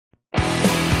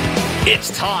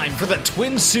It's time for the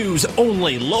Twin Sault's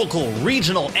only local,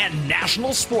 regional, and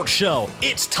national sports show.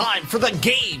 It's time for The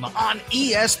Game on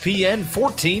ESPN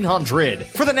 1400.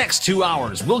 For the next 2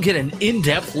 hours, we'll get an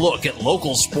in-depth look at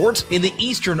local sports in the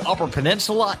Eastern Upper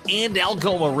Peninsula and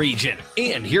Algoma region,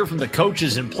 and hear from the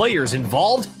coaches and players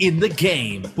involved in the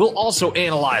game. We'll also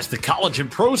analyze the college and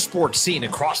pro sports scene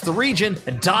across the region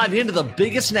and dive into the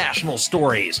biggest national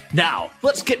stories. Now,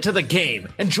 let's get to the game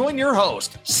and join your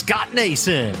host, Scott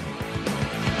Nason.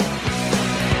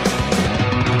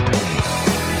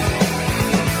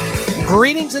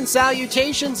 Greetings and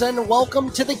salutations, and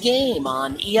welcome to The Game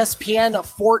on ESPN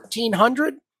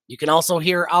 1400. You can also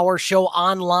hear our show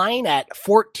online at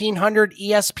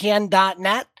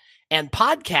 1400ESPN.net and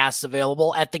podcasts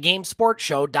available at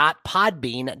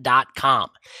thegamesportshow.podbean.com.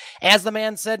 As the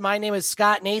man said, my name is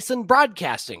Scott Nason,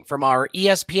 broadcasting from our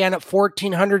ESPN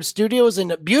 1400 studios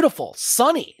in beautiful,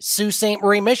 sunny Sault Ste.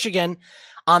 Marie, Michigan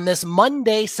on this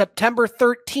Monday, September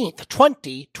 13th,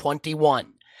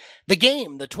 2021. The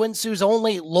Game, the Twin Sault's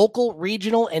only local,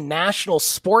 regional, and national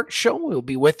sports show. We'll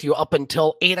be with you up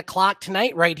until 8 o'clock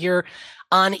tonight right here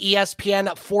on ESPN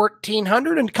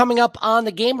 1400. And coming up on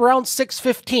The Game around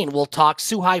 6:15, we'll talk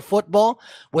Sault High football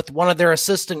with one of their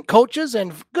assistant coaches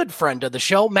and good friend of the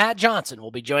show, Matt Johnson,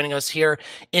 will be joining us here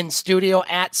in studio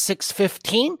at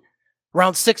 6:15.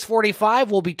 Around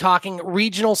 6:45, we'll be talking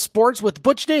regional sports with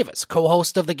Butch Davis,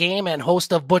 co-host of The Game and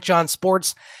host of Butch on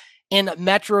Sports in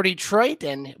Metro Detroit,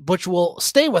 and Butch will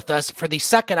stay with us for the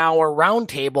second hour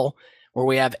roundtable, where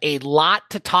we have a lot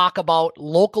to talk about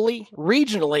locally,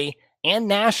 regionally, and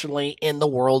nationally in the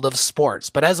world of sports.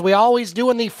 But as we always do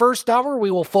in the first hour,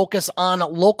 we will focus on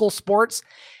local sports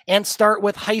and start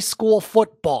with high school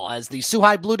football, as the Sault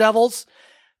High Blue Devils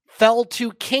fell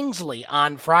to Kingsley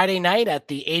on Friday night at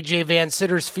the A.J. Van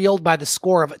Sitters Field by the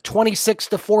score of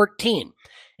 26-14.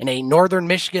 In a Northern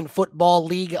Michigan Football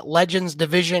League Legends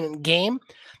Division game.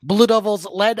 Blue Devils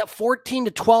led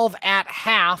 14-12 at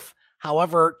half.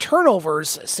 However,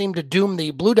 turnovers seemed to doom the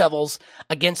Blue Devils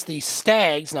against the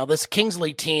Stags. Now, this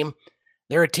Kingsley team,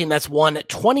 they're a team that's won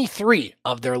 23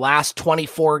 of their last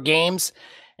 24 games.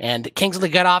 And Kingsley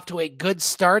got off to a good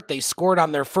start. They scored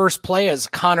on their first play as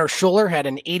Connor Schuler had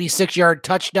an 86-yard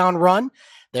touchdown run.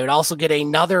 They would also get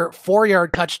another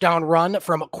 4-yard touchdown run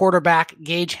from quarterback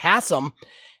Gage Hassam.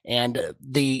 And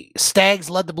the Stags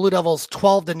led the Blue Devils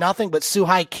 12-0, but Sault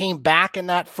High came back in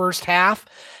that first half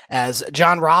as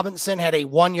John Robinson had a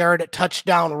 1-yard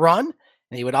touchdown run.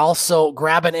 And he would also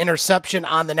grab an interception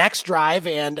on the next drive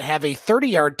and have a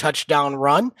 30-yard touchdown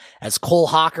run as Cole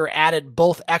Hawker added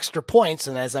both extra points.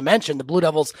 And as I mentioned, the Blue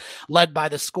Devils led by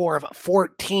the score of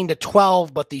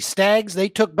 14-12, but the Stags, they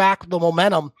took back the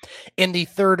momentum in the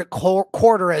third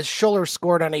quarter as Schuler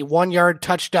scored on a 1-yard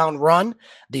touchdown run,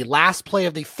 the last play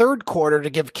of the third quarter to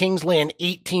give Kingsley an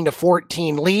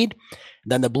 18-14 lead.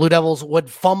 Then the Blue Devils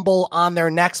would fumble on their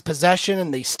next possession,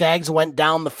 and the Stags went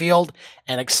down the field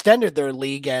and extended their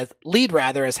lead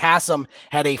as Hassam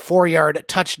had a 4-yard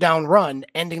touchdown run,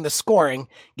 ending the scoring,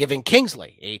 giving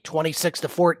Kingsley a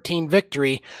 26-14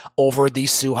 victory over the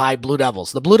Sault High Blue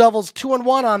Devils. The Blue Devils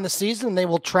 2-1 on the season. They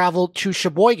will travel to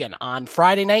Sheboygan on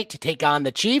Friday night to take on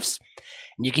the Chiefs.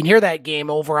 And you can hear that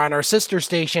game over on our sister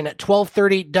station at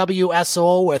 1230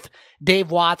 WSO with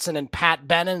Dave Watson and Pat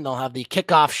Bennon. They'll have the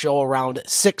kickoff show around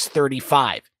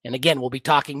 6:35. And again, we'll be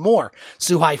talking more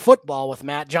Sault High football with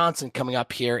Matt Johnson coming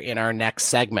up here in our next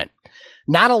segment.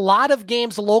 Not a lot of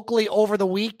games locally over the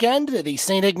weekend. The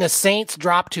St. Ignace Saints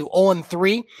dropped to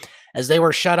 0-3 as they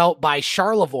were shut out by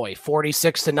Charlevoix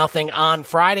 46-0 on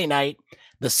Friday night.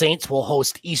 The Saints will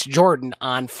host East Jordan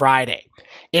on Friday.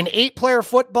 In 8-player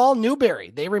football, Newberry,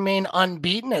 they remain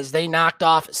unbeaten as they knocked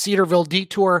off Cedarville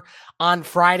Detour on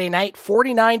Friday night,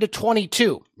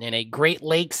 49-22 in a Great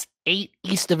Lakes 8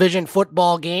 East Division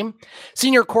football game.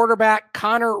 Senior quarterback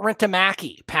Connor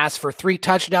Rintamaki passed for 3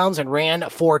 touchdowns and ran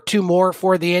for 2 more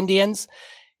for the Indians.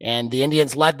 And the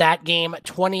Indians led that game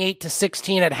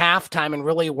 28-16 at halftime and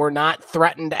really were not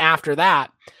threatened after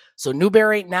that. So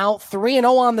Newberry now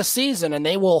 3-0 on the season, and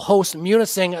they will host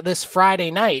Munising this Friday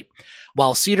night.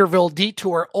 While Cedarville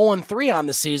Detour 0-3 on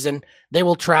the season, they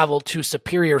will travel to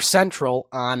Superior Central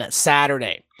on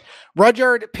Saturday.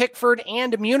 Rudyard, Pickford,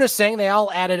 and Munising, they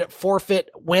all added forfeit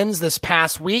wins this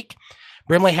past week.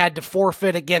 Brimley had to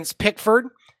forfeit against Pickford,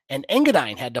 and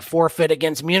Engadine had to forfeit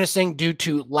against Munising due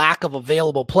to lack of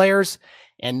available players.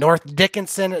 And North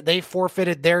Dickinson, they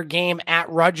forfeited their game at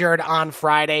Rudyard on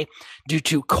Friday due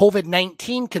to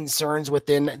COVID-19 concerns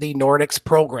within the Nordics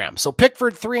program. So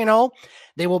Pickford 3-0.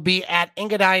 They will be at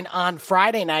Engadine on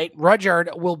Friday night. Rudyard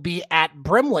will be at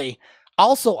Brimley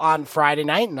also on Friday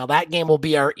night. Now that game will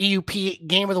be our EUP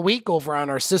game of the week over on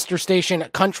our sister station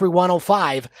Country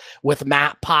 105 with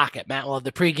Matt Pocket. Matt will have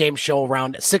the pregame show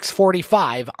around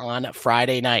 6:45 on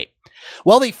Friday night.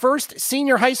 Well, the first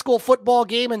senior high school football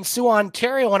game in Sioux,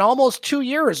 Ontario in almost 2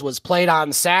 years was played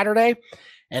on Saturday,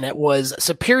 and it was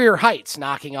Superior Heights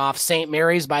knocking off St.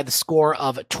 Mary's by the score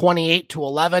of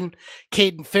 28-11.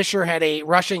 Caden Fisher had a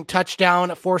rushing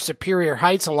touchdown for Superior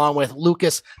Heights along with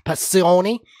Lucas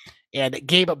Passioni and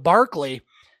Gabe Barkley.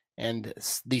 And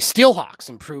the Steelhawks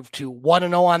improved to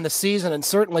 1-0 on the season, and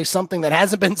certainly something that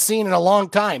hasn't been seen in a long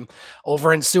time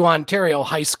over in Sioux, Ontario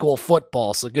high school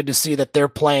football. So good to see that they're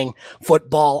playing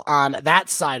football on that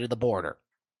side of the border.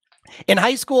 In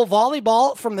high school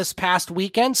volleyball from this past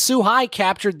weekend, Sioux High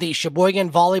captured the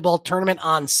Sheboygan Volleyball Tournament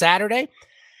on Saturday.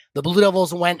 The Blue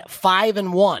Devils went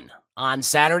 5-1 on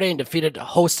Saturday and defeated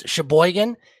host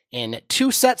Sheboygan in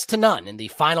 2-0 in the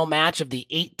final match of the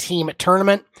 8-team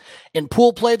tournament. In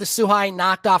pool play, the Sioux High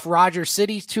knocked off Rogers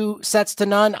City 2-0,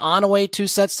 Onaway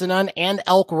 2-0, and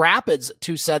Elk Rapids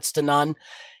 2-0.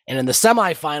 And in the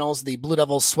semifinals, the Blue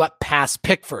Devils swept past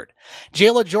Pickford.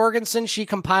 Jayla Jorgensen, she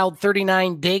compiled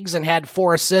 39 digs and had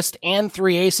 4 assists and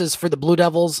 3 aces for the Blue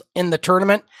Devils in the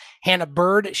tournament. Hannah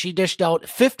Bird, she dished out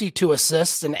 52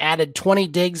 assists and added 20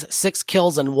 digs, 6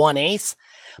 kills, and 1 ace.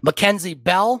 Mackenzie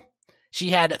Bell,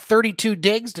 she had 32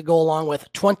 digs to go along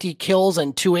with 20 kills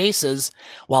and 2 aces,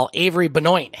 while Avery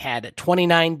Benoit had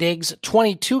 29 digs,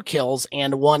 22 kills,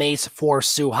 and 1 ace for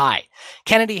Sioux High.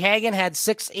 Kennedy Hagan had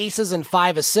 6 aces and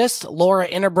 5 assists. Laura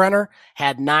Innerbrenner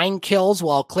had 9 kills,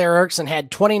 while Claire Erickson had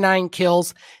 29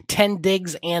 kills, 10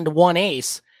 digs, and 1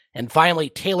 ace. And finally,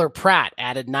 Taylor Pratt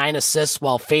added 9 assists,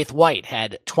 while Faith White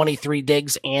had 23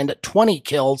 digs and 20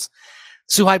 kills.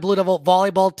 Sioux High Blue Devil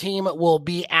volleyball team will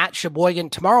be at Sheboygan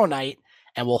tomorrow night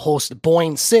and will host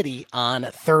Boyne City on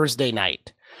Thursday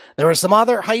night. There was some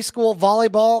other high school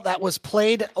volleyball that was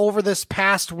played over this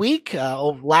past week.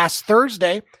 Last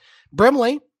Thursday,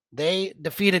 Brimley, they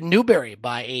defeated Newberry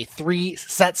by a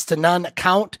 3-0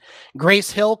 count.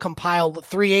 Grace Hill compiled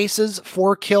 3 aces,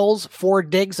 4 kills, 4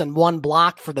 digs, and 1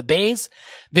 block for the Bays.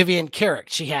 Vivian Carrick,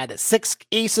 she had 6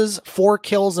 aces, 4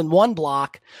 kills, and 1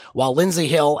 block, while Lindsay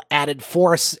Hill added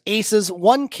 4 aces,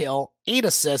 1 kill, 8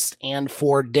 assists, and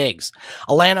 4 digs.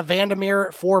 Alana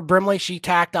Vandermeer for Brimley, she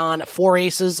tacked on 4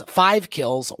 aces, 5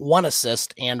 kills, 1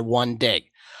 assist, and 1 dig.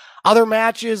 Other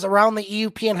matches around the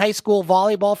EUP and high school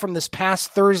volleyball from this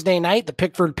past Thursday night, the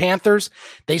Pickford Panthers,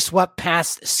 they swept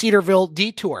past Cedarville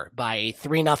Detour by a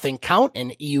 3-0 count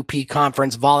in EUP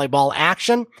conference volleyball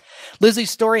action. Lizzie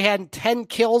Story had 10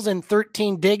 kills and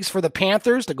 13 digs for the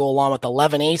Panthers to go along with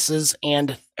 11 aces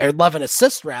and 11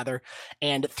 assists rather,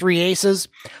 and 3 aces.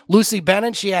 Lucy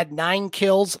Bennett, she had 9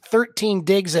 kills, 13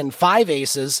 digs, and 5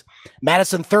 aces.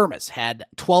 Madison Thermos had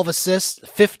 12 assists,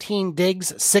 15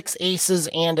 digs, 6 aces,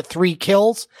 and 3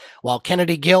 kills, while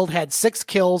Kennedy Guild had 6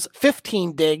 kills,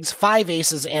 15 digs, 5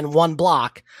 aces, and 1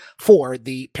 block for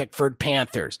the Pickford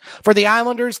Panthers. For the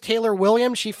Islanders, Taylor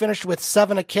Williams, she finished with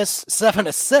 7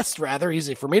 assists,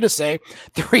 easy for me to say,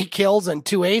 3 kills and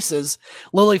 2 aces.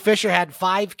 Lily Fisher had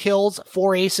 5 kills,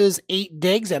 4 aces, 8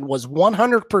 digs, and was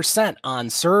 100% on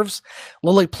serves.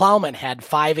 Lily Plowman had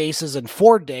 5 aces and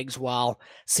 4 digs, while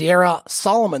Sierra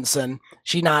Solomonson,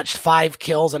 she notched 5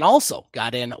 kills and also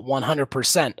got in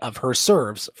 100% of her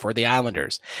serves for the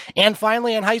Islanders. And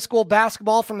finally, in high school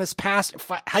volleyball from this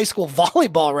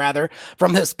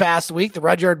past week, the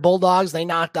Rudyard Bulldogs, they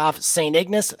knocked off St.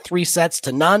 Ignace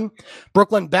 3-0.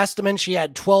 Brooklyn Besteman, she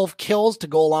had 12 kills to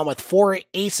go along with 4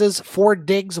 aces, 4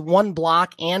 digs, 1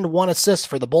 block, and 1 assist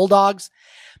for the Bulldogs.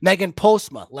 Megan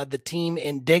Postma led the team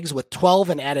in digs with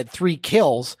 12 and added 3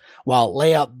 kills, while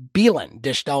Leah Beelan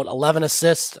dished out 11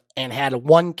 assists and had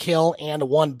 1 kill and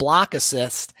 1 block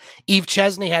assist. Eve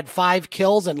Chesney had 5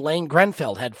 kills, and Lane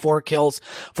Grenfeld had 4 kills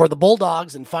for the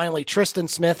Bulldogs. And finally, Tristan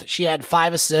Smith, she had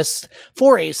 5 assists,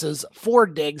 4 aces, 4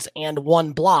 digs, and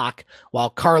 1 block,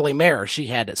 while Carly Mayer, she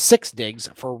had 6 digs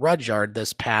for Rudyard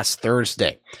this past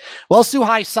Thursday. Well, Sioux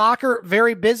High soccer,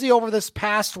 very busy over this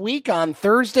past week. On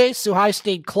Thursday, Sioux High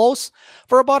stayed close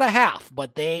for about a half,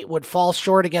 but they would fall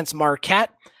short against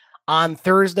Marquette on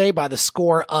Thursday by the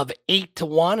score of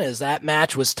 8-1, as that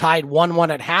match was tied 1-1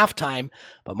 at halftime,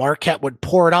 but Marquette would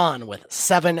pour it on with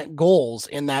 7 goals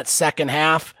in that second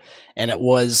half, and it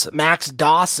was Max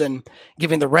Dawson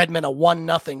giving the Redmen a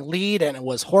 1-0 lead, and it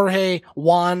was Jorge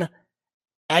Juan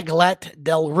Aglet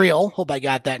Del Real, hope I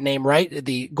got that name right,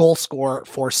 the goal scorer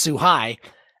for Sioux High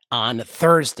on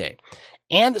Thursday.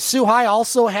 And Sioux High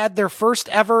also had their first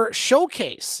ever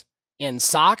showcase in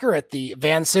soccer at the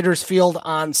Van Sitters Field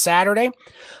on Saturday.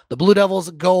 The Blue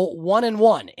Devils go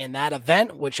 1-1 in that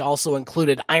event, which also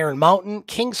included Iron Mountain,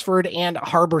 Kingsford, and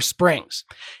Harbor Springs.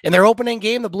 In their opening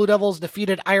game, the Blue Devils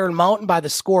defeated Iron Mountain by the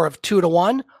score of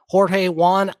 2-1. Jorge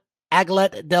Juan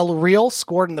Aglet del Real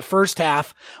scored in the first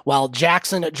half, while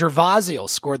Jackson Gervasio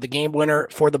scored the game winner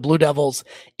for the Blue Devils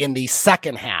in the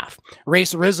second half.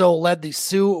 Race Rizzo led the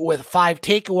Sioux with 5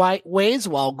 takeaways,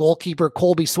 while goalkeeper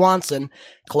Colby Swanson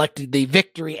collected the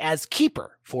victory as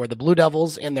keeper for the Blue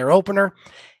Devils in their opener.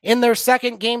 In their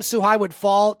second game, Sioux High would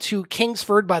fall to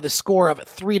Kingsford by the score of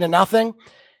 3-0,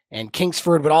 and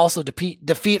Kingsford would also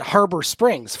defeat Harbor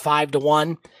Springs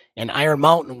 5-1. And Iron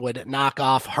Mountain would knock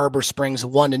off Harbor Springs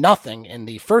 1-0 in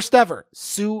the first ever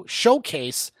Sioux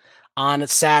Showcase on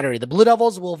Saturday. The Blue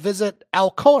Devils will visit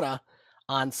Alcona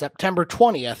on September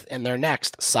 20th in their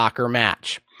next soccer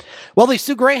match. Well, the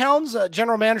Sioux Greyhounds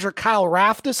general manager Kyle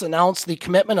Raftis announced the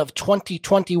commitment of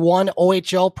 2021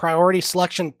 OHL priority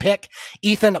selection pick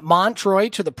Ethan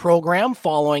Montroy to the program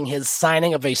following his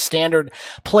signing of a standard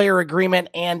player agreement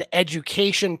and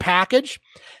education package.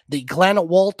 The Glen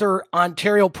Walter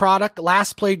Ontario product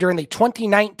last played during the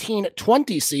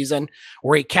 2019-20 season,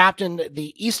 where he captained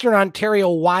the Eastern Ontario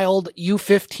Wild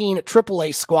U15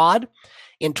 AAA squad.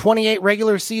 In 28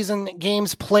 regular season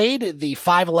games played, the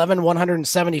 5'11",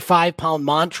 175-pound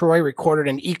Montroy recorded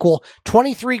an equal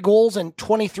 23 goals and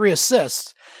 23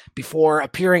 assists before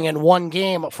appearing in one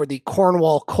game for the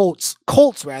Cornwall Colts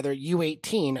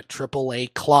U18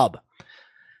 AAA club.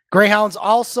 Greyhounds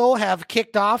also have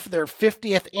kicked off their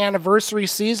 50th anniversary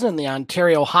season in the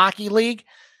Ontario Hockey League.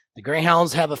 The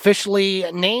Greyhounds have officially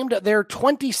named their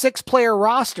 26-player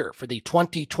roster for the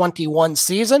 2021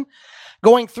 season.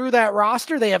 Going through that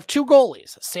roster, they have 2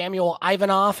 goalies, Samuel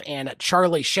Ivanoff and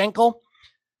Charlie Schenkel.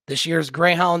 This year's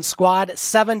Greyhound squad,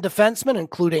 7 defensemen,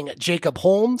 including Jacob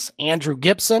Holmes, Andrew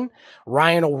Gibson,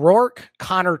 Ryan O'Rourke,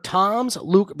 Connor Toms,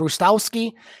 Luke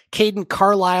Brustowski, Caden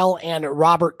Carlisle, and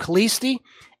Robert Kalisti,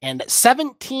 and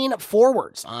 17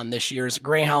 forwards on this year's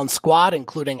Greyhound squad,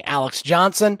 including Alex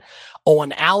Johnson,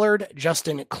 Owen Allard,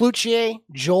 Justin Cloutier,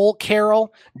 Joel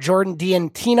Carroll, Jordan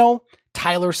Diantino,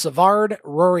 Tyler Savard,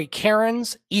 Rory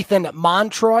Cairns, Ethan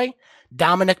Montroy,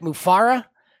 Dominic Mufara,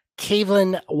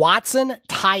 Kevin Watson,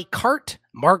 Ty Cart,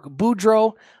 Mark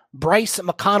Boudreau, Bryce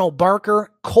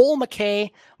McConnell-Barker, Cole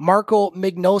McKay, Marco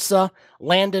Mignosa,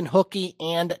 Landon Hookey,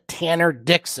 and Tanner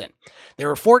Dixon. There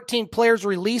were 14 players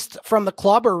released from the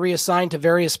club or reassigned to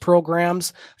various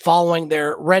programs following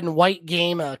their red and white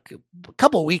game a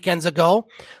couple weekends ago.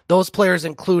 Those players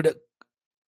include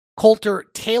Coulter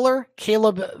Taylor,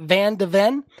 Caleb Van de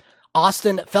Ven,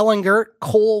 Austin Fellingert,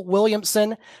 Cole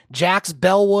Williamson, Jax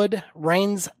Bellwood,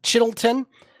 Rains Chittleton,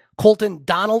 Colton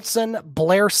Donaldson,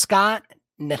 Blair Scott,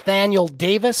 Nathaniel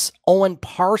Davis, Owen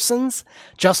Parsons,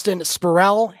 Justin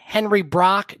Spurrell, Henry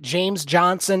Brock, James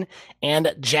Johnson,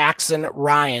 and Jackson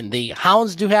Ryan. The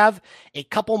Hounds do have a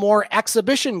couple more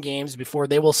exhibition games before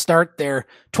they will start their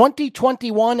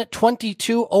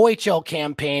 2021-22 OHL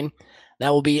campaign. That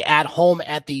will be at home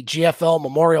at the GFL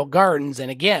Memorial Gardens.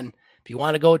 And again, if you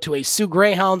want to go to a Sioux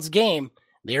Greyhounds game,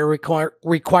 they're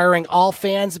requiring all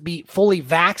fans be fully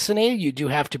vaccinated. You do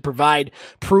have to provide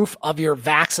proof of your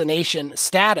vaccination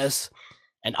status.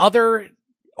 And other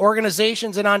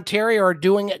organizations in Ontario are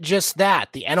doing just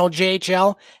that. The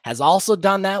NOJHL has also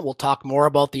done that. We'll talk more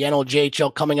about the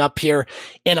NOJHL coming up here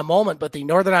in a moment. But the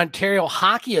Northern Ontario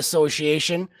Hockey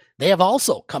Association, they have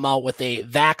also come out with a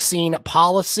vaccine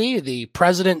policy. The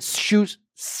president,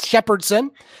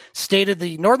 Shepardson, stated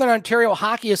the Northern Ontario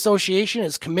Hockey Association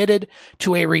is committed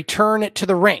to a return to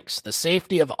the rinks. The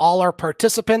safety of all our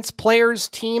participants, players,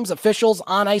 teams, officials,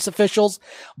 on-ice officials,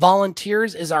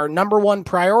 volunteers is our number one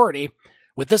priority.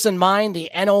 With this in mind, the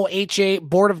NOHA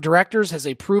Board of Directors has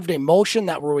approved a motion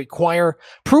that will require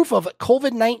proof of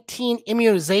COVID-19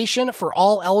 immunization for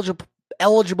all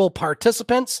eligible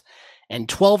participants and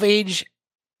 12 age.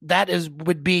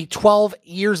 Would be 12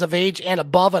 years of age and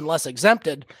above unless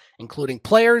exempted, including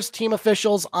players, team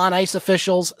officials, on-ice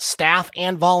officials, staff,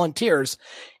 and volunteers,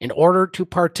 in order to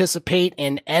participate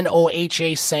in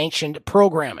NOHA-sanctioned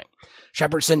programming.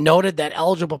 Shepardson noted that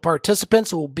eligible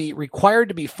participants will be required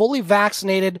to be fully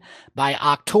vaccinated by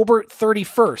October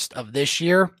 31st of this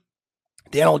year.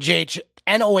 The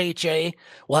NOHA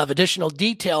will have additional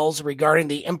details regarding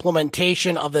the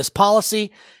implementation of this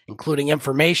policy, including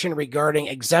information regarding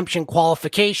exemption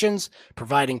qualifications,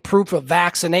 providing proof of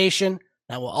vaccination,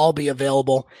 That will all be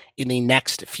available in the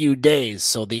next few days.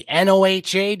 So the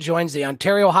NOHA joins the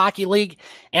Ontario Hockey League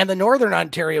and the Northern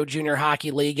Ontario Junior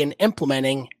Hockey League in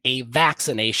implementing a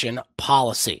vaccination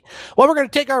policy. Well, we're going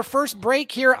to take our first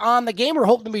break here on the game. We're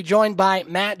hoping to be joined by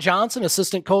Matt Johnson,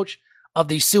 assistant coach of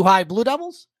the Sault High Blue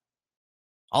Devils.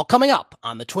 All coming up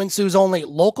on the Twin Sault's only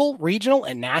local, regional,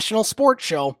 and national sports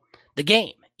show, The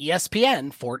Game,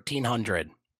 ESPN 1400.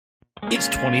 It's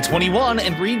 2021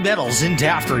 and Reed Metals in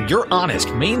Dafter, your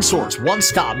honest, main source,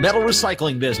 one-stop metal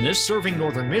recycling business serving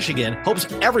Northern Michigan, hopes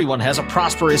everyone has a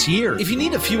prosperous year. If you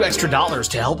need a few extra dollars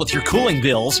to help with your cooling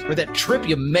bills or that trip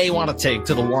you may want to take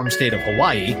to the warm state of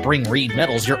Hawaii, bring Reed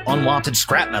Metals your unwanted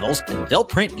scrap metals and they'll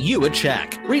print you a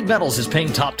check. Reed Metals is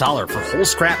paying top dollar for whole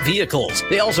scrap vehicles.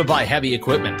 They also buy heavy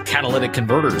equipment, catalytic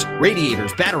converters,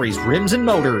 radiators, batteries, rims, and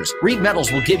motors. Reed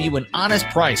Metals will give you an honest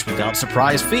price without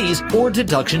surprise fees or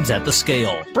deductions at the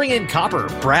scale. Bring in copper,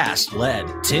 brass, lead,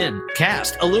 tin,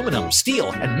 cast, aluminum,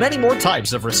 steel, and many more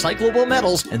types of recyclable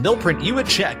metals, and they'll print you a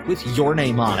check with your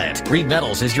name on it. Reed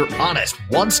Metals is your honest,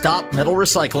 one-stop metal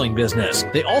recycling business.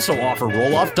 They also offer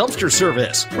roll-off dumpster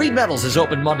service. Reed Metals is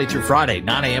open Monday through Friday,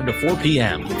 9 a.m. to 4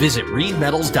 p.m. Visit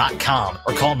reedmetals.com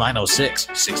or call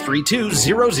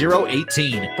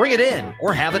 906-632-0018. Bring it in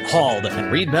or have it hauled,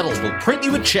 and Reed Metals will print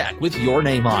you a check with your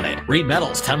name on it. Reed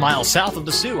Metals, 10 miles south of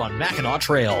the Sioux on Mackinac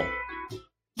Trail.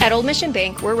 At Old Mission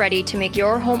Bank, we're ready to make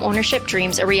your home ownership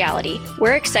dreams a reality.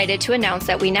 We're excited to announce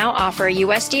that we now offer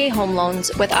USDA home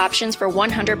loans with options for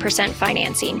 100%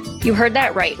 financing. You heard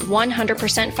that right,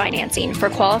 100% financing for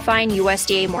qualifying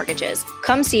USDA mortgages.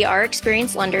 Come see our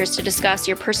experienced lenders to discuss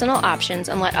your personal options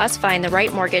and let us find the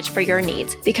right mortgage for your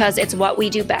needs, because it's what we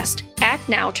do best. Act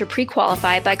now to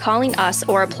pre-qualify by calling us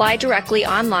or apply directly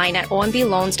online at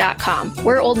ombloans.com.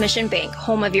 We're Old Mission Bank,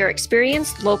 home of your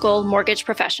experienced local mortgage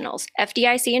professionals.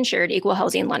 FDIC insured, equal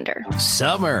housing lender.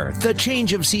 Summer. The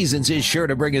change of seasons is sure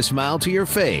to bring a smile to your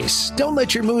face. Don't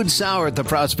let your mood sour at the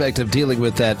prospect of dealing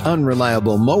with that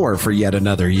unreliable mower for yet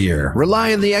another year.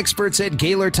 Rely on the experts at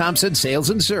Gaylor Thompson Sales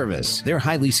and Service. Their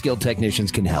highly skilled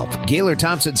technicians can help. Gaylor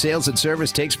Thompson Sales and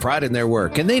Service takes pride in their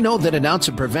work, and they know that an ounce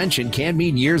of prevention can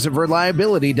mean years of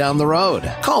reliability down the road.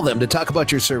 Call them to talk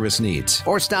about your service needs,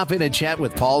 or stop in and chat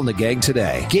with Paul and the gang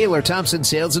today. Gaylor Thompson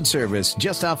Sales and Service,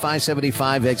 just off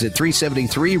I-75, exit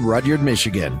 373, Rudyard,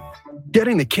 Michigan.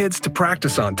 Getting the kids to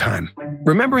practice on time.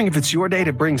 Remembering if it's your day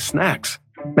to bring snacks.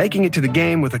 Making it to the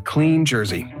game with a clean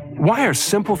jersey. Why are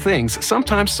simple things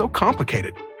sometimes so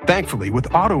complicated? Thankfully,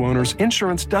 with Auto Owners,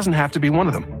 insurance doesn't have to be one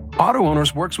of them. Auto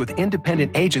Owners works with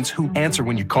independent agents who answer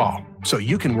when you call, so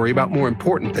you can worry about more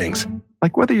important things,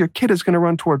 like whether your kid is going to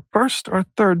run toward first or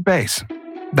third base.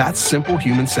 That's simple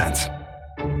human sense.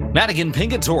 Madigan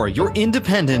Pingator, your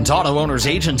independent auto owners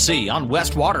agency on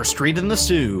West Water Street in the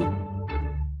Sioux.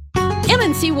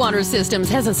 MNC Water Systems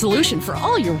has a solution for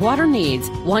all your water needs.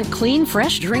 Want clean,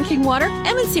 fresh drinking water?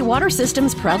 MNC Water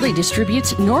Systems proudly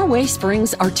distributes Norway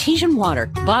Springs artesian water,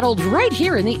 bottled right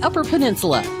here in the Upper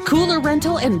Peninsula. Cooler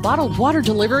rental and bottled water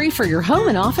delivery for your home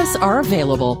and office are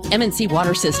available. MNC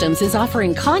Water Systems is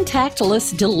offering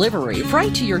contactless delivery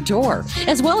right to your door,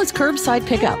 as well as curbside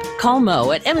pickup. Call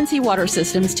Mo at MNC Water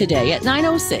Systems today at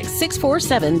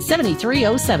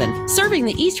 906-647-7307, serving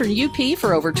the Eastern UP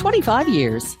for over 25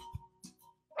 years.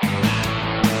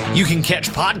 You can catch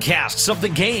podcasts of The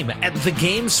Game at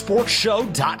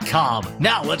thegamesportshow.com.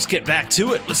 Now let's get back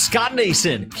to it with Scott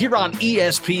Nason here on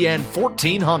ESPN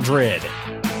 1400.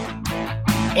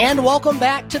 And welcome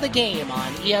back to The Game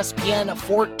on ESPN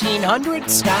 1400.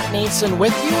 Scott Nason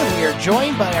with you, and we are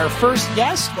joined by our first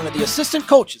guest, one of the assistant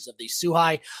coaches of the Sault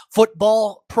High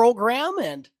football program,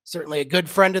 and certainly a good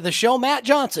friend of the show, Matt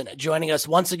Johnson, joining us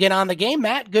once again on The Game.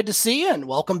 Matt, good to see you, and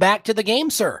welcome back to The Game,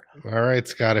 sir. All right,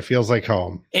 Scott, it feels like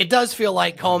home. It does feel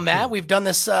like home, Matt. We've done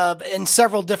this in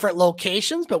several different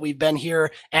locations, but we've been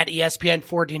here at ESPN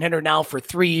 1400 now for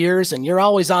 3 years, and you're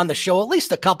always on the show at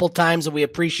least a couple times, and we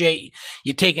appreciate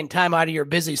you taking time out of your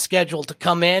busy schedule to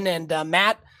come in. And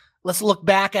Matt, let's look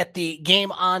back at the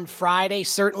game on Friday.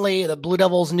 Certainly, the Blue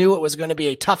Devils knew it was going to be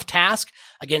a tough task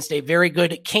against a very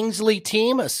good Kingsley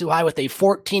team, Sault High with a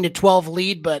 14-12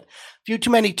 lead, but a few too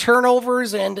many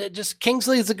turnovers, and just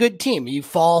Kingsley is a good team. You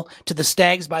fall to the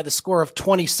Stags by the score of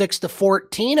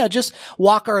 26-14. Just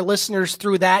walk our listeners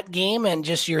through that game and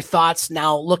just your thoughts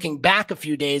now looking back a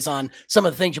few days on some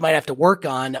of the things you might have to work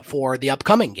on for the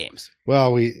upcoming games.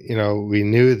 Well, we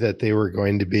knew that they were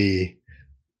going to be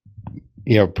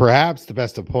perhaps the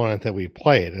best opponent that we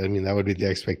played. I mean, that would be the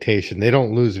expectation. They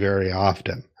don't lose very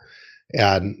often.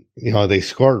 And, they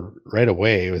scored right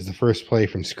away. It was the first play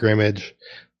from scrimmage.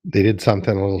 They did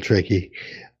something a little tricky.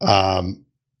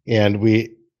 And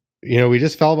we we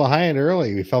just fell behind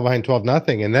early. We fell behind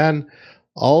 12-0. And then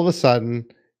all of a sudden,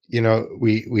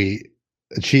 we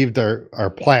achieved our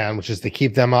plan, which is to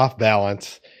keep them off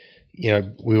balance.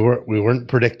 We weren't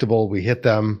predictable. We hit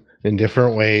them in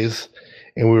different ways,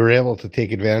 and we were able to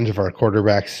take advantage of our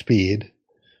quarterback's speed.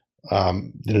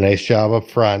 Did a nice job up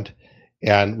front,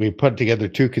 and we put together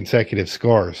 2 consecutive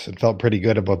scores and felt pretty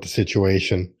good about the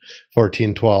situation.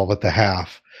 14-12 at the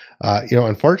half.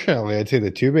 Unfortunately, I'd say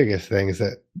the 2 biggest things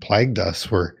that plagued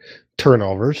us were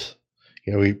turnovers.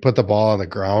 We put the ball on the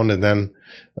ground, and then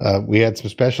we had some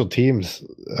special teams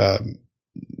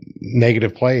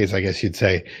negative plays, I guess you'd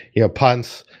say.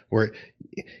 Punts, where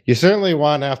you certainly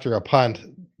want after a punt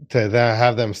to then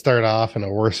have them start off in a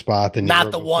worse spot than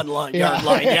not the 1 yard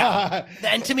line. Yeah.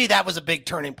 And to me, that was a big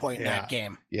turning point in that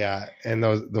game. Yeah. And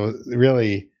those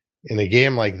really, in a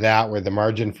game like that, where the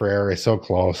margin for error is so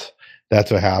close,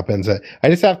 that's what happens. I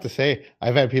just have to say,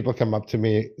 I've had people come up to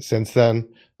me since then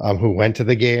who went to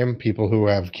the game, people who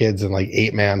have kids in like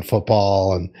 8-man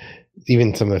football, and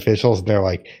even some officials, and they're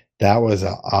like, that was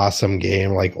an awesome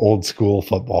game, like old school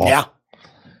football. Yeah.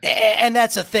 And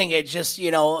that's the thing. It just,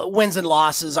 wins and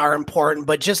losses are important,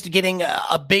 but just getting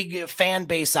a big fan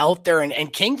base out there,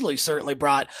 and Kingsley certainly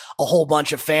brought a whole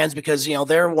bunch of fans because,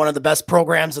 they're one of the best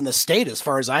programs in the state as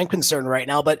far as I'm concerned right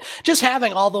now. But just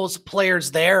having all those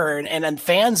players there and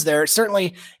fans there,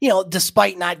 certainly,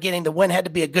 despite not getting the win, had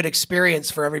to be a good experience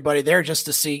for everybody there just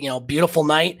to see, beautiful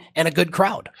night and a good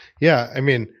crowd. Yeah. I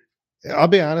mean, I'll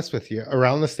be honest with you.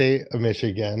 Around the state of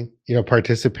Michigan,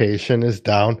 participation is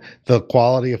down. The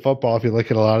quality of football, if you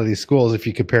look at a lot of these schools, if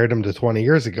you compared them to 20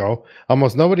 years ago,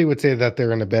 almost nobody would say that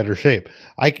they're in a better shape.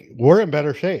 We're in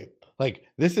better shape. Like,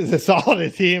 this is as solid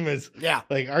a team as,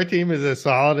 like, our team is as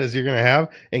solid as you're going to have,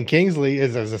 and Kingsley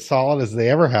is as solid as they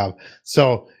ever have.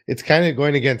 So it's kind of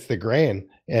going against the grain.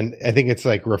 And I think it's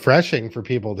like refreshing for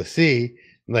people to see,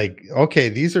 like, okay,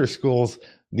 these are schools,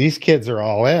 these kids are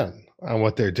all in on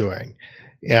what they're doing.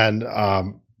 And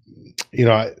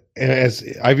as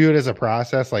I view it as a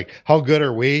process, like, how good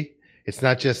are we? It's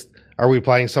not just, are we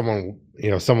playing someone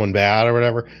bad or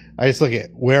whatever. I just look at,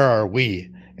 where are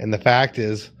we? And the fact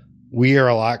is, we are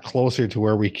a lot closer to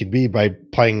where we could be by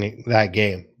playing that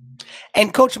game.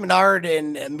 And Coach Menard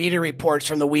in media reports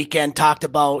from the weekend talked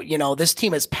about, this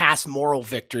team has passed moral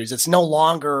victories. It's no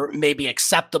longer maybe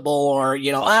acceptable or,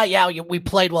 we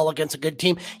played well against a good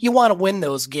team. You want to win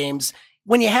those games.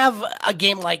 When you have a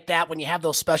game like that, when you have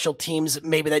those special teams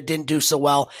maybe that didn't do so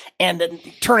well and then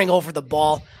turning over the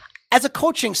ball, as a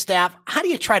coaching staff, how do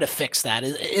you try to fix that?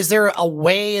 Is there a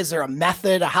way? Is there a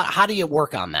method? How do you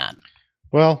work on that?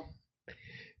 Well,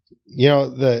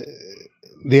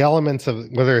 the elements of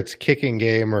whether it's kicking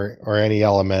game or any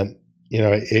element,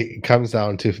 it comes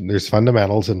down to, there's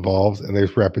fundamentals involved and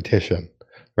there's repetition,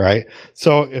 right?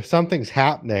 So if something's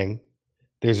happening,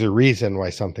 there's a reason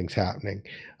why something's happening.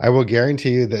 I will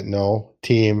guarantee you that no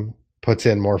team puts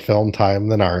in more film time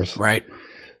than ours. Right.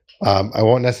 I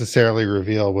won't necessarily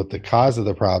reveal what the cause of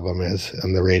the problem is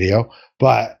on the radio,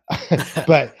 but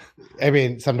I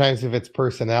mean, sometimes if it's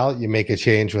personnel, you make a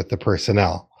change with the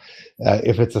personnel.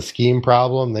 If it's a scheme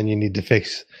problem, then you need to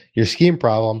fix your scheme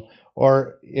problem.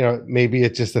 Or, maybe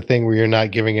it's just a thing where you're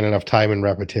not giving it enough time and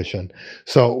repetition.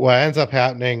 So what ends up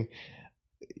happening,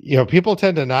 people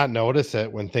tend to not notice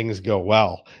it when things go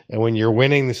well. And when you're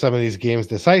winning some of these games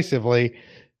decisively,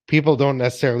 people don't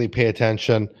necessarily pay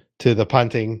attention to the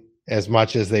punting as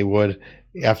much as they would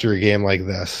after a game like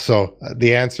this. So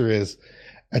the answer is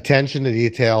attention to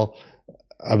detail,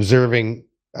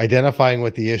 identifying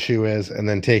what the issue is, and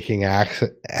then taking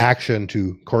action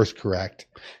to course correct.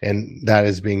 And that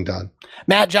is being done.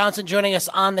 Matt Johnson joining us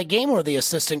on the game. One of the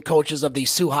assistant coaches of the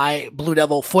Sioux High Blue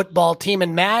Devil football team.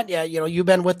 And Matt, you've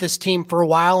been with this team for a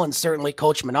while, and certainly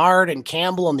Coach Menard and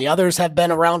Campbell and the others have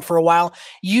been around for a while.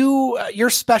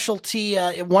 Your specialty,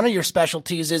 one of your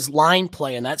specialties is line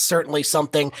play, and that's certainly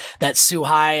something that Sioux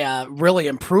High really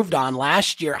improved on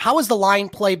last year. How has the line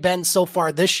play been so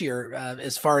far this year,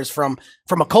 as far as from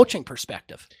a coaching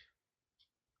perspective?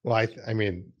 Well,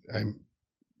 I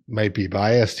might be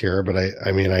biased here, but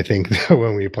I think that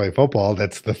when we play football,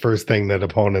 that's the first thing that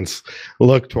opponents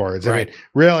look towards. Right. I mean,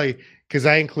 really, because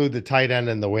I include the tight end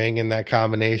and the wing in that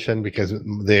combination, because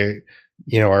they,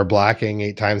 are blocking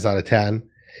 8 times out of 10.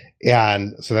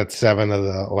 And so that's 7 of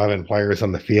the 11 players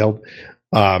on the field.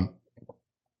 I'll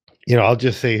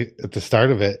just say at the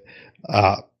start of it,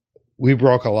 we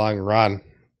broke a long run,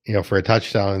 for a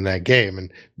touchdown in that game.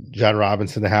 And John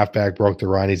Robinson, the halfback, broke the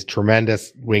run. He's a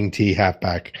tremendous wing T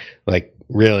halfback. Like,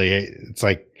 really, it's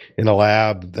like in a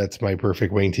lab, that's my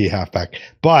perfect wing T halfback.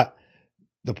 But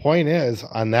the point is,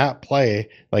 on that play,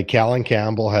 like Callan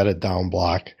Campbell had a down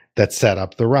block that set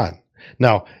up the run.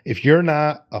 Now, if you're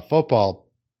not a football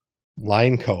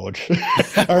line coach, or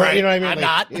right. you know what I mean? I'm like,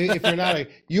 not. if you're not,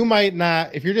 you might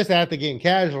not, if you're just at the game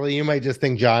casually, you might just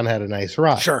think John had a nice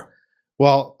run. Sure.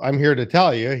 Well, I'm here to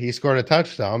tell you, he scored a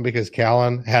touchdown because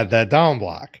Callan had that down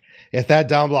block. If that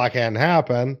down block hadn't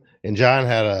happened and John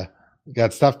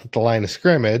got stuffed at the line of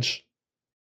scrimmage,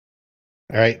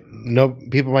 all right, no,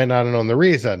 people might not have known the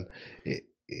reason.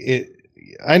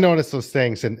 I notice those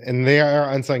things, and they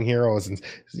are unsung heroes. And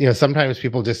sometimes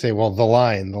people just say, "Well, the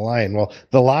line." Well,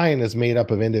 the line is made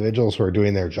up of individuals who are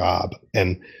doing their job.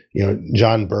 And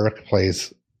John Burke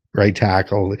plays right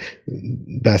tackle,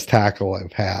 best tackle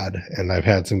I've had, and I've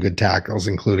had some good tackles,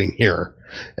 including here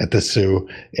at the Sioux.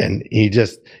 And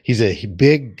he's a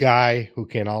big guy who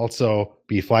can also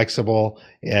be flexible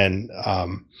and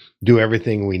do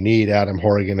everything we need. Adam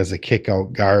Horrigan is a kick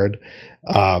out guard.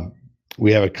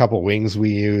 We have a couple wings we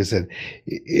use, and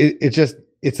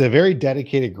it's a very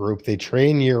dedicated group. They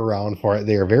train year round for it.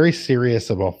 They are very serious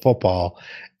about football.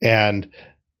 And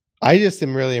I just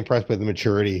am really impressed with the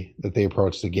maturity that they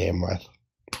approach the game with.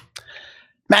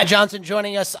 Matt Johnson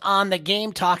joining us on the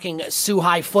game, talking Sioux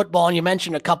High football. And you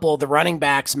mentioned a couple of the running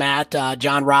backs, Matt,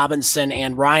 John Robinson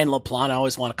and Ryan LaPlante. I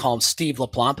always want to call him Steve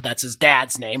LaPlante, but that's his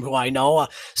dad's name, who I know.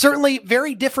 Certainly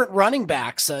very different running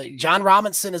backs. John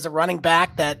Robinson is a running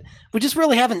back that we just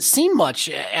really haven't seen much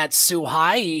at Sioux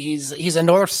High. He's a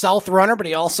north-south runner, but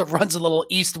he also runs a little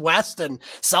east-west and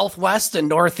southwest and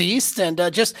northeast. And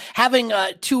just having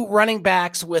two running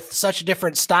backs with such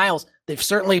different styles, they've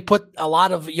certainly put a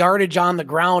lot of yardage on the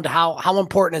ground. How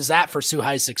important is that for Sioux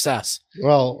High's success?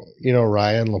 Well,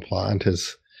 Ryan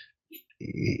LaPlante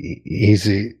he's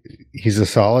a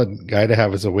solid guy to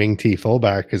have as a wing T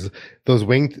fullback, because those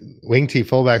wing T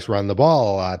fullbacks run the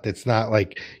ball a lot. It's not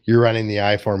like you're running the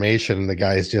I formation and the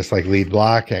guy's just like lead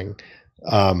blocking.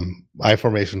 I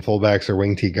formation fullbacks are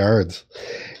wing T guards.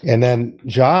 And then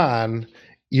John,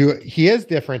 he is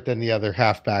different than the other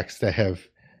halfbacks that have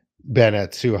been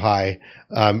at Sioux High.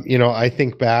 I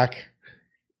think back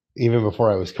even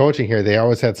before I was coaching here, they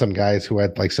always had some guys who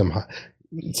had like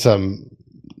some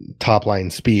top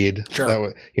line speed. Sure.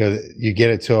 That you get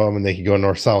it to them and they can go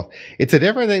north south. It's a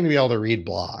different thing to be able to read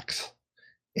blocks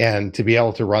and to be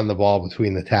able to run the ball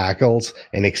between the tackles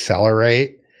and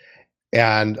accelerate.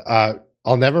 And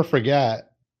I'll never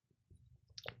forget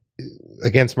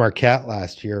against Marquette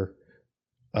last year.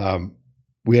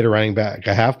 We had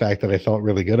a halfback that I felt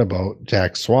really good about,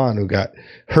 Jack Swan, who got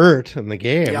hurt in the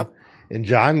game. Yep. And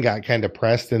John got kind of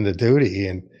pressed into duty,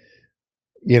 and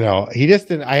he just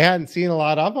didn't. I hadn't seen a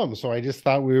lot of him, so I just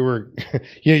thought we were.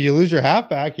 You lose your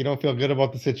halfback, you don't feel good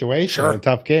about the situation. Sure. In a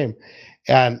tough game,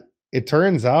 and it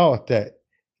turns out that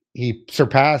he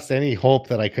surpassed any hope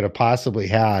that I could have possibly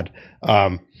had.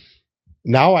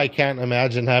 Now I can't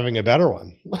imagine having a better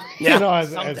one. Yeah,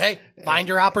 someday find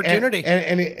your opportunity.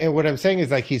 And what I'm saying is,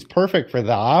 like, he's perfect for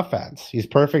the offense. He's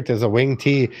perfect as a wing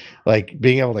T, like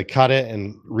being able to cut it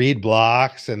and read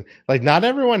blocks. And like, not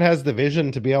everyone has the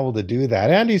vision to be able to do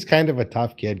that. And he's kind of a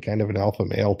tough kid, kind of an alpha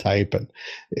male type.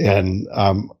 And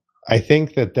I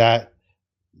think that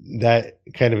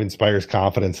kind of inspires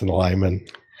confidence in the lineman.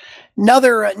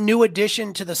 Another new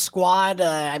addition to the squad,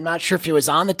 I'm not sure if he was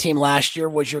on the team last year,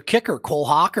 was your kicker, Cole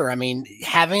Hawker. I mean,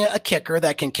 having a kicker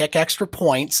that can kick extra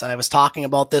points. I was talking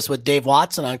about this with Dave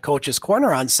Watson on Coach's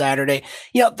Corner on Saturday.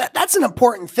 That's an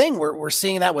important thing. We're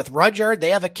seeing that with Rudyard.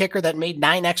 They have a kicker that made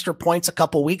 9 extra points a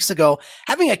couple weeks ago.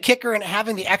 Having a kicker and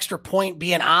having the extra point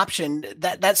be an option,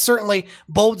 that certainly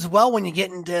bodes well when you get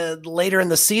into later in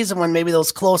the season, when maybe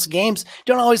those close games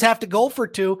don't always have to go for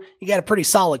 2. You got a pretty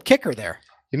solid kicker there.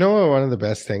 One of the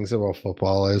best things about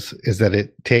football is that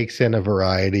it takes in a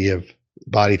variety of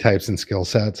body types and skill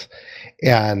sets,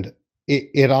 and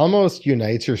it almost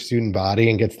unites your student body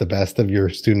and gets the best of your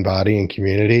student body and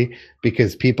community,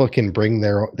 because people can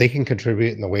they can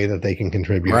contribute in the way that they can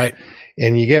contribute. Right.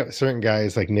 And you get certain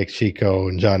guys like Nick Chico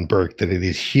and John Burke that are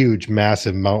these huge,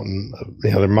 massive mountain,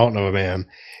 they're mountain of a man.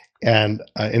 And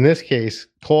in this case,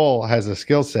 Cole has a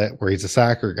skill set where he's a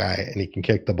soccer guy and he can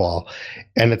kick the ball,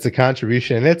 and it's a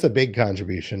contribution, and it's a big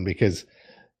contribution, because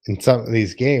in some of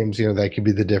these games, that could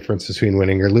be the difference between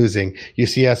winning or losing. You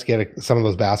see us get some of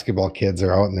those basketball kids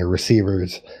are out and they're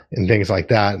receivers and things like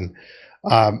that.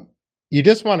 And you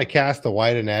just want to cast the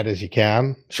wide a net as you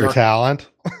can for talent.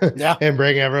 Yeah. And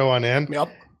bring everyone in. Yep.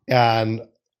 And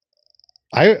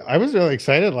I was really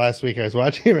excited last week. I was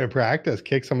watching him in practice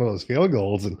kick some of those field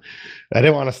goals, and I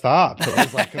didn't want to stop. So I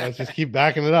was like, let's just keep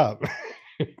backing it up.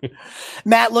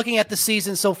 Matt, looking at the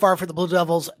season so far for the Blue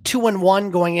Devils,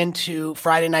 2-1 going into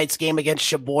Friday night's game against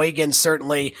Sheboygan.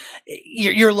 Certainly,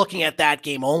 you're looking at that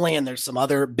game only, and there's some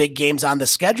other big games on the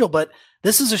schedule, but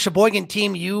this is a Sheboygan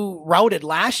team you routed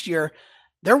last year.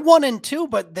 They're 1-2,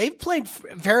 but they've played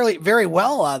very, very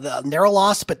well. The narrow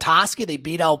loss to Petoskey, they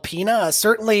beat Alpena.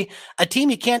 Certainly a team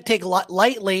you can't take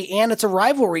lightly, and it's a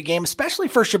rivalry game, especially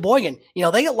for Sheboygan.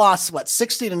 They get lost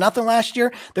 60-0 last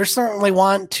year. They certainly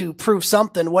want to prove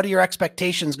something. What are your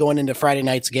expectations going into Friday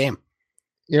night's game?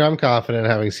 I'm confident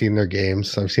having seen their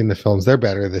games. I've seen the films. They're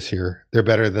better this year. They're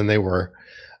better than they were.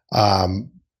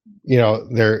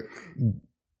 They're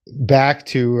back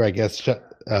to, I guess,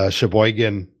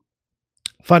 Sheboygan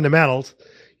fundamentals.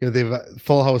 They've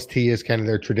full house tea is kind of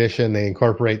their tradition. They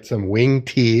incorporate some wing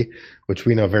tea, which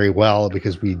we know very well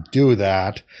because we do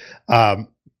that.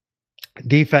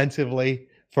 Defensively,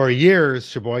 for years,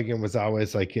 Sheboygan was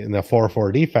always like in the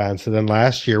 4-4 defense. And then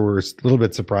last year, we were a little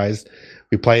bit surprised.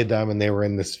 We played them and they were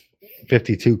in this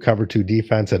 52 cover 2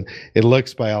 defense. And it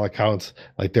looks by all accounts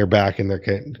like they're back in their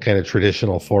kind of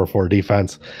traditional 4-4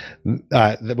 defense,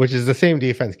 which is the same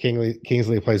defense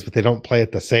Kingsley plays, but they don't play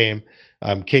it the same.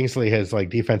 Kingsley has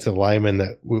like defensive linemen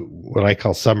that what I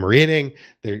call submarining.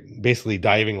 They're basically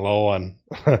diving low on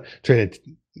trying to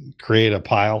create a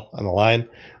pile on the line,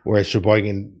 whereas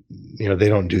Sheboygan, they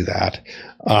don't do that.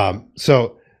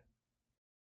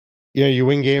 You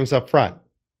win games up front.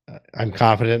 I'm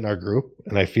confident in our group,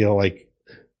 and I feel like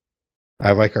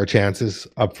I like our chances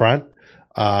up front.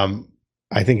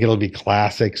 I think it'll be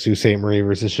classic Sault Ste. Marie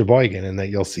versus Sheboygan, and that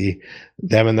you'll see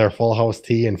them in their full house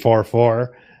tee and 4-4.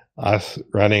 Us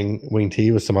running wing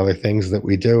tee with some other things that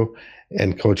we do,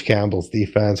 and Coach Campbell's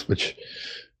defense, which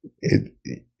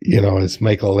as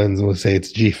Michael Lindsay would say,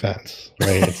 it's G-fence,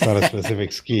 right? It's not a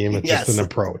specific scheme. It's just an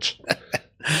approach.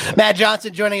 Matt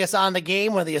Johnson joining us on the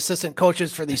game, one of the assistant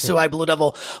coaches for the Soo High Blue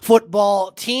Devil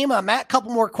football team. Matt, a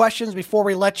couple more questions before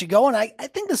we let you go. And I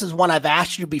think this is one I've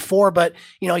asked you before, but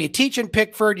you teach in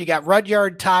Pickford, you got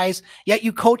Rudyard ties, yet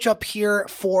you coach up here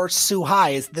for Soo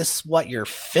High. Is this your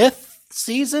fifth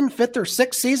or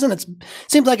sixth season? It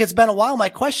seems like it's been a while. My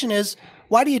question is,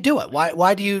 why do you do it?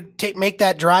 Why do you make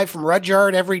that drive from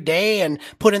Rudyard every day and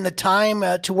put in the time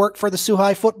to work for the Soo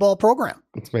High football program?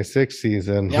 It's my sixth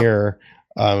season here,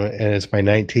 and it's my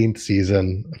 19th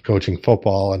season of coaching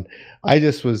football. And I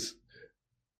just was,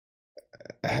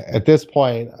 at this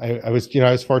point, I was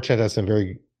fortunate to have some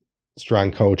very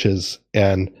strong coaches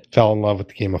and fell in love with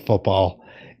the game of football.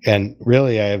 And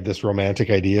really, I have this romantic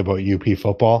idea about UP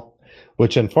football,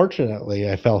 which unfortunately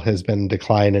I felt has been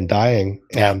decline and dying.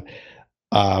 And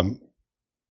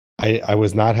I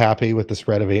was not happy with the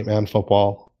spread of 8-man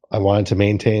football. I wanted to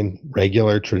maintain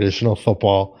regular traditional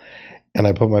football, and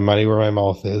I put my money where my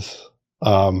mouth is.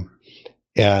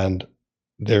 And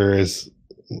there is,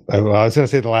 I was going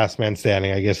to say the last man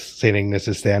standing. I guess St. Ignace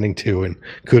is standing too, and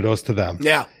kudos to them.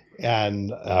 Yeah.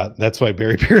 And that's why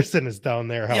Barry Pearson is down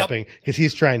there helping, because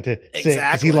he's trying to save,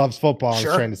 because he loves football and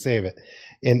is trying to save it.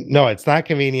 And no, it's not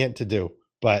convenient to do,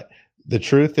 but the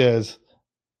truth is,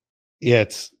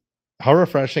 it's how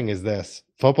refreshing is this?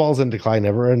 Football's in decline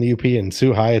ever in the UP, and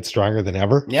Soo High, it's stronger than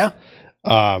ever. Yeah.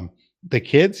 The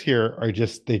kids here are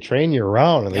they train year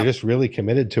round, and they're just really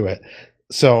committed to it.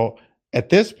 So at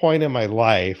this point in my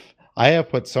life, I have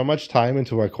put so much time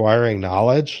into acquiring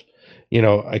knowledge.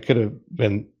 I could have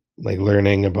been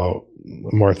learning about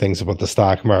more things about the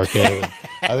stock market and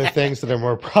other things that are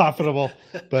more profitable,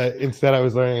 but instead I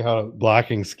was learning how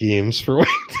blocking schemes for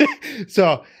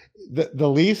so the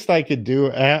least I could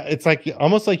do, it's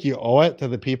almost like you owe it to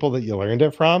the people that you learned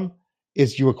it from,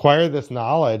 is you acquire this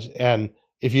knowledge, and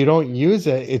if you don't use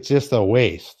it, it's just a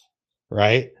waste,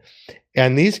 right?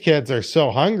 And these kids are so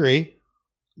hungry,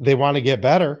 they want to get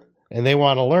better and they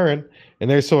want to learn, and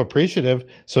they're so appreciative.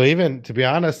 So even, to be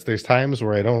honest, there's times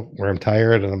where I'm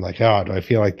tired and I'm like, oh, do I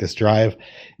feel like this drive?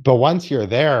 But once you're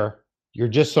there, you're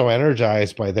just so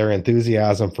energized by their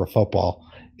enthusiasm for football.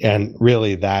 And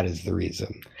really, that is the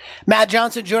reason. Matt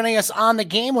Johnson joining us on the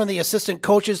game, one of the assistant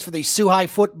coaches for the Soo High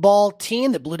football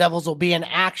team. The Blue Devils will be in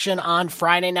action on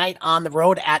Friday night on the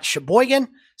road at Sheboygan.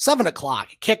 7 o'clock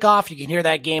kickoff. You can hear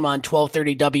that game on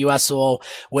 1230 WSO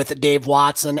with Dave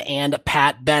Watson and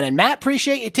Pat Bennon. Matt,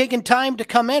 appreciate you taking time to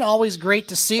come in. Always great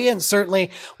to see you, and certainly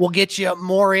we'll get you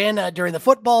more in during the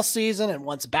football season and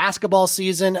once basketball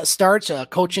season starts.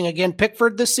 Coaching again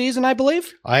Pickford this season, I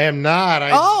believe. I am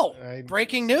not.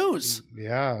 Breaking news.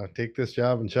 Yeah, take this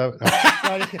job and shove it.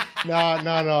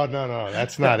 No.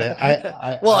 That's not it.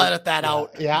 We'll edit that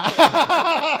out.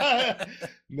 Yeah.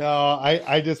 No,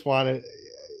 I just wanted.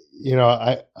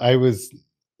 I was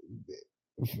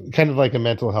kind of like a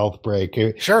mental health break.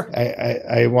 Sure.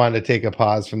 I want to take a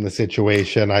pause from the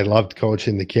situation. I loved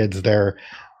coaching the kids there.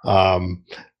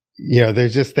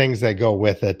 There's just things that go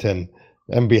with it, and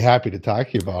be happy to talk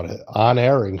to you about it on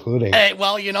air, including. Hey,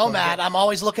 well, Matt, I'm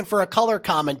always looking for a color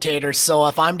commentator. So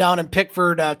if I'm down in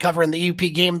Pickford covering the UP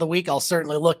game of the week, I'll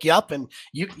certainly look you up, and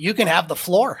you can have the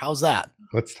floor. How's that?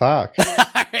 Let's talk.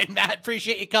 All right, Matt,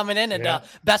 appreciate you coming in, and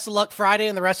best of luck Friday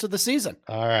and the rest of the season.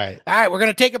 All right. All right, we're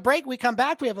going to take a break. We come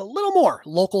back. We have a little more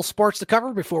local sports to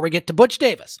cover before we get to Butch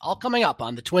Davis. All coming up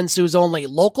on the Twin Sault's only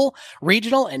local,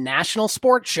 regional, and national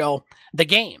sports show, The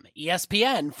Game,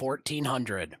 ESPN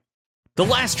 1400. The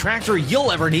last tractor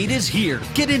you'll ever need is here.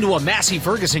 Get into a Massey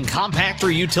Ferguson compact or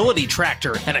utility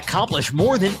tractor and accomplish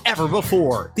more than ever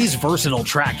before. These versatile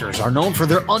tractors are known for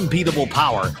their unbeatable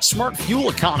power, smart fuel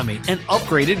economy, and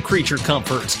upgraded creature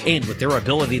comforts. And with their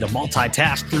ability to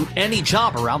multitask through any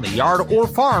job around the yard or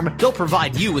farm, they'll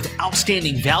provide you with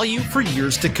outstanding value for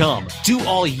years to come. Do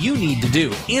all you need to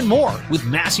do and more with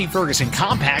Massey Ferguson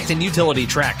compact and utility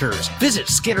tractors. Visit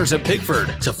Skinner's at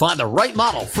Pickford to find the right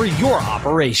model for your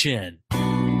operation.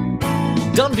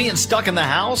 Done being stuck in the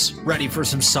house? Ready for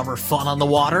some summer fun on the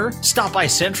water? Stop by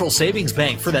Central Savings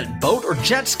Bank for that boat or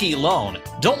jet ski loan.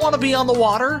 Don't want to be on the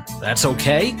water? That's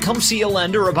okay. Come see a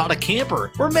lender about a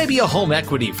camper or maybe a home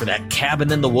equity for that cabin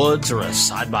in the woods or a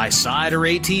side-by-side or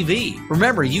ATV.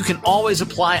 Remember, you can always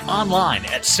apply online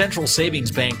at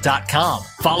centralsavingsbank.com.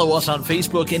 Follow us on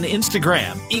Facebook and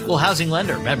Instagram. Equal Housing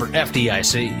Lender, member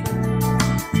FDIC.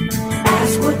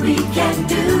 Ask what we can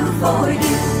do for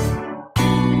you.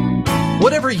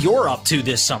 Whatever you're up to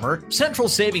this summer, Central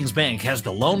Savings Bank has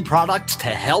the loan product to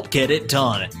help get it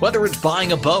done. Whether it's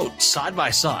buying a boat,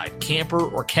 side-by-side, camper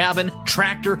or cabin,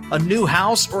 tractor, a new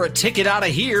house, or a ticket out of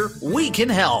here, we can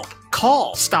help.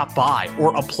 Call, stop by,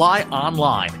 or apply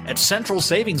online at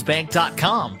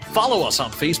centralsavingsbank.com. Follow us on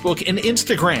Facebook and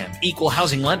Instagram. Equal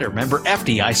Housing Lender, member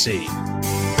FDIC.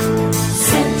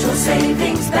 Central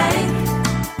Savings Bank.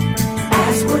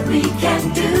 Ask what we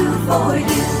can do for you.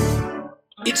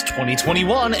 It's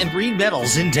 2021 and Reed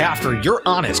Metals in Dafter, your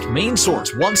honest, main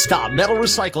source, one-stop metal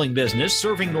recycling business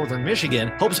serving Northern Michigan,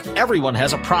 hopes everyone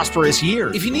has a prosperous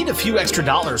year. If you need a few extra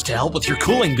dollars to help with your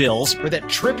cooling bills or that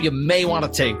trip you may want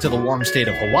to take to the warm state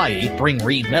of Hawaii, bring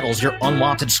Reed Metals your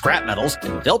unwanted scrap metals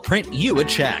and they'll print you a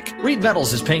check. Reed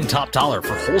Metals is paying top dollar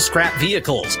for whole scrap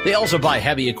vehicles. They also buy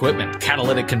heavy equipment,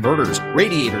 catalytic converters,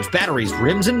 radiators, batteries,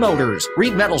 rims, and motors.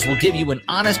 Reed Metals will give you an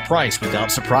honest price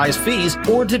without surprise fees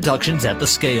or deductions at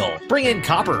the scale. Bring in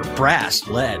copper, brass,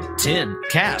 lead, tin,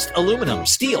 cast, aluminum,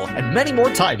 steel, and many more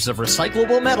types of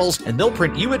recyclable metals, and they'll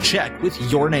print you a check with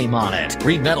your name on it.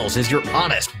 Reed Metals is your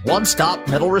honest, one-stop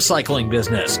metal recycling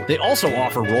business. They also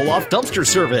offer roll-off dumpster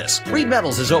service. Reed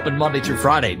Metals is open Monday through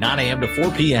Friday, 9 a.m. to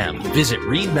 4 p.m. Visit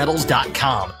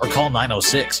reedmetals.com or call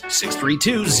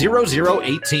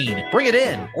 906-632-0018. Bring it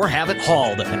in or have it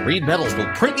hauled, and Reed Metals will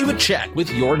print you a check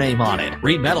with your name on it.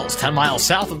 Reed Metals, 10 miles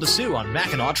south of the Sioux on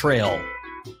Mackinac Trail.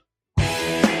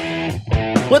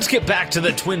 Let's get back to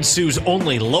the Twin Sault's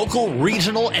only local,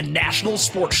 regional, and national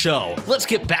sports show. Let's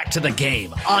get back to the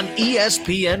game on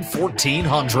ESPN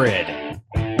 1400.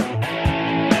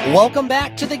 Welcome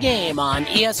back to the game on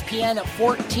ESPN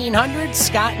 1400.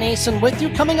 Scott Nason with you.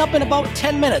 Coming up in about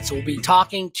 10 minutes, we'll be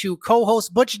talking to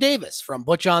co-host Butch Davis from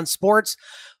Butch on Sports,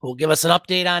 who will give us an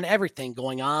update on everything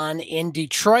going on in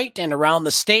Detroit and around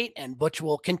the state. And Butch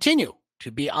will continue to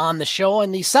be on the show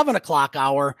in the 7 o'clock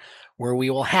hour, where we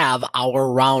will have our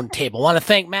roundtable. I want to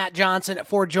thank Matt Johnson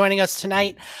for joining us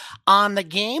tonight on the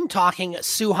game, talking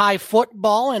Sioux High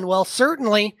football. And well,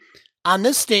 certainly on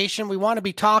this station, we want to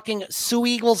be talking Sioux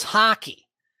Eagles hockey.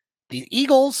 The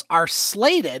Eagles are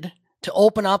slated to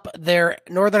open up their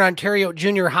Northern Ontario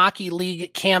Junior Hockey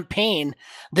League campaign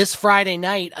this Friday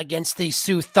night against the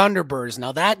Sioux Thunderbirds.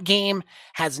 Now, that game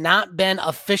has not been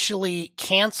officially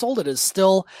canceled. It is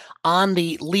still on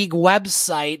the league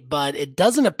website, but it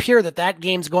doesn't appear that that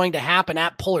game's going to happen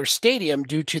at Puller Stadium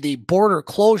due to the border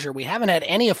closure. We haven't had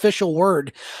any official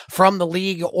word from the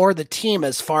league or the team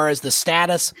as far as the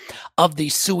status of the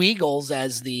Sioux Eagles,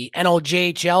 as the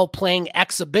NOJHL playing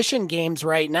exhibition games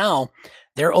right now.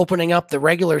 They're opening up the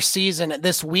regular season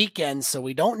this weekend, so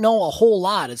we don't know a whole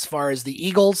lot as far as the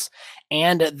Eagles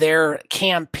and their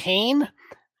campaign.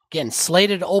 Again,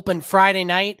 slated to open Friday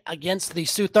night against the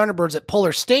Sioux Thunderbirds at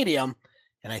Puller Stadium.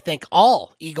 And I think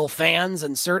all Eagle fans,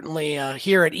 and certainly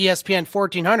here at ESPN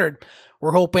 1400,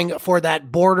 we're hoping for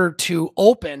that border to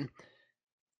open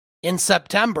in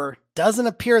September. Doesn't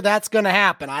appear that's going to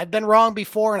happen. I've been wrong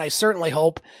before, and I certainly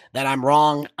hope that I'm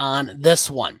wrong on this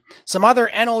one. Some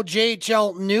other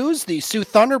NOJHL news. The Sioux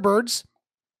Thunderbirds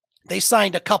They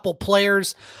signed a couple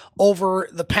players over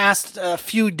the past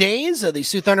few days. The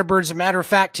Sioux Thunderbirds, as a matter of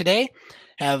fact, today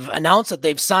have announced that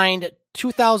they've signed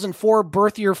 2004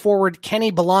 birth year forward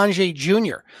Kenny Belanger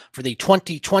Jr. for the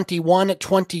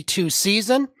 2021-22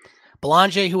 season.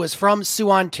 Belanger, who is from Sioux,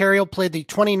 Ontario, played the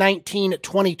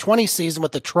 2019-2020 season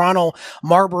with the Toronto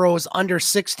Marlboros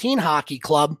under-16 hockey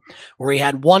club, where he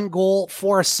had 1 goal,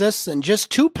 4 assists, and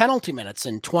just 2 penalty minutes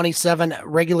in 27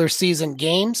 regular season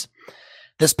games.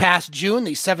 This past June,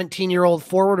 the 17-year-old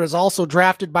forward was also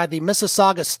drafted by the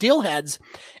Mississauga Steelheads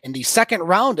in the second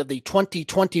round of the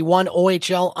 2021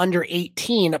 OHL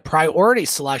Under-18 priority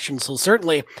selection. So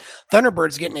certainly,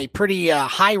 Thunderbirds getting a pretty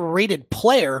high-rated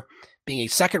player, being a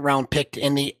second-round pick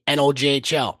in the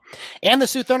NOJHL. And the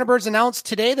Sioux Thunderbirds announced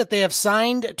today that they have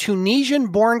signed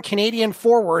Tunisian-born Canadian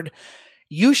forward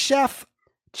Youssef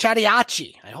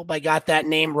Chadiachi. I hope I got that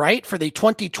name right, for the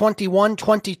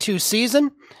 2021-22 season.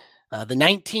 The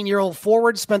 19-year-old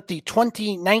forward spent the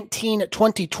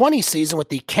 2019-2020 season with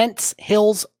the Kents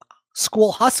Hills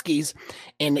School Huskies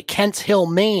in Kents Hill,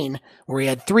 Maine, where he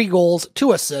had 3 goals,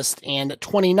 2 assists, and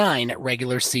 29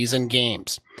 regular season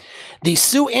games. The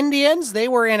Sioux Indians, they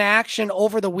were in action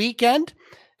over the weekend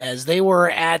as they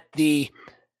were at the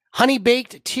Honey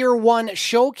Baked Tier 1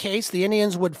 Showcase. The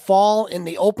Indians would fall in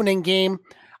the opening game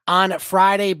on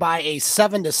Friday by a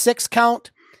 7-6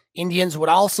 count. Indians would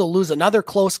also lose another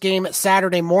close game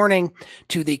Saturday morning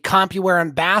to the CompuWare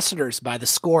Ambassadors by the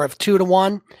score of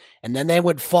 2-1, and then they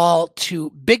would fall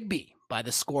to Bigby by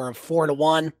the score of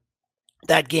 4-1.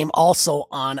 That game also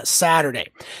on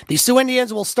Saturday. The Sioux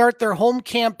Indians will start their home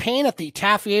campaign at the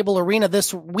Taffy Able Arena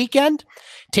this weekend,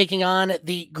 taking on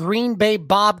the Green Bay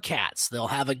Bobcats. They'll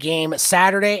have a game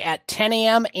Saturday at 10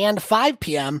 a.m. and 5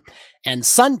 p.m., and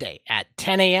Sunday at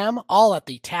 10 a.m., all at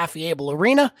the Taffy Able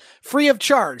Arena, free of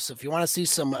charge. So if you want to see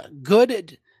some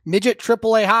good midget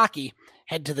AAA hockey,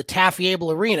 head to the Taffy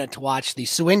Able Arena to watch the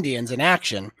Sioux Indians in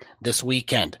action this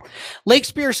weekend. Lake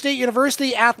Superior State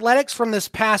University athletics from this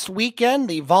past weekend.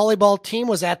 The volleyball team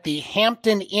was at the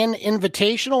Hampton Inn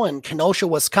Invitational in Kenosha,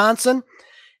 Wisconsin,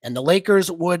 and the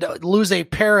Lakers would lose a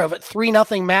pair of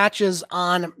 3-0 matches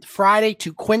on Friday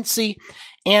to Quincy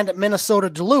and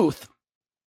Minnesota Duluth,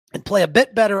 and play a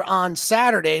bit better on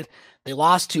Saturday. They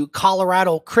lost to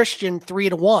Colorado Christian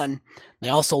 3-1. They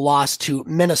also lost to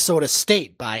Minnesota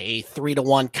State by a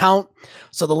 3-1 count.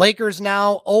 So the Lakers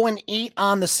now 0-8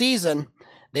 on the season.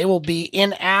 They will be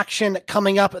in action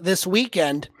coming up this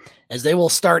weekend as they will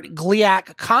start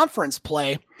GLIAC conference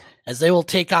play, as they will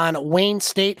take on Wayne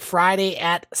State Friday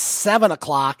at 7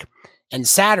 o'clock, and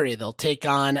Saturday they'll take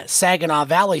on Saginaw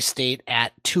Valley State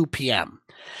at 2 p.m.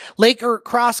 Laker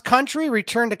cross country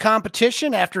returned to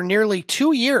competition after nearly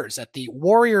 2 years at the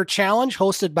Warrior Challenge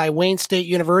hosted by Wayne State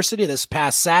University this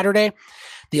past Saturday.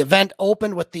 The event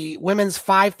opened with the women's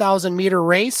 5,000 meter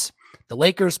race. The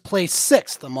Lakers placed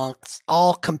 6th amongst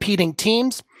all competing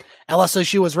teams.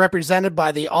 LSSU was represented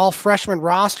by the all-freshman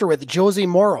roster with Josie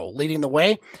Morrow leading the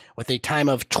way with a time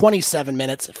of 27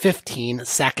 minutes, 15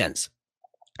 seconds.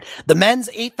 The men's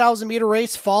 8,000 meter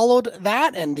race followed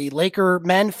that, and the Laker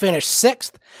men finished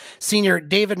 6th. Senior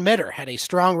David Mitter had a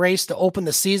strong race to open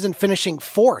the season, finishing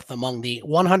 4th among the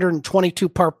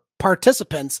 122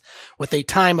 participants with a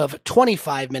time of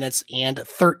 25 minutes and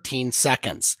 13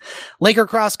 seconds. Laker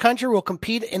cross country will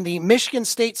compete in the Michigan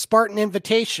State Spartan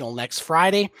Invitational next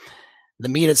Friday. The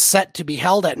meet is set to be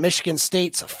held at Michigan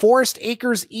State's Forest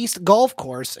Acres East Golf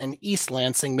Course in East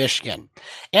Lansing, Michigan.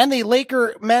 And the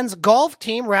Laker men's golf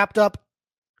team wrapped up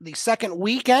the second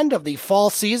weekend of the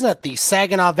fall season at the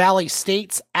Saginaw Valley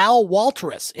State's Al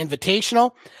Walteris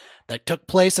Invitational that took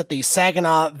place at the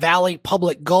Saginaw Valley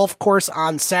Public Golf Course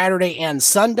on Saturday and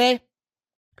Sunday.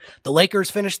 The Lakers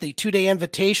finished the 2-day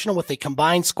invitational with a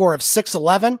combined score of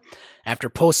 611 after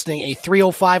posting a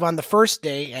 305 on the first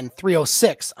day and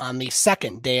 306 on the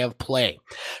second day of play.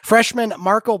 Freshman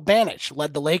Marco Banich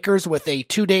led the Lakers with a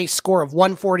 2-day score of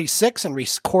 146 and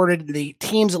recorded the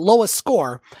team's lowest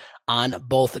score on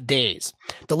both days.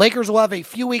 The Lakers will have a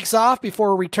few weeks off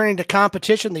before returning to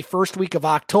competition the first week of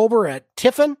October at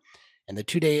Tiffin, and the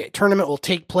 2-day tournament will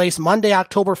take place Monday,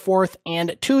 October 4th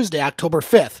and Tuesday, October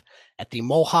 5th at the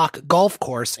Mohawk Golf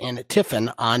Course in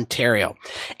Tiffin, Ontario.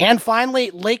 And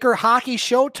finally, Laker Hockey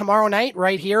Show tomorrow night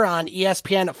right here on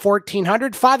ESPN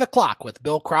 1400, 5 o'clock with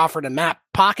Bill Crawford and Matt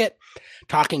Pocket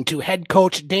talking to head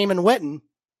coach Damon Witten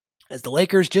as the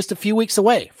Lakers just a few weeks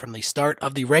away from the start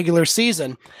of the regular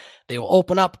season. They will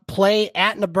open up play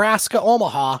at Nebraska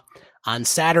Omaha on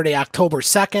Saturday, October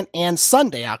 2nd and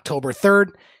Sunday, October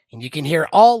 3rd. And you can hear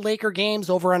all Laker games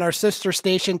over on our sister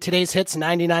station, Today's Hits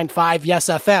 99.5 Yes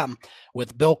FM,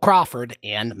 with Bill Crawford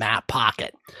and Matt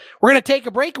Pocket. We're going to take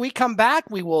a break. We come back.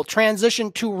 We will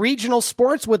transition to regional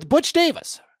sports with Butch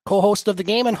Davis, co-host of the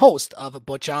game and host of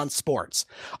Butch on Sports.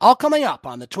 All coming up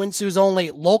on the Twin Sault's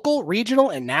only local, regional,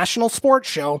 and national sports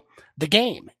show, The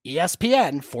Game,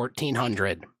 ESPN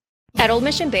 1400. At Old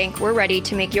Mission Bank, we're ready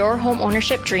to make your home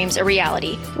ownership dreams a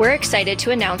reality. We're excited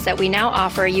to announce that we now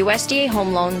offer USDA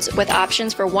home loans with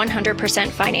options for 100%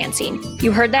 financing.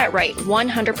 You heard that right,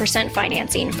 100%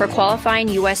 financing for qualifying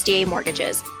USDA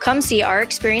mortgages. Come see our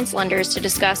experienced lenders to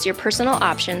discuss your personal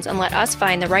options and let us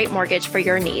find the right mortgage for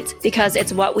your needs, because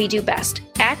it's what we do best.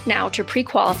 Act now to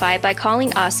pre-qualify by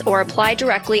calling us or apply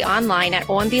directly online at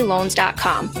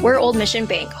ombloans.com. We're Old Mission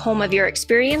Bank, home of your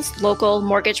experienced local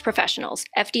mortgage professionals.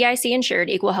 FDIC insured,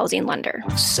 equal housing lender.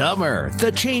 Summer,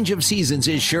 the change of seasons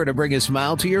is sure to bring a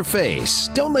smile to your face.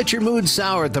 Don't let your mood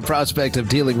sour at the prospect of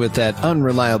dealing with that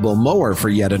unreliable mower for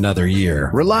yet another year.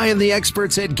 Rely on the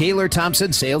experts at Gaylor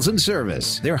Thompson Sales and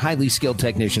Service. Their highly skilled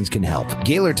technicians can help.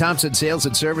 Gaylor Thompson Sales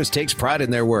and Service takes pride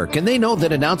in their work, and they know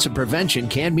that an ounce of prevention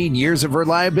can mean years of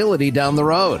reliability down the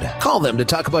road. Call them to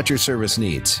talk about your service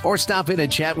needs, or stop in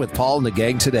and chat with Paul and the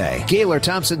gang today. Gaylor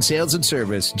Thompson Sales and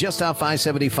Service, just off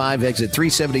I-75, exit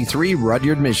 373,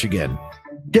 Rudyard, Michigan.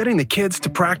 Getting the kids to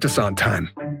practice on time.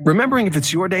 Remembering if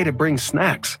it's your day to bring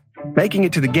snacks. Making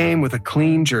it to the game with a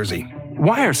clean jersey.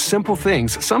 Why are simple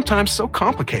things sometimes so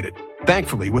complicated?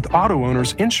 Thankfully, with auto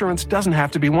owners, insurance doesn't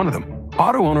have to be one of them.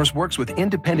 Auto Owners works with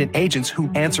independent agents who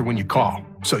answer when you call,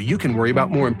 so you can worry about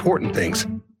more important things,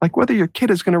 like whether your kid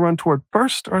is going to run toward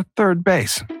first or third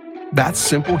base. That's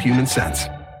simple human sense.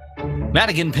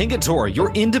 Madigan Pingator,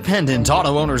 your independent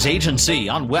auto owners agency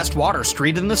on West Water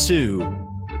Street in the Sioux.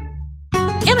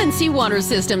 MNC Water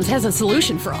Systems has a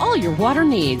solution for all your water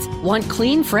needs. Want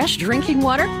clean, fresh drinking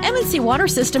water? MNC Water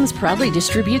Systems proudly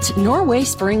distributes Norway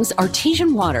Springs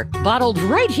artesian water, bottled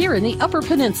right here in the Upper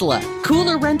Peninsula.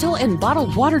 Cooler rental and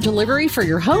bottled water delivery for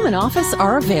your home and office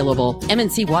are available.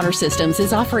 MNC Water Systems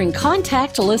is offering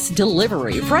contactless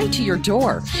delivery right to your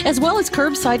door, as well as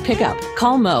curbside pickup.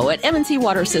 Call Mo at MNC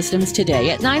Water Systems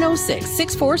today at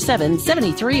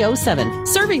 906-647-7307,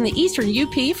 serving the Eastern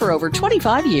UP for over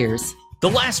 25 years. The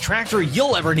last tractor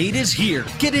you'll ever need is here.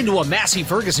 Get into a Massey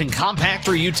Ferguson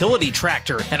compactor utility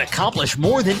tractor and accomplish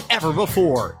more than ever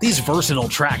before. These versatile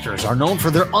tractors are known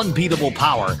for their unbeatable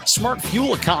power, smart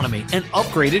fuel economy, and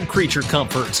upgraded creature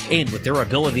comforts. And with their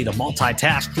ability to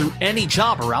multitask through any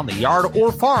job around the yard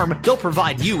or farm, they'll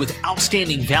provide you with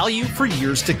outstanding value for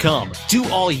years to come. Do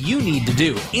all you need to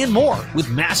do and more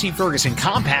with Massey Ferguson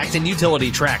compact and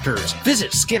utility tractors.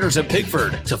 Visit Skinner's at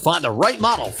Pigford to find the right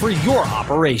model for your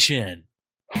operation.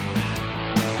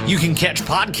 You can catch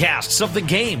podcasts of the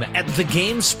game at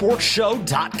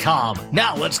thegamesportshow.com.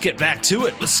 Now let's get back to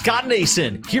it with Scott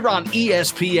Nason here on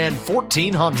ESPN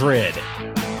 1400.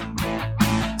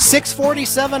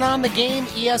 6:47 on the game,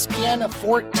 ESPN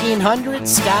 1400.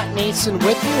 Scott Nason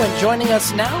with you, and joining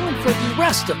us now and for the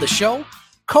rest of the show,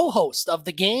 co-host of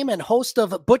the game and host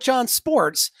of Butch on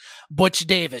Sports, Butch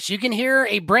Davis. You can hear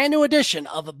a brand new edition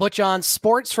of Butch on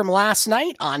Sports from last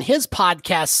night on his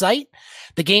podcast site,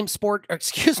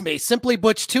 Simply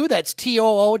Butch 2. That's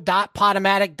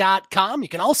TOO.podomatic.com. You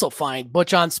can also find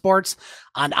Butch on Sports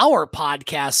on our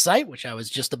podcast site, which I was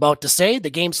just about to say,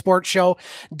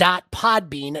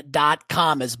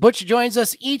 thegamesportshow.podbean.com. As Butch joins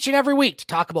us each and every week to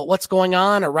talk about what's going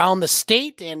on around the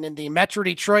state and in the Metro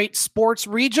Detroit sports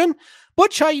region.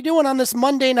 Butch, how you doing on this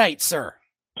Monday night, sir?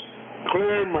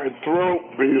 Clearing my throat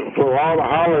for all the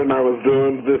hollering I was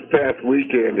doing this past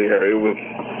weekend here. It was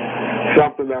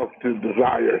something else to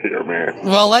desire here, man.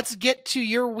 Well, let's get to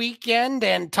your weekend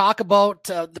and talk about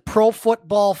the pro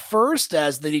football first,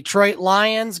 as the Detroit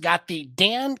Lions got the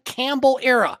Dan Campbell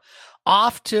era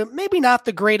off to maybe not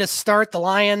the greatest start. The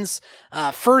Lions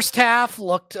first half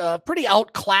looked pretty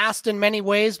outclassed in many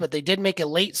ways, but they did make a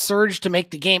late surge to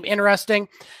make the game interesting,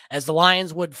 as the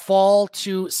Lions would fall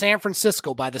to San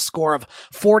Francisco by the score of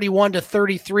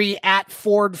 41-33 at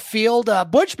Ford Field.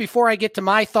 Butch, before I get to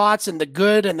my thoughts and the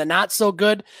good and the not so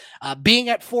good, being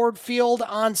at Ford Field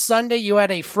on Sunday, you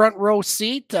had a front row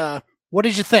seat. What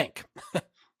did you think?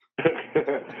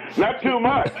 Not too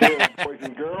much, boys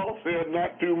and girls.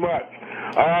 Not too much.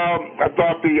 I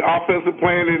thought the offensive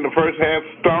plan in the first half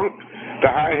stunk to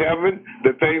high heaven.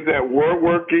 The things that were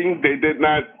working, they did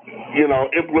not,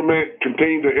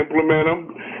 continue to implement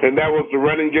them, and that was the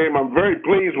running game. I'm very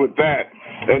pleased with that,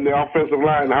 and the offensive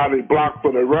line, how they block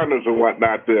for the runners and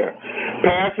whatnot there.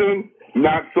 Passing,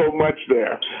 not so much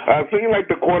there. It seemed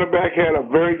like the quarterback had a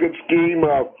very good scheme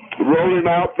of rolling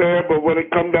out there, but when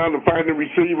it come down to finding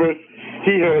receivers,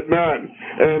 he had none.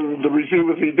 And the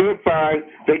receivers he did find,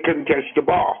 they couldn't catch the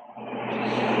ball.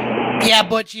 Yeah,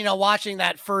 but, watching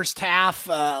that first half,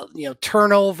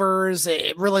 turnovers,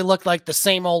 it really looked like the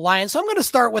same old Lions. So I'm going to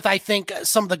start with, I think,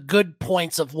 some of the good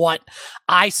points of what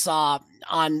I saw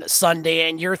on Sunday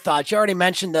and your thoughts. You already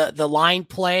mentioned the line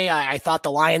play. I thought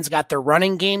the Lions got their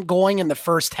running game going in the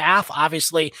first half.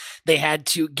 Obviously, they had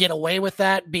to get away with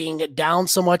that, being down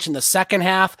so much in the second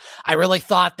half. I really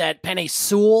thought that Penei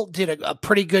Sewell did a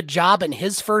pretty good job in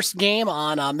his first game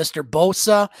on Mr.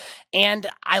 Bosa. And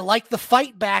I like the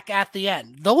fight back at the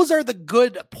end. Those are the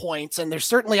good points, and there's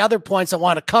certainly other points I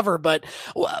want to cover, but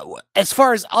as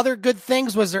far as other good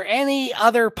things, was there any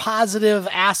other positive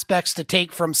aspects to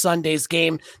take from Sunday's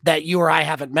game that you or I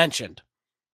haven't mentioned?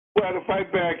 Well, the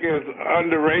fight back is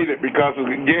underrated because,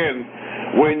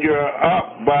 again, when you're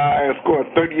up by a score of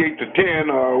 38-10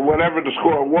 or whatever the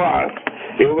score was,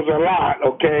 it was a lot,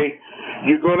 okay?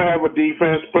 You're going to have a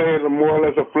defense playing more or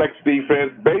less a flex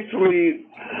defense, basically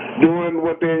doing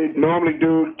what they normally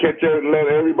do, let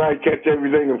everybody catch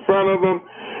everything in front of them,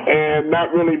 and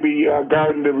not really be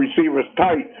guarding the receivers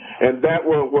tight. And that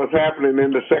was what's happening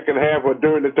in the second half, or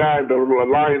during the time the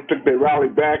Lions took their rally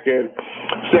back, and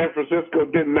San Francisco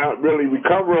did not really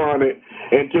recover on it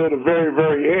until the very,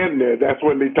 very end there. That's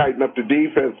when they tightened up the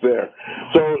defense there.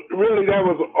 So really that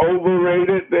was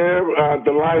overrated there.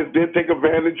 The Lions did take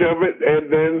advantage of it,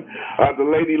 and then the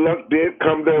Lady Luck did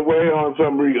come their way on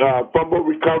some fumble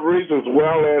recoveries as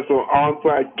well as an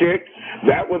onside kick.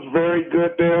 That was very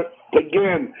good there.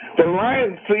 Again, the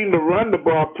Lions seem to run the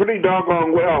ball pretty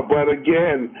doggone well, but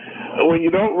again, when you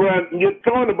don't run, you're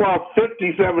throwing the ball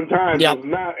 57 times. Yep. It's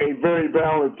not a very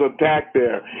balanced attack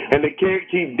there, and they can't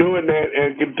keep doing that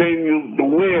and continue to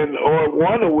win or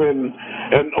want to win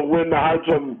and win the hearts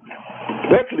of,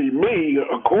 especially me,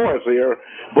 of course, here,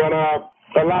 but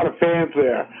a lot of fans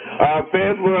there.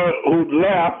 Fans who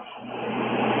left.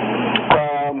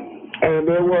 And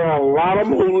there were a lot of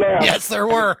them who left. Yes, there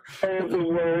were. Fans who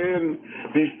were in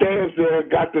the stands there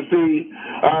got to see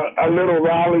a little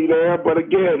rally there. But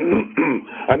again,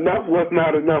 enough was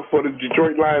not enough for the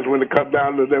Detroit Lions when it comes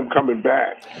down to them coming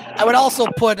back. I would also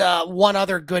put one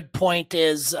other good point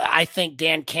is I think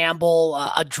Dan Campbell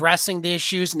addressing the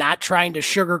issues, not trying to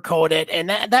sugarcoat it. And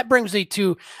that brings me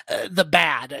to the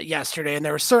bad yesterday. And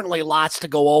there were certainly lots to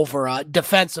go over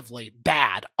defensively,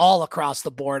 bad all across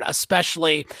the board,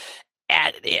 especially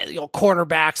at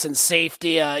cornerbacks and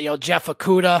safety. Jeff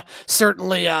Okudah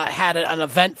certainly had an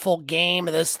eventful game.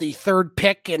 This the third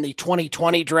pick in the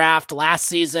 2020 draft last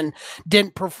season.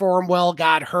 Didn't perform well,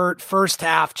 got hurt. First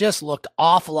half just looked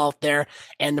awful out there.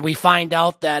 And we find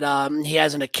out that he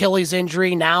has an Achilles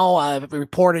injury now.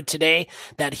 Reported today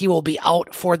that he will be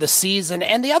out for the season.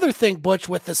 And the other thing, Butch,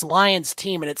 with this Lions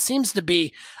team, and it seems to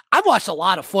be, I've watched a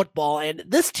lot of football, and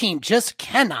this team just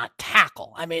cannot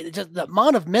tackle. I mean, just the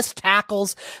amount of missed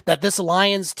tackles that this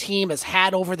Lions team has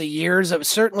had over the years, it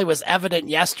certainly was evident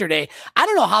yesterday. I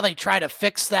don't know how they try to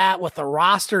fix that with a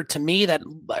roster, to me, that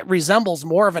resembles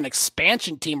more of an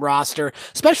expansion team roster,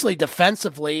 especially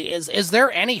defensively. Is there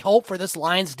any hope for this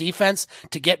Lions defense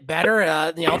to get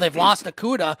better? They've lost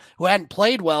Okudah, who hadn't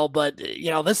played well, but,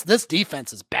 this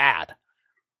defense is bad.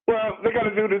 Well, they got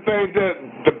to do the things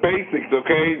the basics,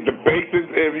 okay? The basics,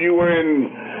 if you were in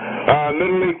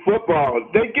Little League football,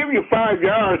 they give you 5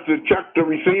 yards to chuck the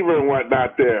receiver and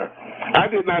whatnot there. I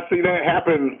did not see that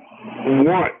happen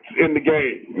once in the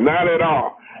game, not at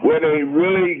all, where they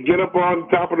really get up on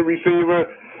top of the receiver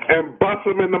and bust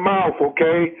him in the mouth,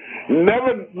 okay?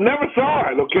 Never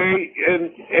saw it, okay?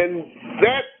 And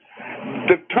that,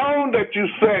 the tone that you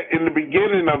set in the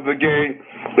beginning of the game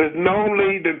is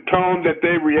normally the tone that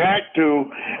they react to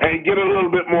and get a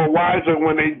little bit more wiser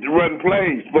when they run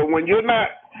plays. But when you're not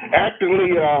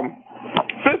actively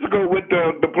physical with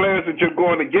the players that you're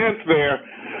going against there,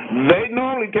 they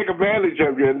normally take advantage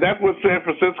of you, and that's what San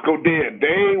Francisco did.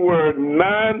 They were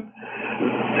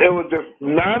it was just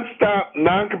nonstop,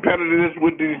 non-competitiveness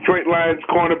with the Detroit Lions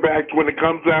cornerbacks when it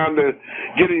comes down to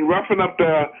roughing up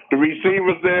the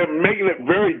receivers there, making it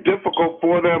very difficult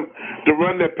for them to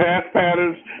run their pass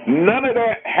patterns. None of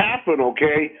that happened,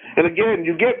 okay? And again,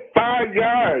 you get 5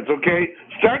 yards, okay?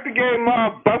 Start the game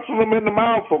off, busting them in the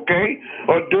mouth, okay?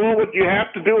 Or doing what you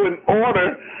have to do in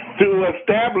order to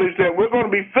establish that we're going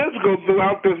to be physical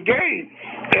throughout this game.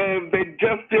 And they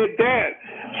just did that.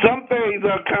 Some things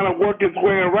are kind of work its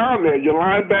way around there. Your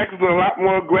linebackers are a lot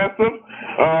more aggressive.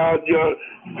 Your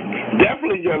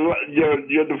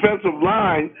defensive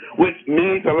line, which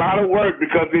needs a lot of work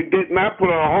because they did not put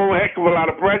a whole heck of a lot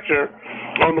of pressure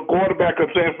on the quarterback of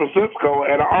San Francisco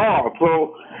at all.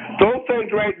 So those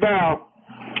things right now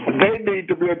they need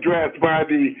to be addressed by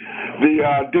the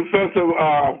defensive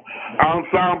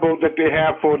ensemble that they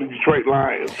have for the Detroit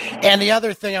Lions. And the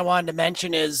other thing I wanted to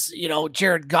mention is,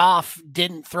 Jared Goff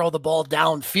didn't throw the ball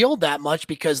downfield that much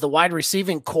because the wide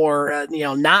receiving core,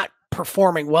 not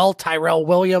performing well. Tyrell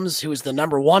Williams, who is the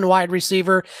number one wide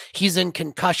receiver, he's in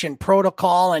concussion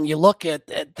protocol. And you look at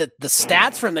the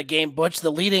stats from the game, Butch,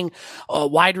 the leading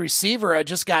wide receiver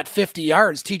just got 50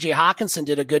 yards. TJ Hawkinson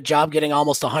did a good job getting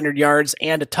almost 100 yards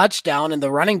and a touchdown. And the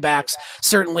running backs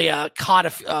certainly caught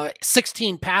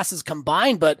 16 passes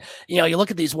combined. But, you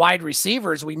look at these wide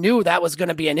receivers, we knew that was going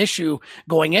to be an issue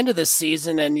going into this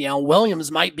season. And,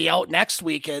 Williams might be out next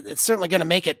week. It's certainly going to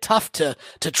make it tough to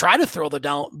try to throw the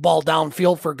ball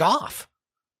downfield for Goff.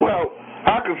 Well,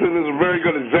 Hawkinson is a very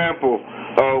good example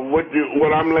of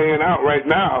what I'm laying out right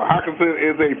now. Hawkinson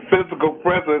is a physical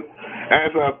presence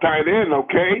as a tight end,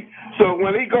 okay? So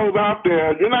when he goes out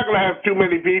there, you're not going to have too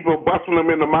many people busting him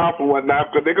in the mouth and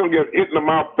whatnot because they're going to get hit in the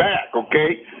mouth back,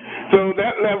 okay? So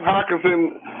that left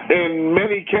Hawkinson in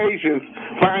many occasions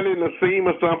finding a seam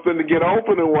or something to get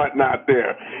open and whatnot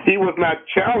there. He was not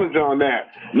challenged on that.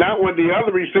 Not when the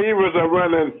other receivers are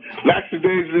running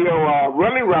lackadaisical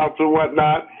running routes and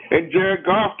whatnot, and Jared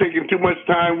Goff taking too much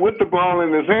time with the ball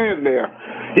in his hand there.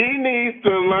 He needs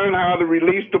to learn how to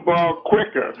release the ball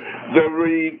quicker.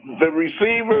 The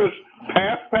receivers'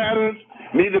 pass patterns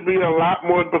need to be a lot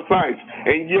more precise.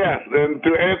 And yes, and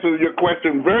to answer your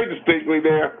question very distinctly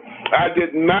there, I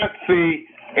did not see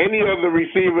any of the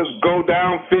receivers go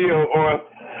downfield or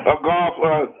Goff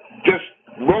just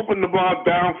roping the ball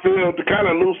downfield to kind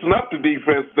of loosen up the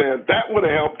defense there. That would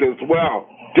have helped as well.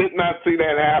 Did not see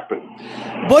that happen.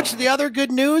 Butch, the other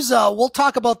good news, we'll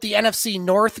talk about the NFC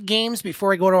North games before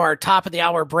we go to our top of the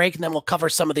hour break, and then we'll cover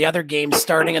some of the other games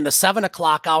starting in the 7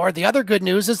 o'clock hour. The other good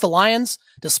news is the Lions,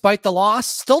 despite the loss,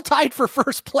 still tied for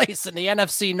first place in the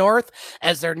NFC North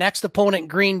as their next opponent,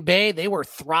 Green Bay. They were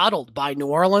throttled by New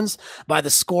Orleans by the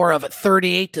score of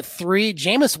 38-3.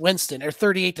 Jameis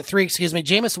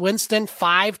Winston,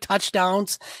 5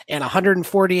 touchdowns and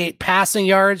 148 passing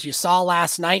yards. You saw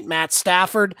last night, Matt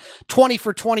Stafford, 20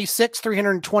 for 26,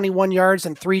 321 yards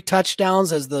and 3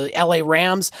 touchdowns as the LA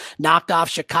Rams knocked off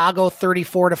Chicago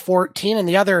 34-14. And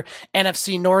the other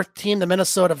NFC North team, the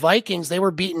Minnesota Vikings, they were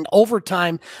beaten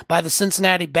overtime by the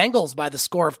Cincinnati Bengals by the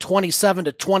score of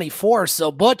 27-24.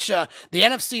 So Butch, the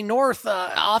NFC North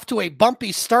off to a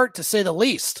bumpy start to say the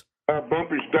least.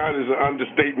 Bumpy start is an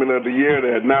understatement of the year.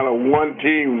 That not a one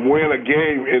team win a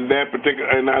game in that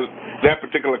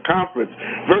particular conference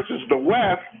versus the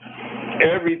West.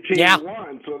 Every team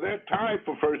won, so they're tied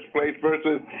for first place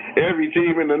versus every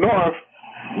team in the North.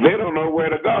 They don't know where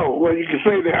to go. Well, you can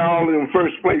say they're all in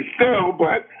first place still,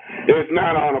 but it's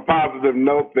not on a positive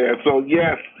note there. So,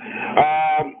 yes,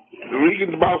 we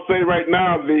can about say right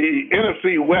now the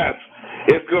NFC West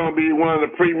is going to be one of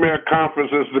the premier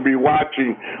conferences to be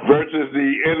watching versus the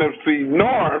NFC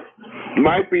North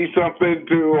might be something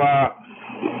to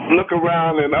look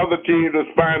around, and other teams are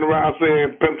spying around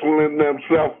saying penciling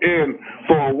themselves in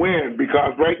for a win,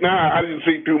 because right now I didn't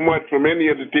see too much from any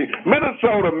of the teams.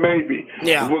 Minnesota maybe.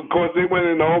 Yeah. Of course, they went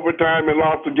into overtime and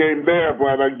lost the game there,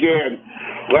 but again,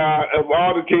 of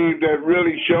all the teams that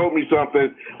really showed me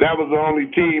something, that was the only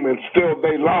team, and still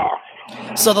they lost.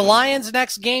 So the Lions'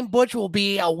 next game, Butch, will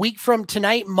be a week from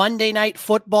tonight, Monday Night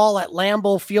Football at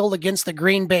Lambeau Field against the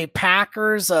Green Bay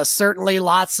Packers. Certainly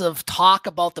lots of talk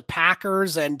about the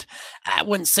Packers, and I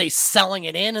wouldn't say selling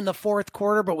it in the fourth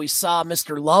quarter, but we saw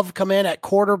Mr. Love come in at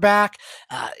quarterback.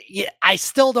 I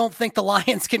still don't think the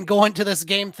Lions can go into this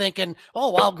game thinking,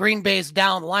 oh, well, Green Bay's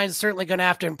down. The Lions are certainly going to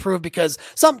have to improve, because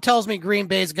something tells me Green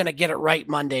Bay's going to get it right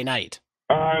Monday night.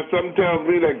 Something tells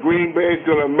me that Green Bay is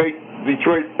going to make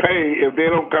Detroit pay if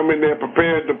they don't come in there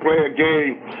prepared to play a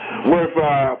game worth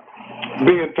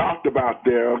being talked about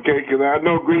there, okay? Because I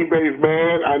know Green Bay's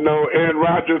mad. I know Aaron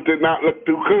Rodgers did not look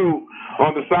too cool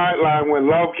on the sideline when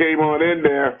Love came on in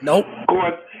there. Nope. Of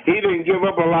course, he didn't give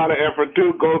up a lot of effort,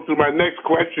 too. Goes to my next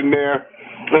question there.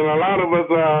 And a lot of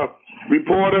us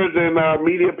reporters and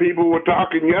media people were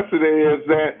talking yesterday is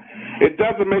that it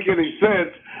doesn't make any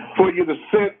sense for you to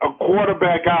sit a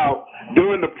quarterback out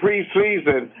during the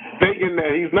preseason thinking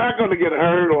that he's not going to get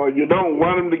hurt or you don't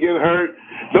want him to get hurt.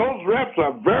 Those reps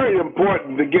are very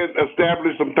important to get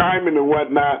established some timing and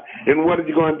whatnot. And what are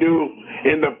you going to do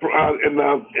in the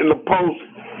post?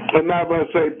 I'm not going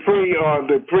to say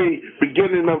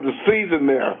beginning of the season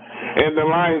there. And the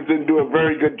Lions didn't do a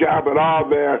very good job at all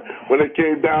there when it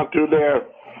came down to their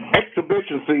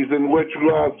exhibition season, which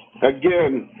was,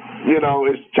 again,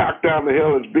 it's chalked down the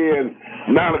hill as being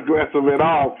not aggressive at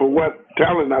all for what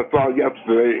talent I saw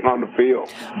yesterday on the field.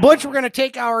 Butch, we're going to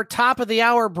take our top of the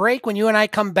hour break. When you and I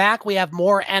come back, we have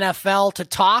more NFL to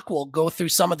talk. We'll go through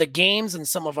some of the games and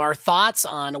some of our thoughts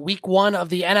on week 1 of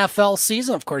the NFL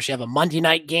season. Of course, you have a Monday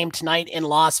night game tonight in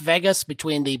Las Vegas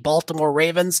between the Baltimore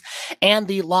Ravens and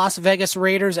the Las Vegas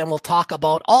Raiders, and we'll talk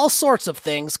about all sorts of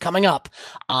things coming up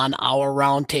on our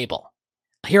roundtable.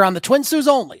 Here on the Twin Sault's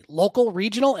only local,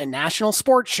 regional, and national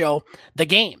sports show, The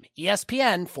Game,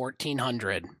 ESPN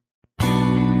 1400.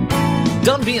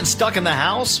 Done being stuck in the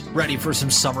house? Ready for some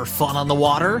summer fun on the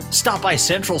water? Stop by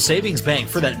Central Savings Bank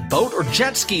for that boat or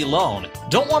jet ski loan.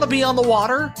 Don't want to be on the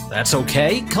water? That's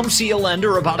okay. Come see a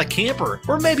lender about a camper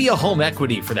or maybe a home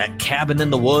equity for that cabin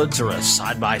in the woods or a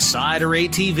side-by-side or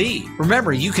ATV.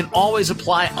 Remember, you can always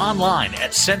apply online at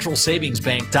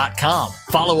centralsavingsbank.com.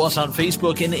 Follow us on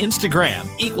Facebook and Instagram.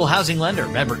 Equal Housing Lender,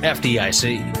 member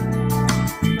FDIC.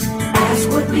 Ask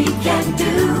what we can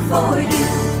do for you.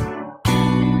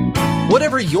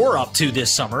 Whatever you're up to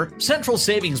this summer, Central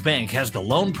Savings Bank has the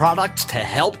loan product to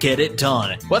help get it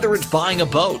done. Whether it's buying a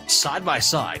boat,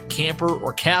 side-by-side, camper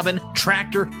or cabin,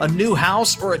 tractor, a new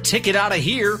house, or a ticket out of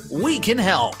here, we can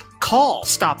help. Call,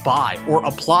 stop by, or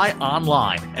apply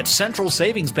online at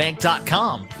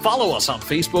centralsavingsbank.com. Follow us on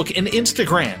Facebook and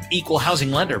Instagram. Equal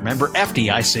Housing Lender, member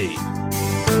FDIC.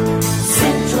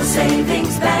 Central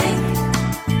Savings Bank.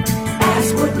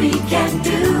 Ask what we can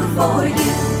do for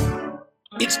you.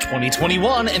 It's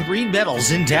 2021 and Reed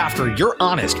Metals in Dafter, your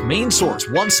honest, main source,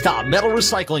 one-stop metal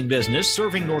recycling business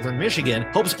serving northern Michigan,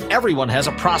 hopes everyone has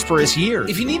a prosperous year.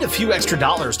 If you need a few extra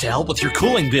dollars to help with your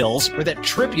cooling bills or that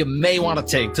trip you may want to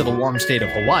take to the warm state of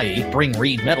Hawaii, bring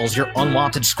Reed Metals your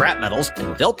unwanted scrap metals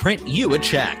and they'll print you a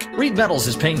check. Reed Metals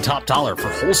is paying top dollar for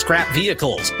whole scrap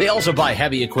vehicles. They also buy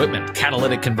heavy equipment,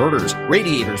 catalytic converters,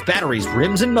 radiators, batteries,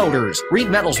 rims, and motors. Reed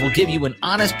Metals will give you an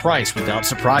honest price without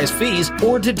surprise fees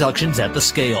or deductions at the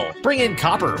scale. Bring in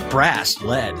copper, brass,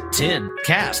 lead, tin,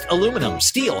 cast, aluminum,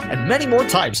 steel, and many more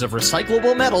types of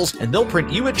recyclable metals, and they'll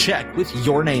print you a check with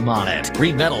your name on it.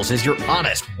 Reed Metals is your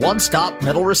honest, one-stop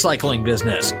metal recycling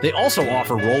business. They also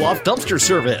offer roll-off dumpster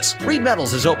service. Reed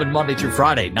Metals is open Monday through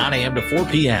Friday, 9 a.m. to 4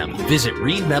 p.m. Visit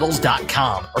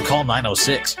reedmetals.com or call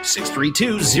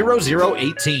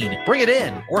 906-632-0018. Bring it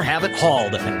in or have it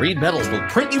hauled, and Reed Metals will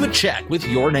print you a check with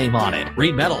your name on it.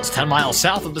 Reed Metals, 10 miles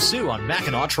south of the Sioux on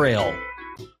Mackinac Trail.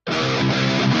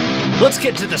 Let's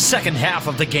get to the second half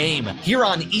of the game here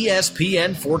on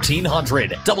ESPN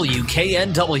 1400,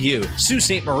 WKNW, Sault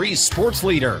Ste. Marie's sports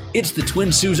leader. It's the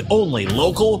Twin Sault's only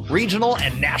local, regional,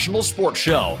 and national sports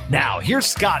show. Now, here's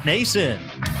Scott Nason.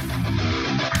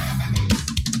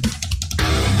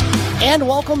 And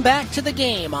welcome back to the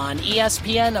game on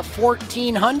ESPN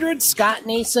 1400. Scott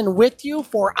Nason with you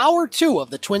for hour 2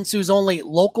 of the Twin Sault's only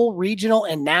local, regional,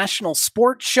 and national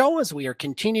sports show, as we are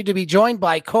continued to be joined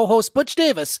by co-host Butch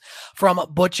Davis from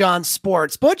Butch on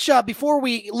Sports. Butch, before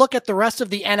we look at the rest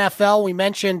of the NFL, we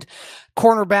mentioned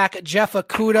cornerback Jeff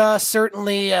Okudah.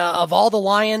 Certainly, of all the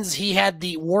Lions, he had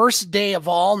the worst day of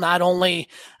all, not only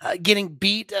getting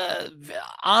beat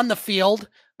on the field,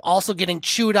 also getting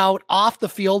chewed out off the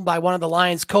field by one of the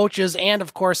Lions coaches, and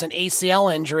of course an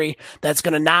ACL injury that's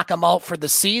going to knock him out for the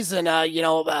season.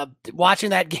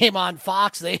 Watching that game on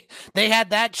Fox, they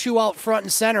had that chew out front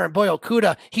and center, and boy,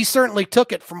 Okudah, he certainly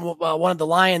took it from one of the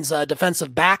Lions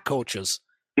defensive back coaches.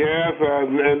 Yes,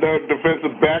 and the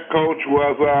defensive back coach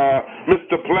was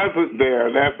Mr. Pleasant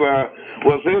there. That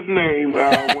was his name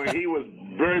when he was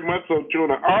very much so chewing.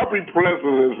 Aubrey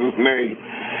Pleasant is his name.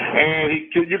 And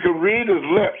you can read his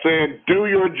lips saying, "Do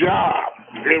your job,"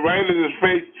 right in his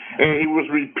face, and he was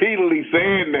repeatedly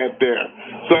saying that there.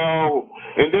 So,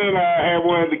 and then I had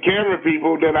one of the camera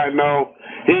people that I know,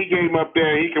 he came up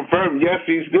there and he confirmed, yes,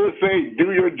 he did say,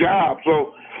 "Do your job."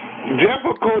 So, Jeff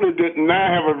Okudah did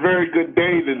not have a very good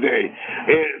day today,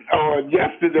 or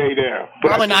yesterday there. But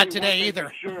probably not today either.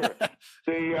 Sure.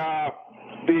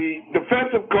 The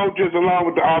defensive coaches, along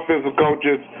with the offensive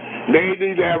coaches, they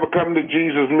need to have a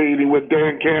come-to-Jesus meeting with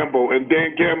Dan Campbell, and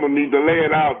Dan Campbell needs to lay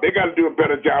it out. They got to do a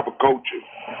better job of coaching.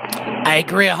 I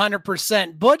agree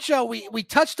 100%. Butch, we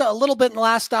touched a little bit in the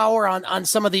last hour on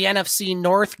some of the NFC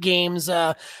North games.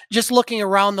 Just looking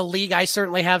around the league, I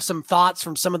certainly have some thoughts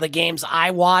from some of the games I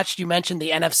watched. You mentioned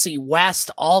the NFC West,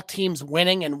 all teams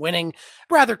winning and winning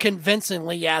rather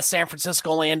convincingly. Yeah, San Francisco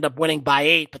only ended up winning by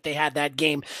 8, but they had that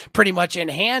game pretty much in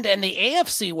hand. And the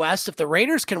AFC West, if the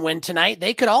Raiders can win tonight,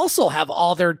 they could also have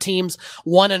all their teams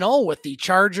 1-0, with the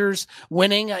Chargers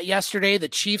winning yesterday, the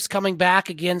Chiefs coming back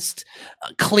against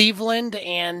Cleveland,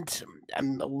 and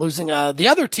I'm losing the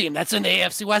other team that's in the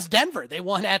AFC West, Denver. They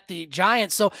won at the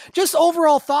Giants. So just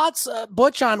overall thoughts,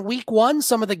 Butch, on week one,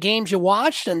 some of the games you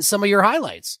watched and some of your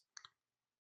highlights.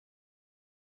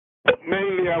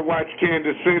 Mainly I watched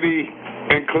Kansas City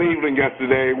and Cleveland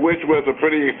yesterday, which was a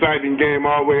pretty exciting game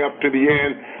all the way up to the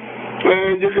end.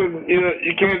 And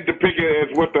you can't depict it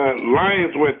as what the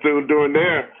Lions went through during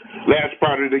their last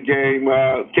part of the game.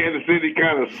 Kansas City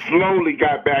kind of slowly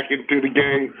got back into the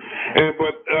game,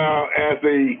 but as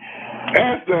the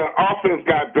offense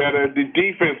got better, the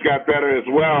defense got better as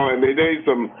well, and they made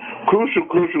some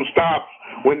crucial stops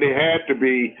when they had to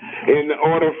be in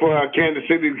order for Kansas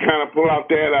City to kind of pull out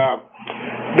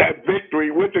that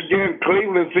victory, which again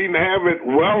Cleveland seemed to have it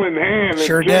well in hand.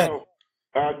 Sure did.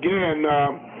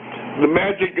 The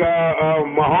magic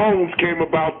Mahomes came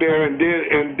about there and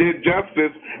did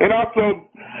justice, and also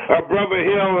Brother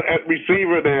Hill at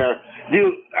receiver there.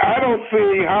 I don't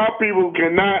see how people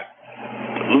cannot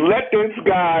let this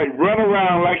guy run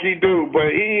around like he do,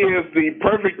 but he is the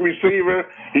perfect receiver.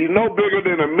 He's no bigger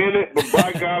than a minute, but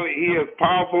by golly, he is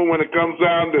powerful when it comes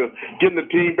down to getting the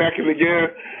team back in the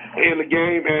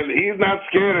game, and he's not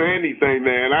scared of anything,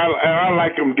 man. I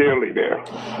like him dearly there.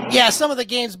 Yeah, some of the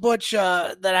games, Butch,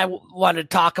 that I wanted to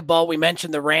talk about, we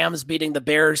mentioned the Rams beating the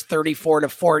Bears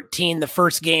 34-14, the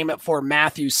first game for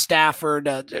Matthew Stafford,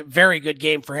 a very good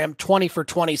game for him, 20 for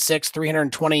 26,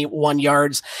 321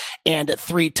 yards, and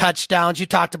 3 touchdowns. You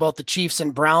talked about the Chiefs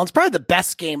and Browns, probably the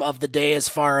best game of the day as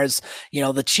far as,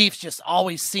 the Chiefs just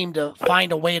always seem to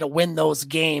find a way to win those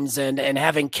games, and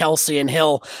having Kelsey and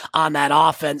Hill on that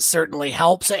offense certainly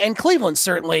helps. And Cleveland,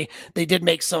 certainly, they did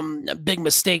make some big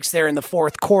mistakes there in the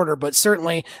fourth quarter, but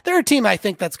certainly they're a team I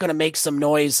think that's going to make some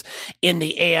noise in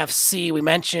the AFC. We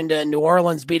mentioned New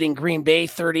Orleans beating Green Bay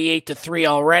 38-3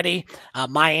 already.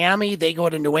 Miami, they go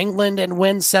to New England and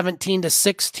win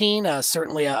 17-16.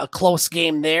 Certainly a close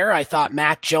game there. I thought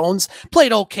Mac Jones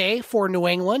played okay for New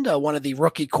England, one of the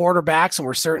rookie quarterbacks, and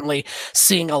we're certainly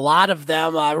seeing a lot of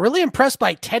them. Really impressed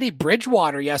by Teddy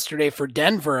Bridgewater yesterday for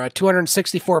Denver,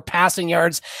 264 passing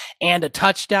yards and a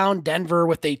touchdown. Denver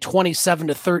with a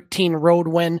 27-13 road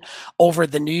win over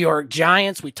the New York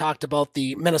Giants. We talked about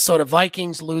the Minnesota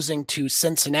Vikings losing to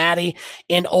Cincinnati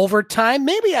in overtime.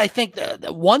 Maybe I think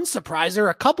the one surprise, or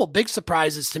a couple big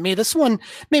surprises to me. This one,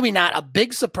 maybe not a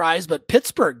big surprise, but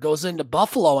Pittsburgh goes into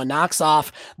Buffalo and knocks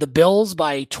off the Bills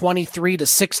by a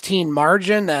 23-16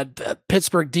 margin. That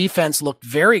Pittsburgh defense looked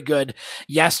very good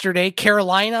yesterday.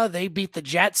 Carolina, they beat the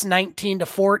Jets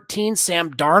 19-14.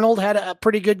 Sam Darnold had a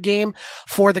pretty good game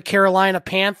for the Carolina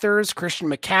Panthers. Christian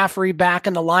McCaffrey back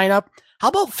in the lineup. How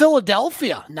about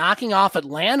Philadelphia knocking off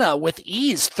Atlanta with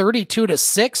ease,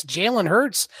 32-6? Jalen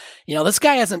Hurts, this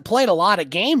guy hasn't played a lot of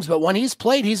games, but when he's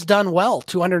played, he's done well.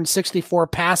 264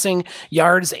 passing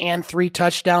yards and 3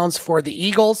 touchdowns for the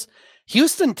Eagles.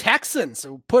 Houston Texans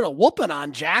put a whooping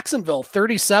on Jacksonville,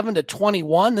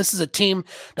 37-21. This is a team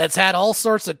that's had all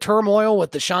sorts of turmoil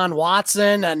with Deshaun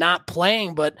Watson not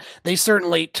playing, but they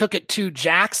certainly took it to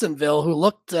Jacksonville, who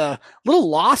looked a little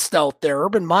lost out there.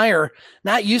 Urban Meyer,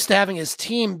 not used to having his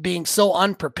team being so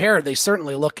unprepared. They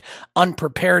certainly look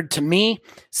unprepared to me.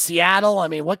 Seattle,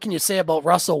 what can you say about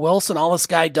Russell Wilson? All this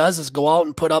guy does is go out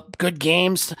and put up good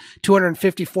games,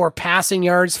 254 passing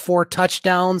yards, 4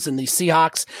 touchdowns, and the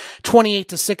Seahawks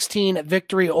 28-16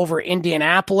 victory over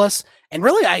Indianapolis. And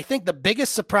really, I think the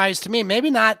biggest surprise to me, maybe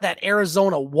not that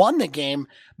Arizona won the game,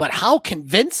 but how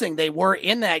convincing they were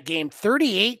in that game.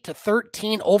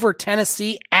 38-13 over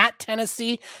Tennessee at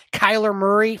Tennessee. Kyler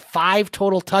Murray, 5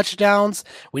 total touchdowns.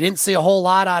 We didn't see a whole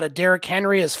lot out of Derrick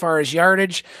Henry as far as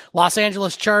yardage. Los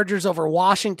Angeles Chargers over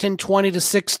Washington,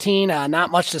 20-16. Not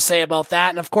much to say about that.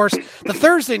 And of course, the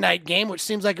Thursday night game, which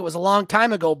seems like it was a long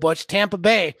time ago, Butch, Tampa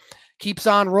Bay keeps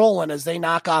on rolling as they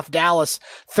knock off Dallas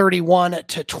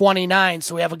 31-29.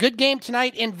 So we have a good game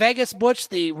tonight in Vegas, Butch.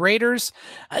 The Raiders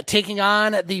taking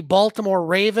on the Baltimore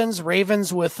Ravens.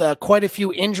 Ravens with quite a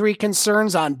few injury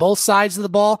concerns on both sides of the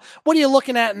ball. What are you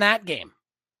looking at in that game?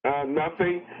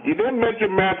 Nothing. You didn't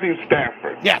mention Matthew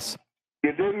Stafford. Yes.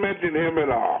 You didn't mention him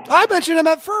at all. I mentioned him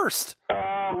at first.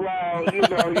 Well, you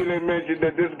didn't mention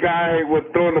that this guy was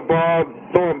throwing the ball,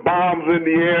 throwing bombs in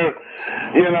the air,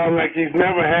 like he's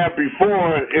never had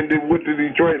before with the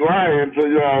Detroit Lions. So,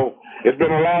 it's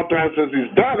been a long time since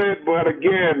he's done it. But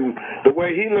again, the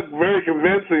way he looked very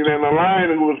convincing, and the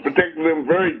line who was protecting him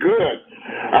very good.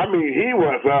 He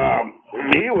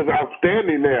was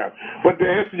outstanding there. But to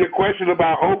answer your question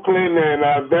about Oakland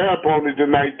and their opponent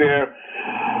tonight there,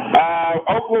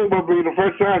 Oakland will be the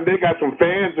first time they got some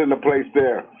fans in the place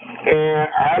there. And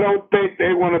I don't think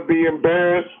they want to be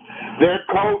embarrassed. Their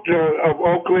coach of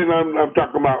Oakland, I'm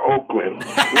talking about Oakland.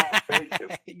 Las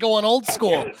Vegas. Going old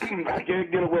school. I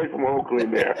can't get away from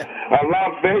Oakland there.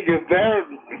 Las Vegas,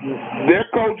 their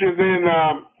coach is in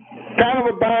kind of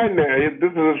a bind there.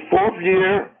 This is his fourth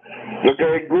year.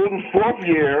 Okay, Gruden's fourth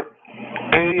year.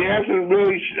 And he hasn't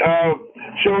really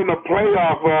shown a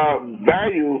playoff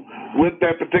value with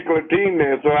that particular team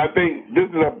there. So I think this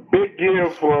is a big year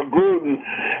for Gruden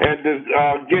and to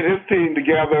get his team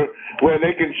together where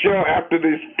they can show after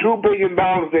this $2 billion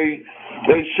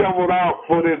they shoveled out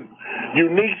for this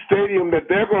unique stadium that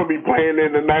they're going to be playing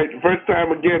in tonight. First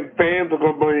time, again, fans are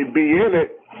going to be in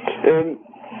it. And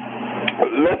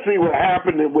let's see what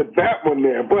happened with that one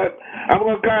there. But I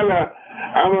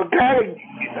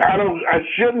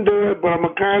shouldn't do it, but I'm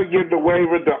going to kind of give the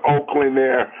waiver to Oakland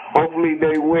there. Hopefully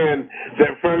they win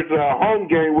their first home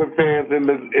game with fans in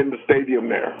the stadium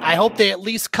there. I hope they at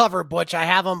least cover, Butch. I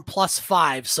have them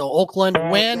 +5, so Oakland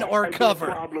win or cover.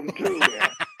 Problem too, yeah.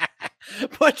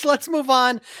 But let's move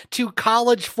on to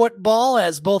college football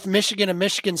as both Michigan and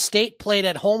Michigan State played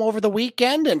at home over the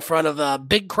weekend in front of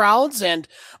big crowds, and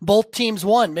both teams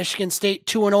won. Michigan State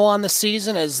 2-0 on the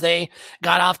season as they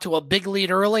got off to a big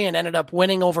lead early and ended up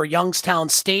winning over Youngstown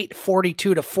State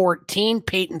 42-14.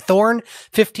 Peyton Thorne,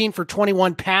 15 for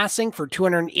 21 passing for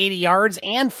 280 yards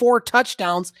and 4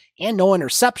 touchdowns and no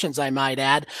interceptions, I might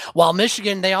add. While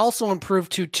Michigan, they also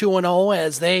improved to 2-0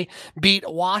 as they beat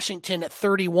Washington at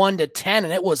 31-10,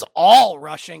 and it was all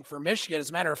rushing for Michigan.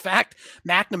 As a matter of fact,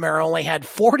 McNamara only had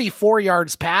 44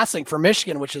 yards passing for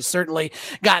Michigan, which has certainly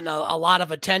gotten a lot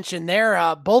of attention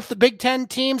there. Both the Big Ten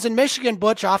teams in Michigan,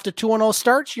 Butch, off to 2-0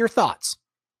 starts. Your thoughts?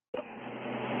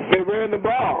 They ran the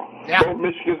ball, yeah. Both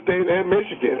Michigan State and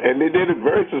Michigan, and they did it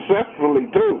very successfully,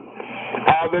 too.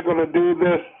 How they're going to do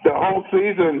this the whole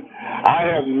season,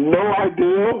 I have no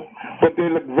idea, but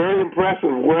they look very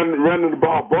impressive running the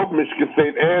ball, both Michigan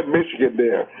State and Michigan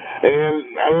there.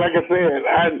 And like I said,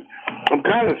 I'm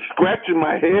kind of scratching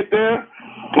my head there,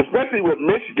 especially with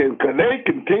Michigan, because they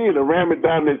continue to ram it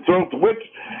down their throats, which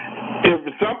if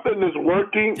something is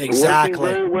working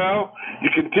very well, you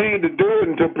continue to do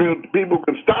it until people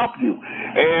can stop you.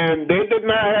 And they did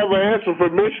not have an answer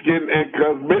for Michigan, and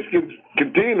because Michigan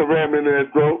continue to ram in their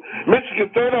throat. Michigan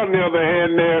State, on the other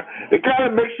hand, they kind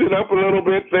of mixed it up a little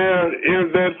bit there,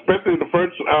 especially the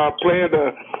first play of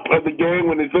the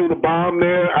game when they threw the bomb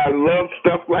there. I love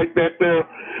stuff like that there.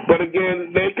 But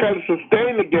again, they kind of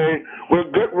sustained the game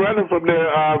with good running from their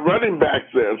running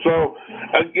backs there. So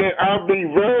again, I'll be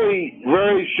very,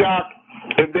 very shocked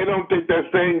if they don't take that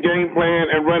same game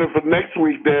plan and run it for next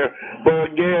week there.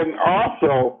 But again,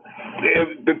 also,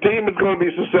 if the team is going to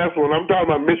be successful, and I'm talking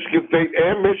about Michigan State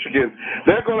and Michigan,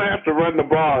 they're going to have to run the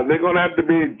ball. They're going to have to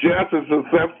be just as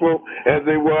successful as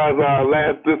they was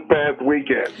this past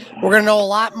weekend. We're going to know a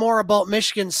lot more about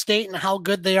Michigan State and how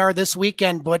good they are this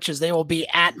weekend, Butch, as they will be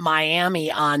at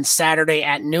Miami on Saturday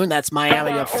at noon. That's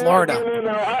Miami of Florida.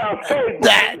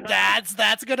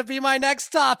 That's going to be my next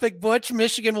topic, Butch.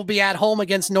 Michigan will be at home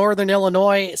against Northern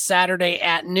Illinois Saturday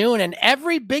at noon, and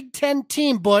every Big Ten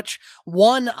team, Butch,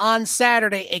 won on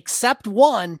Saturday except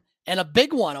one, and a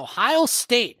big one, Ohio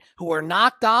State, who were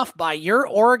knocked off by your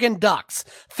Oregon Ducks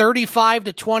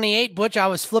 35-28. Butch, I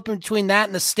was flipping between that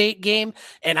and the state game,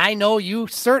 and I know you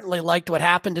certainly liked what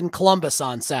happened in Columbus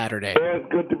on Saturday. Yeah,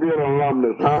 it's good to be an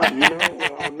alumnus, huh?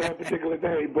 On that particular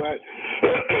day. But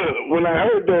when I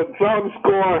saw the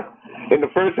score in the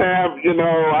first half,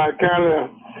 I kind of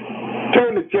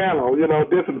turned the channel,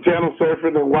 did some channel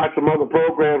surfing and watched some other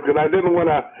programs because I didn't want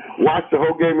to watch the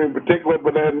whole game in particular,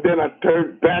 but then I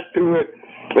turned back to it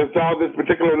and saw this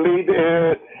particular lead they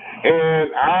had, and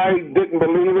I didn't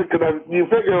believe it because you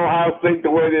figure Ohio State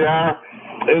the way they are,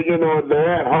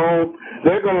 they're at home,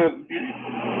 they're going to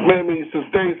maybe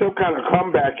sustain some kind of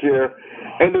comeback here,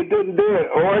 and they didn't do it.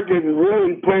 Oregon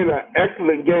really played an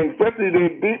excellent game, especially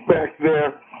their beatbacks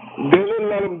there. They didn't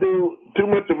let them do too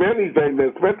much of anything,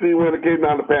 especially when it came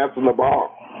down to passing the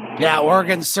ball. Yeah,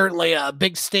 Oregon's certainly a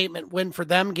big statement win for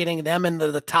them, getting them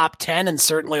into the top 10, and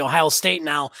certainly Ohio State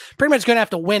now pretty much going to have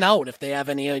to win out if they have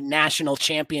any national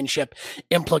championship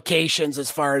implications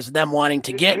as far as them wanting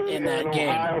to get in that game.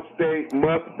 Ohio State State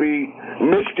must beat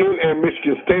Michigan, and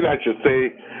Michigan State, I should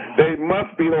say, they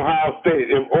must beat Ohio State.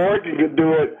 If Oregon can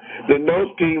do it, then those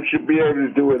teams should be able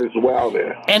to do it as well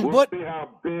there. And we'll see how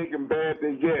big and bad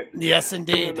they get. Yes,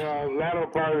 indeed. In the latter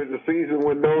part of the season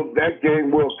when that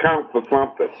game will count for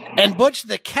something. And Butch,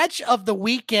 the catch of the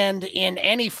weekend in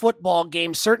any football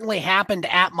game certainly happened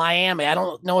at Miami. I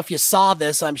don't know if you saw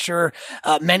this. I'm sure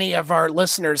many of our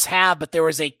listeners have, but there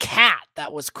was a cat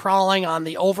that was crawling on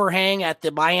the overhang at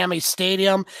the Miami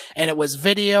Stadium, and it was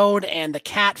videoed, and the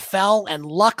cat fell, and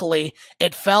luckily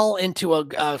it fell into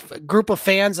a group of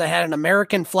fans that had an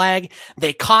American flag.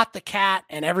 They caught the cat,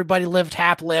 and everybody lived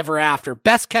happily ever after.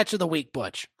 Best catch of the week,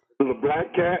 Butch. Was it a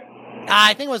black cat?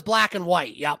 I think it was black and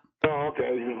white, yep. Oh,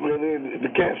 okay. The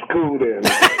cat's cool then.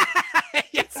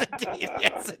 Yes, indeed.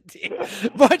 Yes, indeed.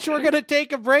 Butch, we're going to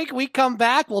take a break. We come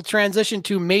back. We'll transition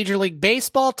to Major League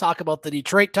Baseball, talk about the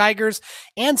Detroit Tigers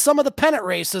and some of the pennant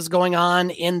races going on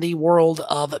in the world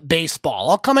of baseball.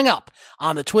 All coming up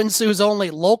on the Twin Sault's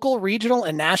only local, regional,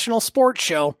 and national sports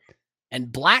show,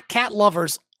 and Black Cat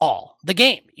lovers all. The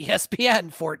Game,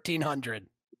 ESPN 1400.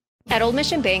 At Old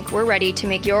Mission Bank, we're ready to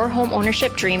make your home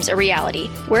ownership dreams a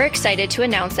reality. We're excited to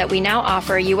announce that we now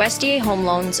offer USDA home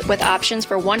loans with options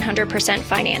for 100%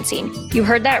 financing. You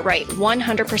heard that right,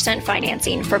 100%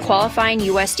 financing for qualifying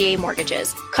USDA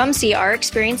mortgages. Come see our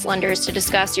experienced lenders to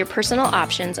discuss your personal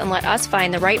options and let us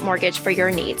find the right mortgage for your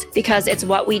needs, because it's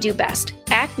what we do best.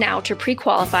 Act now to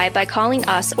pre-qualify by calling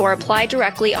us or apply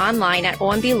directly online at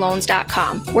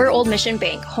ombloans.com. We're Old Mission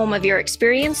Bank, home of your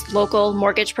experienced local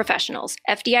mortgage professionals.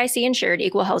 FDIC insured,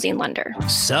 equal housing lender.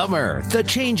 Summer. The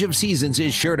change of seasons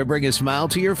is sure to bring a smile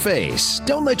to your face.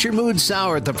 Don't let your mood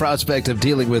sour at the prospect of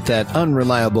dealing with that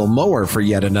unreliable mower for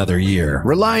yet another year.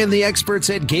 Rely on the experts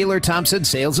at Gaylor Thompson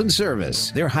Sales and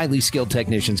Service. Their highly skilled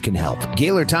technicians can help.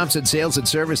 Gaylor Thompson Sales and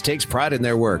Service takes pride in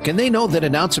their work, and they know that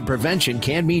an ounce of prevention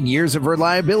can mean years of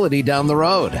reliability down the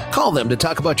road. Call them to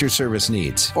talk about your service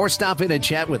needs, or stop in and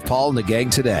chat with Paul and the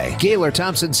gang today. Gaylor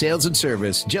Thompson Sales and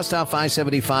Service, just off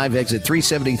I-75, exit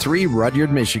 373,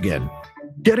 Rudyard, Michigan.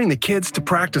 Getting the kids to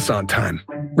practice on time.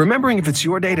 Remembering if it's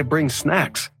your day to bring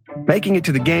snacks. Making it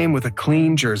to the game with a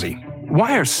clean jersey.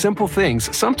 Why are simple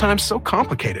things sometimes so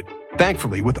complicated?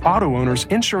 Thankfully, with auto owners,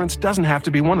 insurance doesn't have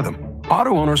to be one of them.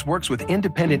 Auto Owners works with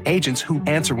independent agents who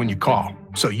answer when you call,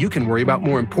 so you can worry about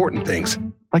more important things,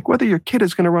 like whether your kid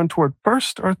is going to run toward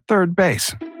first or third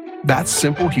base. That's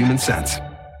simple human sense.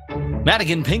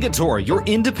 Madigan Pingator, your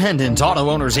independent auto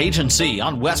owners agency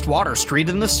on West Water Street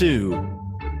in the Sioux.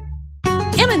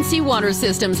 MNC Water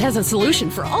Systems has a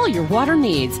solution for all your water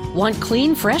needs. Want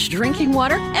clean, fresh drinking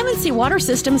water? MNC Water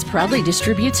Systems proudly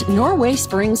distributes Norway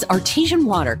Springs artesian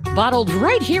water, bottled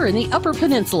right here in the Upper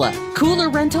Peninsula. Cooler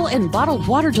rental and bottled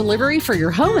water delivery for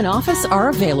your home and office are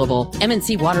available.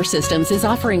 MNC Water Systems is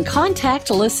offering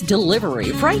contactless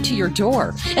delivery right to your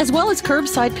door, as well as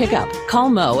curbside pickup. Call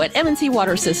Mo at MNC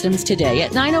Water Systems today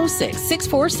at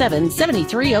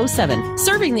 906-647-7307,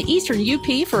 serving the Eastern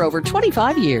UP for over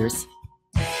 25 years.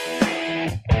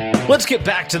 Let's get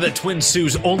back to the Twin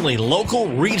Sault's only local,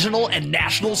 regional, and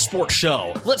national sports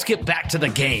show. Let's get back to the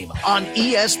game on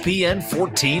ESPN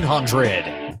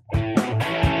 1400.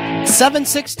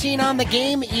 7:16 on the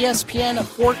game, ESPN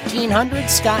 1400.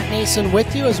 Scott Nason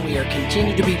with you as we are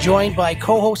continuing to be joined by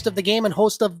co-host of the game and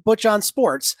host of Butch on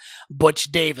Sports, Butch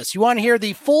Davis. You want to hear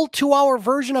the full 2-hour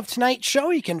version of tonight's show?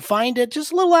 You can find it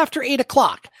just a little after 8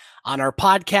 o'clock. On our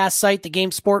podcast site,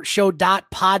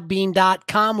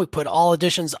 thegamesportshow.podbean.com, we put all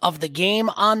editions of the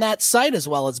game on that site, as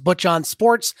well as Butch on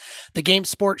Sports, the Game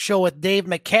Sports Show with Dave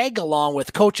McKeag, along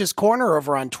with Coach's Corner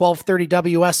over on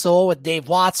 1230 WSO with Dave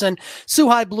Watson, Sioux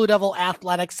High Blue Devil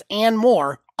Athletics, and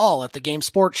more. All at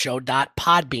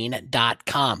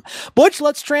thegamesportshow.podbean.com. Butch,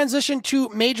 let's transition to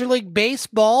Major League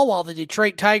Baseball. While the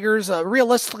Detroit Tigers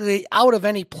realistically out of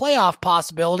any playoff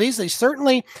possibilities, they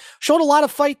certainly showed a lot of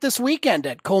fight this weekend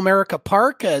at Comerica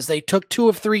Park as they took 2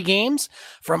 of 3 games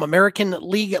from American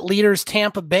League leaders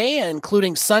Tampa Bay,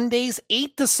 including Sunday's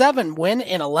 8-7 win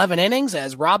in 11 innings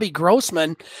as Robbie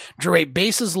Grossman drew a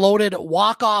bases-loaded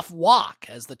walk-off walk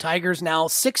as the Tigers now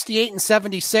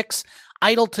 68-76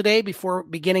 idle today before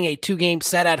beginning a 2-game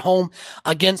set at home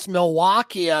against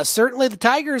Milwaukee. Certainly the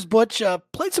Tigers, Butch,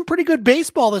 played some pretty good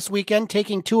baseball this weekend,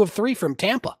 taking 2 of 3 from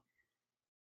Tampa.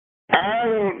 I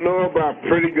don't know about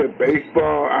pretty good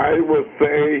baseball. I would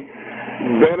say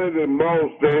better than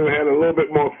most. They had a little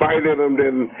bit more fight in them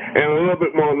and a little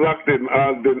bit more luck than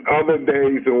other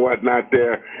days and whatnot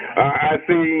there. I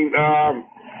seen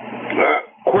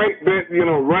quite a bit,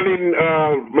 running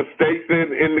mistakes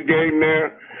in the game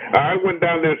there. I went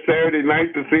down there Saturday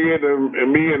night to see it,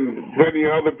 and me and plenty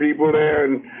of other people there,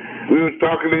 and we was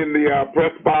talking in the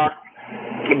press box.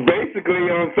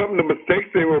 Basically, on some of the mistakes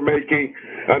they were making,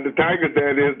 the Tigers,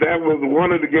 that was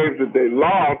one of the games that they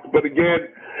lost. But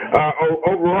again,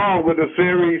 overall, with the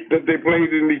series that they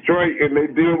played in Detroit and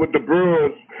they deal with the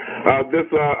Brewers this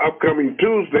upcoming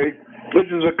Tuesday, which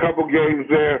is a couple games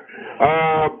there,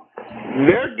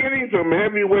 they're getting some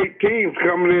heavyweight teams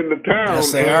coming into town.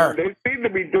 Yes, they are. They seem to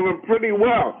be doing pretty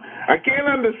well. I can't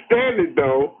understand it,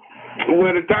 though,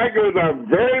 where the Tigers are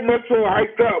very much so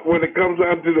hyped up when it comes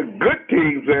down to the good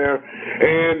teams there.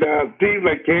 And teams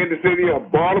like Kansas City or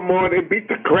Baltimore, they beat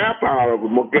the crap out of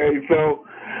them, okay? So,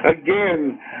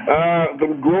 again,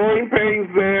 some growing pains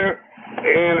there.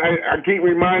 And I keep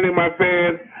reminding my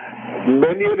fans,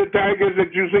 many of the Tigers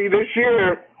that you see this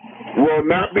year will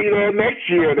not be there next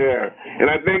year there.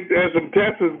 And I think there's some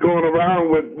tests going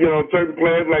around with, certain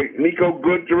players like Nico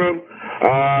Goodrum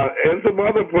and some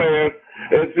other players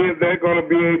and see if they're going to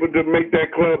be able to make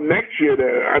that club next year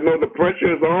there. I know the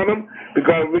pressure is on them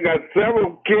because we got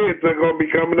several kids that are going to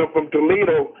be coming up from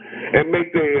Toledo and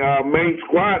make the main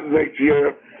squad next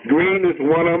year. Green is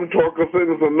one of them.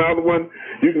 Torkelson is another one.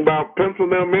 You can about pencil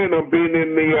them in on being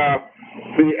in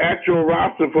the actual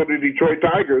roster for the Detroit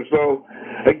Tigers. So,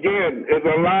 again, it's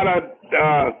a lot of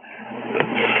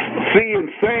see and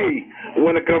say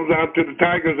when it comes out to the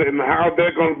Tigers and how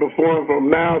they're going to perform from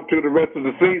now to the rest of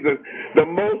the season. The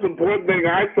most important thing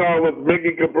I saw was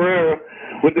Miggy Cabrera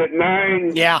with that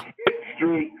 9-hit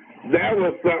streak. That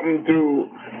was something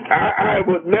I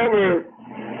would never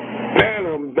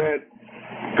fathom that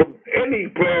any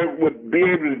player would be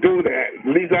able to do that.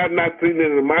 At least I've not seen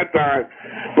it in my time.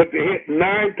 But to hit 9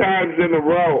 times in a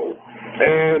row,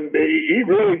 and he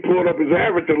really pulled up his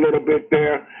average a little bit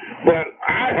there. But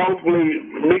hopefully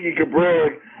Miggy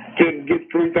Cabrera can get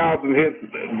 3,000 hits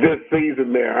this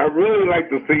season there. I really like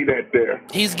to see that there.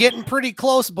 He's getting pretty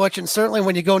close, Butch, and certainly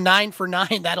when you go 9 for 9,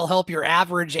 that'll help your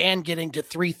average and getting to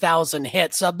 3,000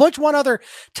 hits. Butch, one other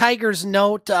Tigers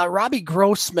note, Robbie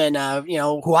Grossman,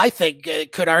 who I think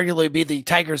could arguably be the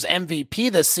Tigers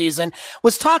MVP this season,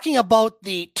 was talking about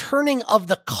the turning of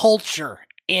the culture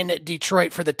in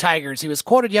Detroit for the Tigers. He was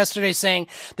quoted yesterday saying,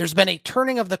 "There's been a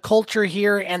turning of the culture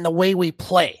here and the way we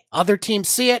play. Other teams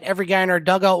see it. Every guy in our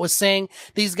dugout was saying,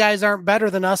 these guys aren't better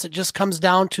than us. It just comes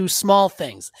down to small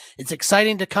things. It's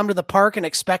exciting to come to the park and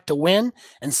expect to win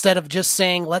instead of just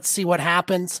saying, let's see what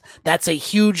happens. That's a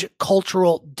huge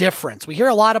cultural difference." We hear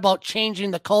a lot about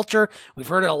changing the culture. We've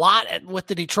heard it a lot with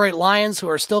the Detroit Lions, who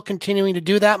are still continuing to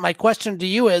do that. My question to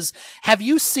you is, have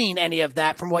you seen any of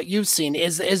that from what you've seen?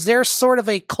 Is there sort of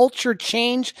a culture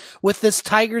change with this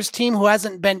Tigers team who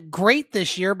hasn't been great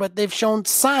this year, but they've shown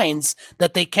signs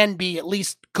that they can be at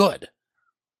least good?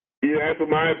 Yeah, for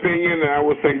my opinion, I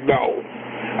would say no.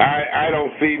 I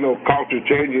don't see no culture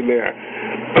changing there.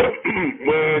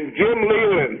 When Jim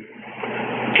Leland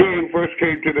first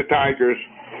came to the Tigers,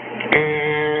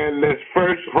 and this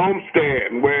first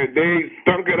homestand where they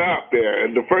stunk it up there,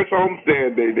 and the first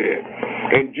homestand they did,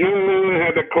 and Jim Leland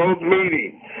had a closed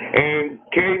meeting and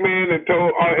came in and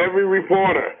told every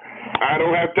reporter, I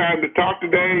don't have time to talk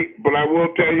today, but I will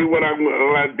tell you what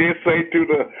I did say to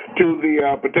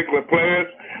the particular players.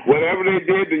 Whatever they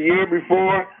did the year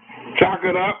before, chalk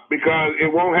it up because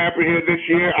it won't happen here this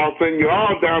year. I'll send you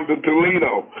all down to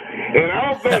Toledo. And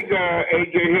I don't think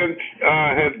A.J. Hinch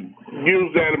has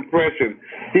used that impression.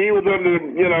 He was under,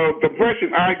 the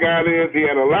impression I got is he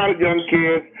had a lot of young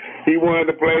kids. He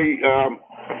wanted to play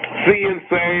see and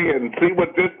say and see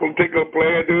what this particular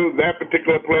player do, that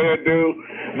particular player do,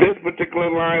 this particular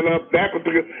lineup, that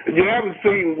particular. You haven't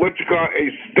seen what you call a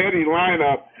steady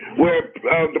lineup where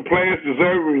the players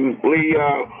deservingly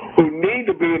who need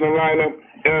to be in the lineup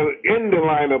in the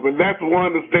lineup, and that's one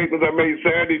of the statements I made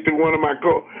Saturday to one of my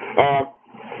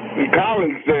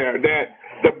colleagues there, that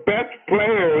the best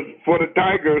players for the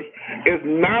Tigers is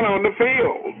not on the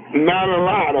field, not a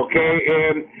lot, okay?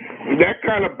 And that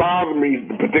kind of bothers me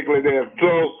particularly there. So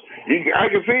I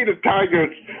can see the Tigers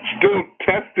still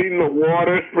testing the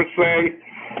waters, per se.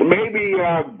 Maybe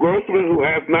Grossman, who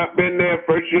has not been there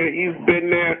first year, he's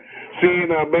been there, seeing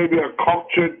maybe a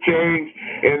culture change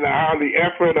in how the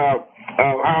effort of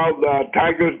how the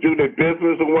Tigers do their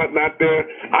business and whatnot there.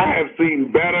 I have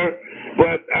seen better,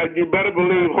 but you better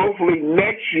believe hopefully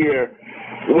next year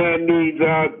when these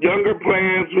younger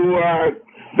players who are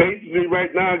basically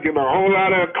right now getting a whole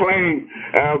lot of acclaim,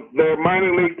 they're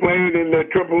minor league playing in the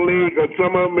Triple League or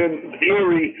some of them in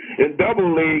Erie in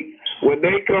Double League, when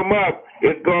they come up,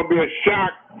 it's going to be a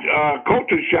shock,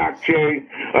 culture shock change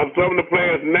of some of the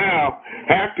players now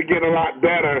have to get a lot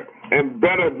better and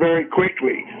better very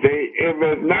quickly. If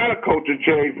it's not a culture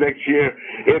change next year,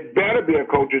 it better be a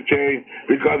culture change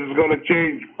because it's going to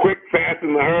change quick, fast,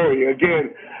 in a hurry.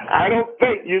 Again, I don't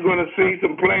think you're going to see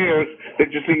some players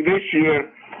that you see this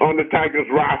year on the Tigers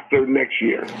roster next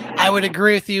year. I would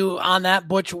agree with you on that,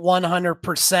 Butch,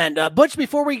 100%. Butch,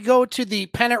 before we go to the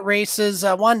pennant races,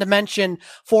 I wanted to mention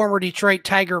former Detroit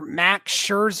Tiger Max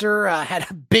Scherzer had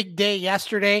a big day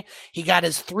yesterday. He got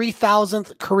his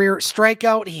 3,000th career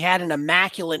strikeout. He had an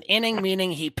immaculate inning,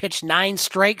 meaning he pitched 9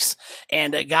 strikes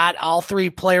and got all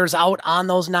 3 players out on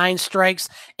those 9 strikes.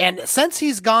 And since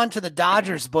he's gone to the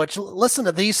Dodgers, Butch, listen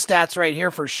to these stats right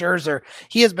here for Scherzer.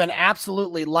 He has been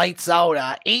absolutely lights out.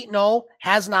 8-0,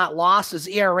 has not lost. His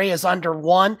ERA is under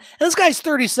 1. And this guy's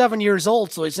 37 years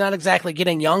old, so he's not exactly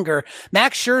getting younger.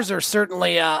 Max Scherzer,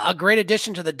 certainly a great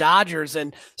addition to the Dodgers,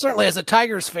 and certainly as a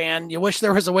Tigers fan, you wish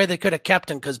there was a way they could have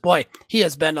kept him because, boy, he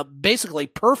has been basically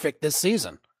perfect this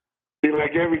season.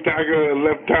 Like every Tiger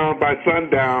left town by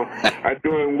sundown are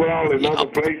doing well in other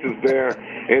places there.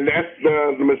 And that's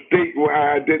the mistake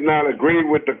why I did not agree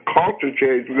with the culture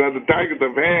change, because the Tigers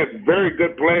have had very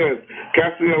good players.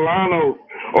 Castellanos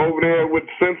over there with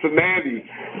Cincinnati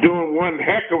doing one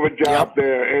heck of a job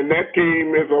there. And that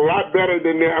team is a lot better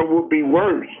than there would be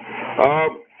worse.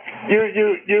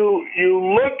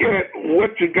 You look at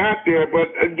what you got there, but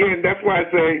again, that's why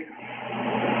I say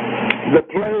the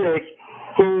players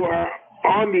who are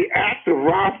on the active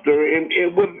roster,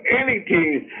 and with any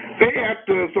team, they have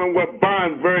to somewhat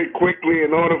bond very quickly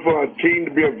in order for a team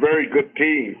to be a very good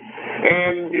team.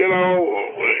 And, you know,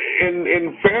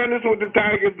 in fairness with the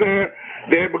Tigers there,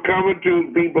 they're becoming to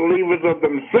be believers of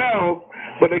themselves.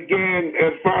 But again,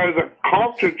 as far as a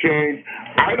culture change,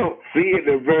 I don't see it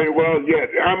very well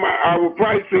yet. I will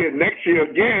probably see it next year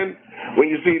again when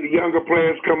you see the younger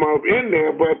players come up in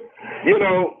there. But, you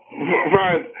know, as far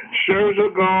as Scherzer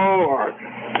go or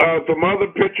some other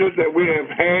pitchers that we have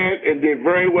had and did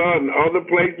very well in other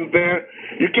places there,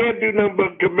 you can't do nothing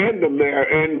but commend them there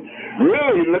and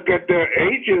really look at their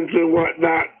agents and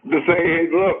whatnot to say, hey,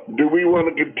 look, do we want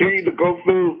to continue to go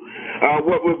through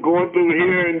what we're going through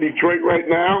here in Detroit right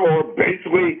now, or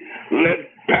basically let's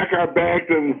pack our bags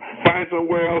and find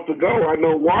somewhere else to go? I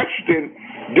know Washington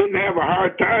didn't have a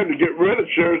hard time to get rid of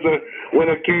Scherzer when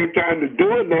it came time to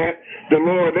doing that, to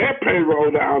lower their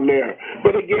payroll down there.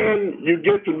 But again, you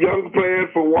get some young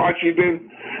players for Washington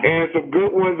and some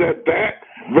good ones at that,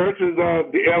 versus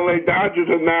the LA Dodgers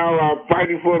are now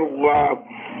fighting for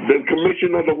the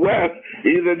commission of the West.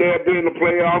 Either they'll be in the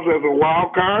playoffs as a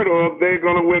wild card or they're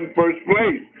going to win first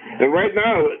place. And right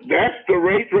now, that's the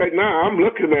race right now I'm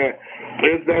looking at,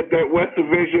 is that West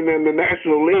Division and the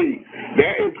National League.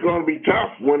 That is going to be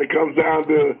tough when it comes down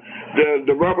to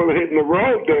the rubber hitting the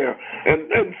road there.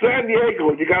 And San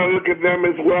Diego, you got to look at them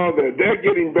as well. They're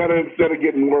getting better instead of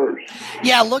getting worse.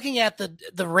 Yeah, looking at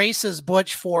the races,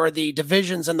 Butch, for the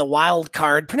divisions and the wild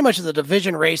card, pretty much the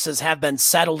division races have been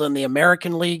settled in the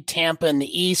American League. Tampa in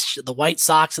the East, the White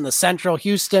Sox in the Central,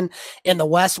 Houston in the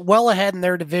West, well ahead in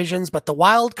their divisions. But the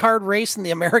wild card race in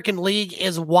the American League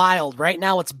is wild. Right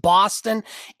now it's Boston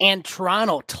and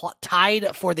Toronto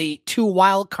tied for the 2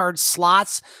 wild card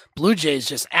slots. Blue Jays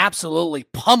just absolutely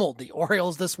pummeled the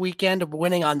Orioles this weekend,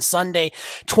 winning on Sunday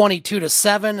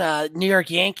 22-7. New York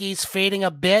Yankees fading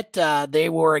a bit. They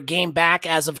were a game back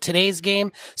as of today's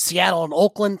game. Seattle and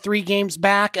Oakland 3 games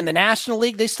back. And the National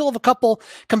League, they still have a couple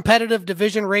competitive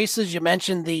division races. You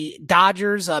mentioned the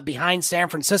Dodgers behind San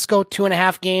Francisco,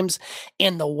 2.5 games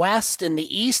in the West. In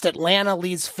the East, Atlanta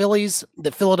leads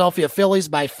the Philadelphia Phillies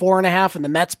by 4.5 and the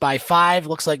Mets by 5.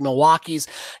 Looks like Milwaukee's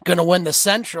going to win the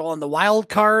Central. And the wild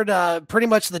card, pretty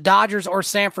much the Dodgers or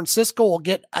San Francisco will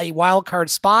get a wild card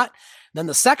spot. Then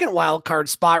the second wild card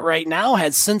spot right now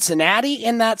has Cincinnati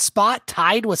in that spot,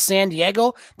 tied with San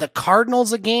Diego. The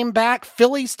Cardinals a game back,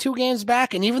 Phillies 2 games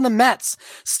back, and even the Mets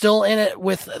still in it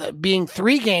with being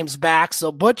 3 games back. So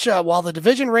Butch, while the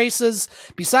division races,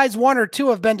 besides 1 or 2,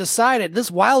 have been decided, this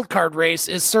wild card race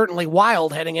is certainly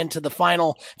wild heading into the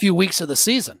final few weeks of the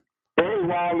season. Very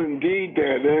wild indeed,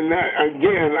 Dan. And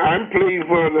again, I'm pleased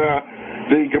for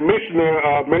the commissioner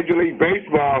of Major League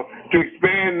Baseball to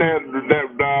expand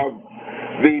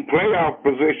the playoff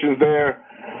positions there,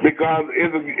 because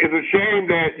it's a shame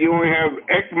that you only have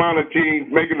X amount of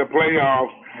teams making the playoffs,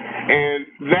 and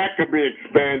that could be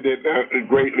expanded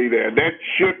greatly there. That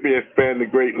should be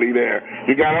expanded greatly there.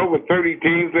 You got over 30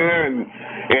 teams there, and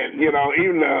you know,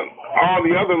 even all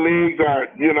the other leagues are,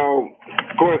 you know,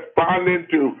 corresponding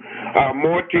to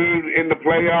more teams in the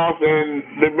playoffs, and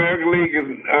the American League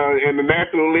and the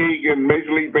National League and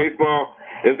Major League Baseball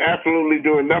is absolutely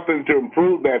doing nothing to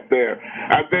improve that there.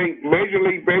 I think Major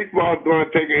League Baseball is going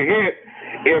to take a hit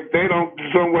if they don't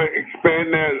somewhat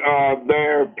expand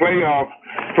their playoff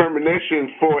premonitions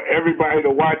for everybody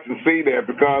to watch and see there,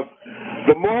 because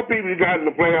the more people you got in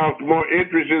the playoffs, the more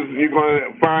interest you're going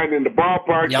to find in the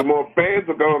ballpark, the more fans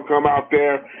are going to come out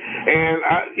there. And,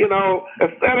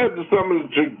 instead of some of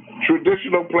the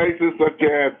traditional places such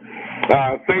as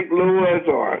St. Louis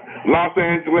or Los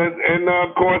Angeles, and,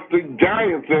 of course, the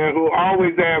Giants there, who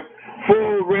always have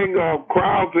full ring of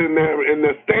crowds in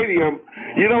their stadium,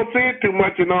 you don't see it too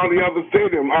much in all the other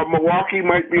stadiums. Milwaukee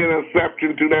might be an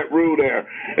exception to that rule there,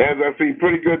 as I see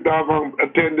pretty good doggone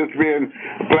attendance being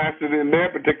blasted in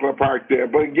their particular park there.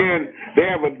 But again, they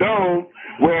have a dome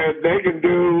where they can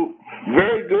do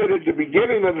very good at the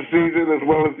beginning of the season as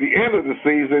well as the end of the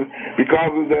season because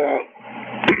of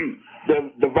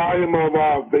the volume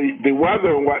of the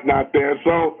weather and whatnot there.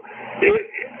 So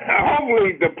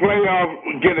hopefully the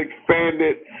playoffs get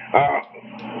expanded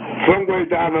some way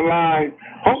down the line,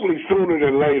 hopefully sooner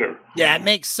than later. Yeah, it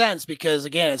makes sense because,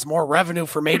 again, it's more revenue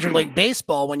for Major League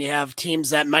Baseball when you have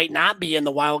teams that might not be in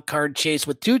the wild card chase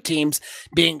with two teams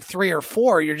being 3 or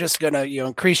 4. You're just going to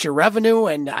increase your revenue,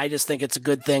 and I just think it's a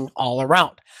good thing all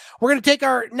around. We're going to take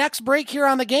our next break here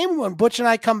on the game. When Butch and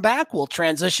I come back, we'll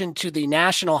transition to the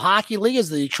National Hockey League as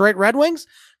the Detroit Red Wings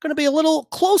going to be a little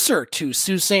closer to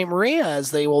Sault Ste. Marie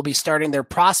as they will be starting their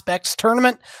prospects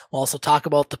tournament. We'll also talk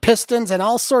about the Pistons and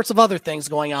all sorts of other things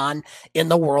going on in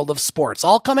the world of sports.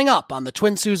 All coming up on the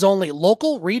Twin Sault's only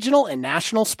local, regional, and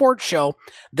national sports show,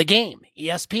 The Game,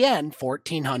 ESPN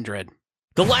 1400.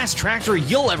 The last tractor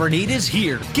you'll ever need is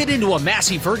here. Get into a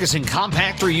Massey Ferguson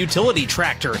compact or utility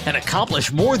tractor and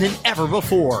accomplish more than ever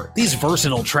before. These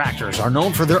versatile tractors are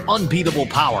known for their unbeatable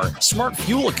power, smart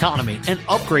fuel economy, and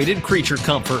upgraded creature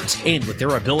comforts. And with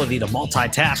their ability to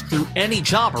multitask through any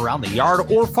job around the yard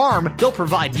or farm, they'll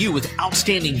provide you with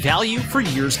outstanding value for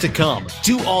years to come.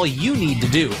 Do all you need to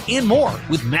do and more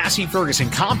with Massey Ferguson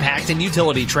compact and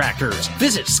utility tractors.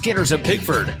 Visit Skinner's of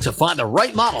Pigford to find the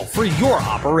right model for your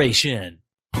operation.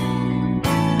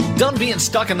 Done being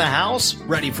stuck in the house?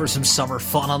 Ready for some summer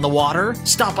fun on the water?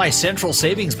 Stop by Central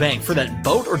Savings Bank for that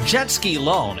boat or jet ski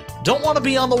loan. Don't want to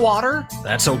be on the water?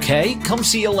 That's okay. Come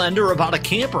see a lender about a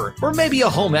camper or maybe a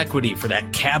home equity for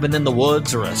that cabin in the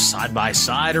woods or a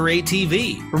side-by-side or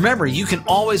ATV. Remember, you can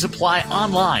always apply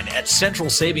online at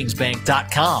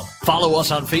centralsavingsbank.com. Follow us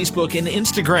on Facebook and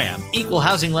Instagram. Equal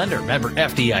Housing Lender, member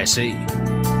FDIC.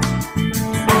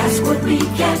 Ask what we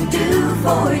can do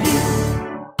for you.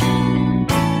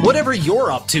 Whatever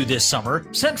you're up to this summer,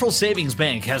 Central Savings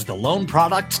Bank has the loan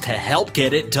products to help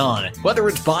get it done. Whether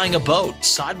it's buying a boat,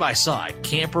 side-by-side,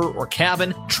 camper or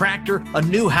cabin, tractor, a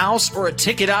new house, or a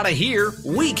ticket out of here,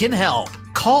 we can help.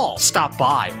 Call, stop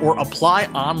by, or apply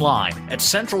online at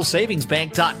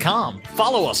centralsavingsbank.com.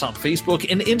 Follow us on Facebook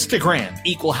and Instagram.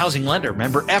 Equal Housing Lender,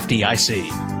 member FDIC.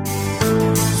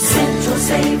 Central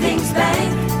Savings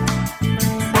Bank.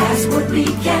 Ask what we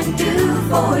can do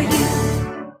for you.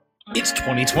 It's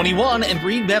 2021 and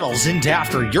Reed Metals in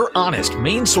Dafter, your honest,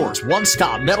 main source,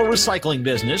 one-stop metal recycling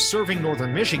business serving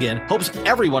Northern Michigan, hopes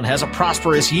everyone has a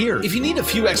prosperous year. If you need a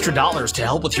few extra dollars to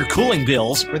help with your cooling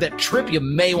bills or that trip you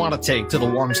may want to take to the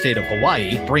warm state of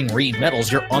Hawaii, bring Reed Metals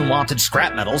your unwanted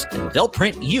scrap metals and they'll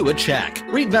print you a check.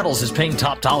 Reed Metals is paying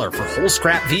top dollar for whole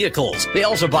scrap vehicles. They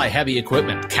also buy heavy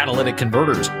equipment, catalytic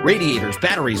converters, radiators,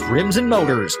 batteries, rims, and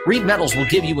motors. Reed Metals will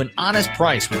give you an honest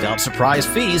price without surprise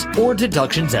fees or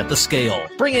deductions at the scale.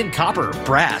 Bring in copper,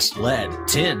 brass, lead,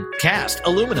 tin, cast,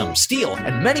 aluminum, steel,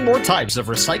 and many more types of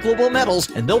recyclable metals,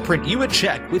 and they'll print you a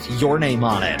check with your name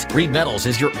on it. Reed Metals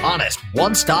is your honest,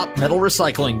 one-stop metal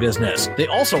recycling business. They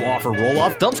also offer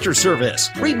roll-off dumpster service.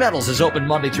 Reed Metals is open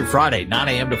Monday through Friday, 9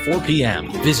 a.m. to 4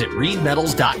 p.m. Visit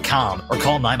reedmetals.com or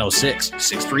call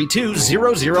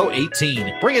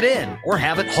 906-632-0018. Bring it in or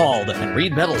have it hauled, and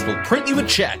Reed Metals will print you a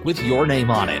check with your name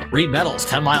on it. Reed Metals,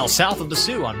 10 miles south of the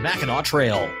Sioux on Mackinac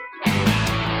Trail.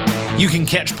 You can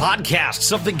catch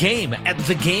podcasts of The Game at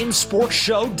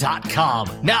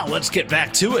thegamesportshow.com. Now let's get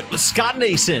back to it with Scott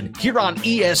Nason here on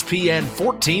ESPN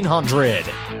 1400.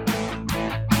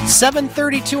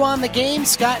 7:32 on The Game.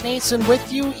 Scott Nason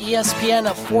with you, ESPN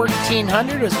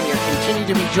 1400, as we are continuing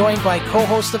to be joined by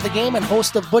co-host of The Game and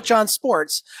host of Butch on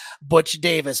Sports, Butch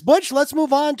Davis. Butch, let's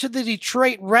move on to the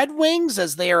Detroit Red Wings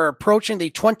as they are approaching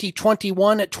the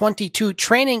 2021-22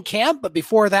 training camp. But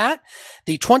before that,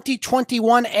 The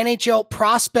 2021 NHL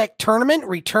Prospect Tournament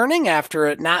returning after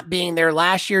it not being there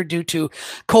last year due to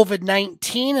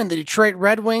COVID-19, and the Detroit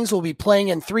Red Wings will be playing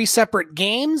in 3 separate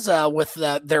games with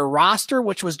their roster,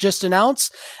 which was just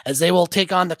announced, as they will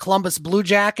take on the Columbus Blue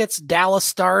Jackets, Dallas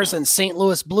Stars, and St.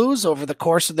 Louis Blues over the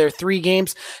course of their 3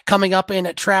 games coming up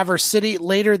in Traverse City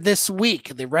later this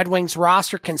week. The Red Wings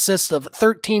roster consists of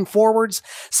 13 forwards,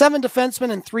 7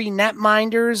 defensemen, and 3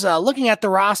 netminders. Looking at the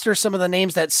roster, some of the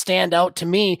names that stand out to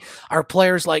me are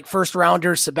players like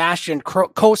first-rounders Sebastian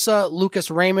Cosa, Lucas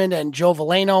Raymond, and Joe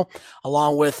Veleno,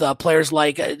 along with players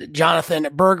like Jonathan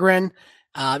Berggren.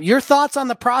 Your thoughts on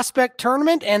the Prospect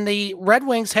Tournament and the Red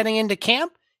Wings heading into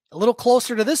camp a little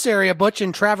closer to this area, Butch,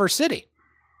 in Traverse City?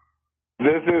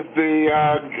 This is the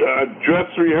dress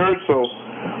rehearsal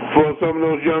for some of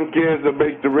those young kids that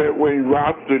make the Red Wing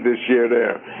roster this year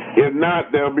there. If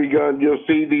not, you'll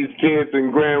see these kids in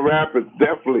Grand Rapids,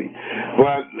 definitely.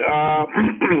 But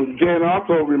again,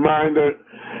 also a reminder,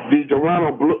 the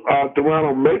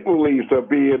Toronto Maple Leafs will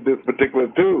be in this particular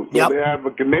too. So they have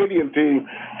a Canadian team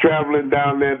traveling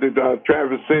down there to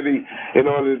Traverse City in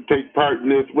order to take part in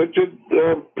this, which is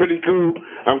pretty cool.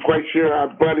 I'm quite sure our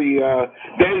buddy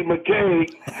Dave McKay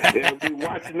will be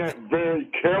watching that very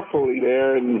carefully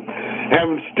there and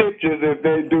having stitches if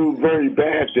they do very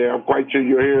bad there. I'm quite sure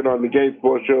you'll hear it on the Game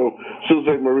Sports Show, Sault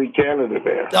Ste. Marie, Canada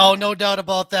there. Oh, no doubt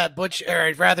about that. Butch,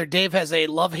 or rather, Dave has a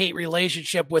love-hate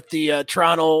relationship with the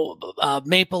Toronto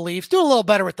Maple Leafs. Doing a little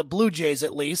better with the Blue Jays,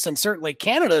 at least, and certainly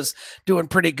Canada's doing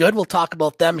pretty good. We'll talk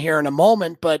about them here in a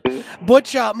moment. But,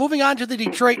 Butch, moving on to the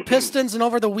Detroit Pistons, and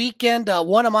over the weekend,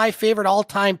 one of my favorite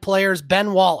all-time players,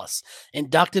 Ben Wallace,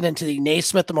 inducted into the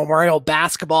Naismith Memorial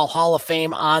Basketball Hall of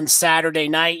Fame on Saturday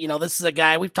night. You know, this is a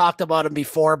guy, we've talked about him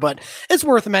before, but it's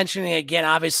worth mentioning again.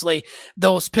 Obviously,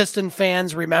 those Piston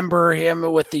fans remember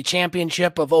him with the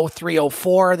championship of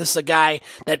 03-04. This is a guy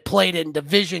that played in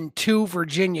Division II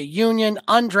Virginia Union,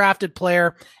 undrafted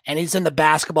player, and he's in the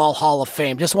Basketball Hall of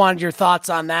Fame. Just wanted your thoughts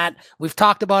on that. We've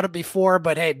talked about it before,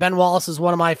 but hey, Ben Wallace is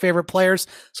one of my favorite players,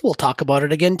 so we'll talk about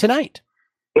it again tonight.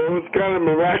 It was kind of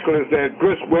miraculous that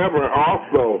Chris Webber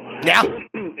also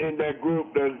in that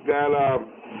group that got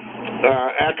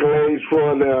accolades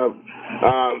for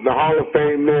the Hall of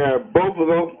Fame there. Both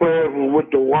of those players were with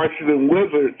the Washington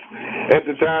Wizards at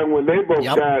the time when they both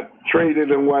got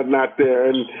traded and whatnot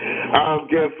there. And I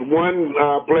guess one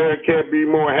player can't be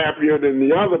more happier than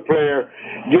the other player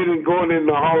going in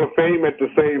the Hall of Fame at the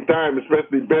same time,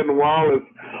 especially Ben Wallace,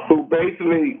 who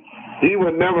basically he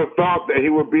would never thought that he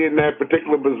would be in that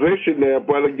particular position there.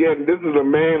 But again, this is a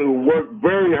man who worked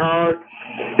very hard.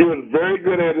 He was very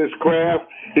good at his craft.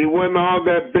 He wasn't all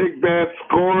that big, bad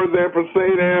scorer there per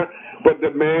se there, but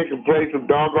the man can play some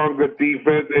doggone good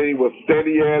defense, and he was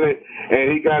steady at it,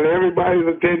 and he got everybody's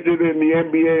attention in the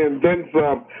NBA and then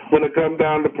some when it comes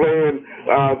down to playing,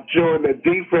 showing that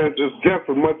defense is just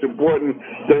as much important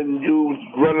than you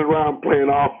running around playing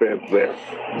offense there.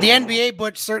 The NBA,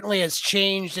 Butch, certainly has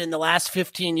changed in the last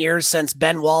 15 years since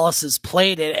Ben Wallace has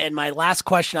played it, and my last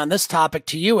question on this topic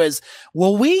to you is,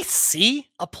 will we see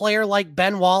a player like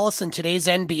Ben Wallace in today's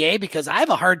NBA? Because I have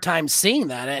a hard time seeing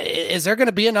that. Is there going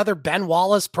to be another Ben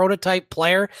Wallace prototype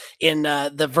player in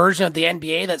the version of the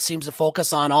NBA that seems to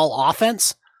focus on all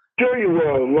offense? Sure you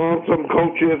will. Long some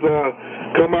coaches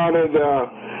come out of the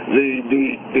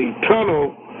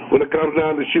tunnel when it comes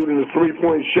down to shooting the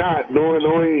three-point shot, knowing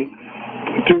only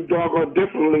too doggone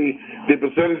differently the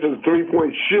percentage of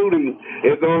three-point shooting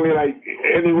is only like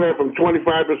anywhere from 25%,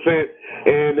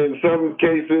 and in some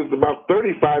cases about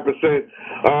 35%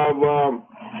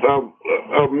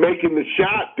 of making the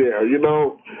shot there. You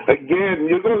know, again,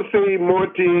 you're going to see more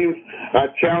teams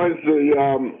challenge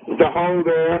the hole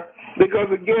there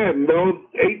because, again, those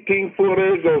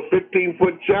 18-footers, those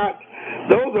 15-foot shots,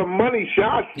 those are money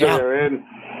shots there, and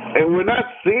we're not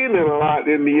seeing it a lot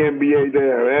in the NBA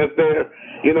there. As there,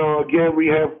 you know, again, we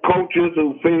have coaches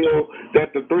who feel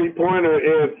that the three-pointer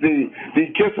is the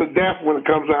kiss of death when it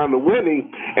comes down to winning,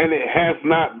 and it has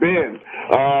not been.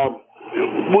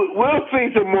 We'll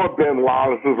see some more Ben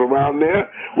Wallaces around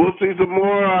there. We'll see some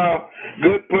more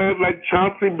good players like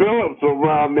Chauncey Billups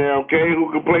around there, okay, who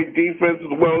can play defense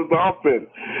as well as offense.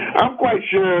 I'm quite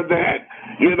sure that,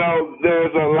 you know,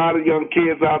 there's a lot of young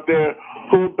kids out there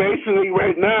who basically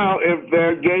right now, if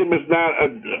their game is not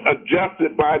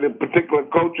adjusted by the particular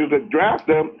coaches that draft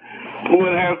them,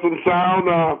 will have some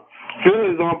sound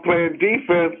feelings on playing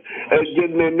defense and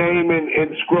getting their name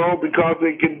in scroll because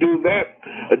they can do that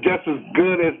just as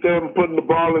good as them putting the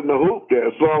ball in the hoop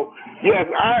there. So, yes,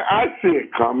 I see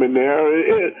it coming there.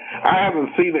 I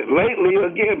haven't seen it lately,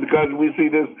 again, because we see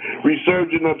this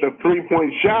resurgence of the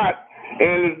three-point shot,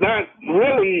 and it's not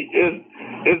really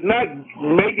it's not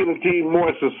making the team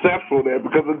more successful there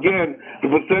because again, the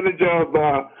percentage of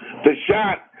the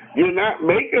shot. You're not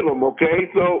making them,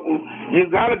 okay? So you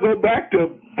got to go back to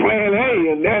plan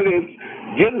A, and that is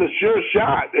getting a sure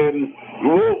shot. And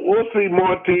we'll see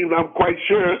more teams, I'm quite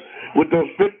sure, with those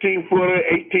 15-footer,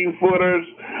 18-footers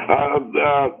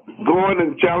going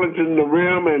and challenging the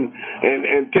rim and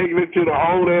taking it to the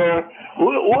hole there.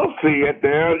 We'll see it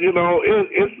there. You know,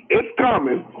 it's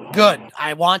coming. Good.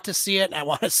 I want to see it, and I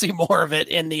want to see more of it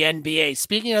in the NBA.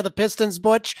 Speaking of the Pistons,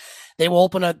 Butch, they will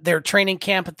open their training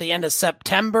camp at the end of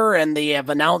September, and they have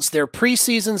announced their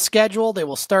preseason schedule. They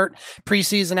will start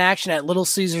preseason action at Little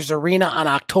Caesars Arena on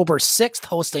October 6th,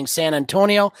 hosting San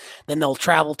Antonio. Then they'll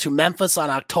travel to Memphis on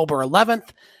October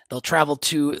 11th. They'll travel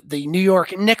to the New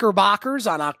York Knickerbockers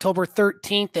on October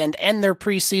 13th and end their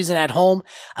preseason at home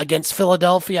against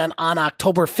Philadelphia on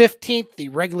October 15th. The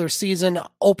regular season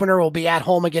opener will be at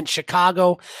home against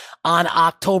Chicago on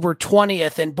October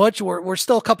 20th. And Butch, we're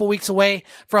still a couple weeks away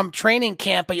from training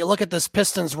camp, but you look at this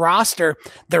Pistons roster,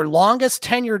 their longest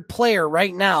tenured player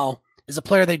right now is a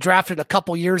player they drafted a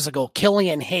couple years ago,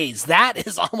 Killian Hayes. That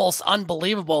is almost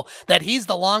unbelievable that he's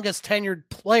the longest tenured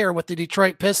player with the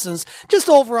Detroit Pistons. Just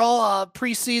overall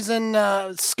preseason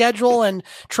schedule and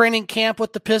training camp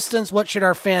with the Pistons, what should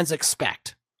our fans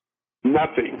expect?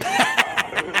 Nothing.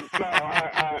 No,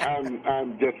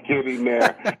 I'm just kidding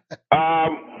there.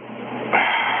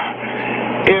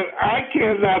 I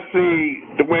cannot see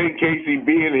Dwayne Casey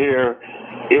being here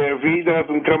if he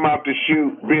doesn't come out to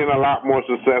shoot, being a lot more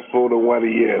successful than what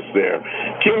he is there.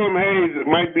 Killian Hayes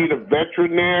might be the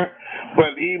veteran there,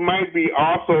 but he might be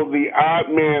also the odd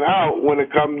man out when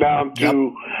it comes down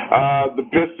to the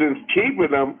Pistons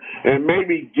keeping him and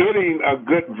maybe getting a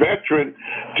good veteran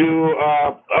to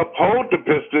uphold the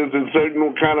Pistons in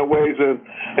certain kind of ways and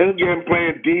again,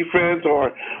 playing defense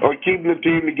or keeping the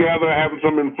team together, having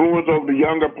some influence over the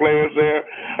younger players there.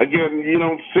 Again, you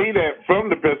don't see that from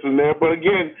the Pistons there, but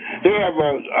again, they have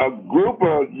a group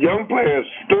of young players,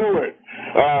 Stewart,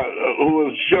 who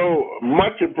has shown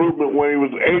much improvement when he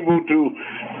was able to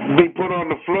be put on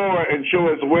the floor and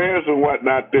show his wares and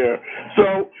whatnot there.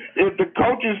 So if the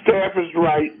coaching staff is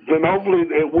right, then hopefully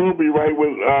it will be right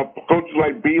with coaches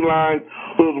like Beeline,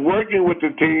 who's working with the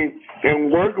team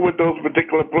and working with those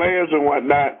particular players and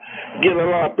whatnot, get a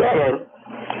lot better.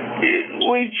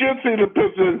 We should see the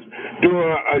Pistons do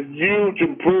a huge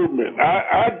improvement.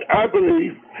 I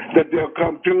believe that they'll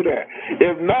come to that.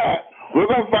 If not, we're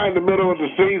going to find the middle of the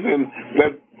season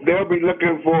that they'll be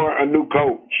looking for a new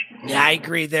coach. Yeah, I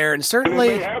agree there. And certainly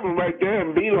they have him right there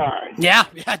in Beeline. Yeah,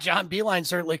 John Beeline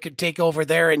certainly could take over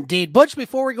there indeed. Butch,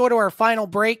 before we go to our final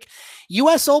break,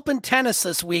 U.S. Open tennis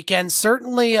this weekend.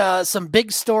 Certainly some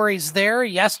big stories there.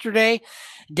 Yesterday,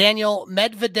 Daniil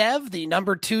Medvedev, the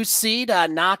number 2 seed,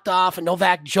 knocked off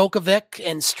Novak Djokovic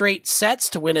in straight sets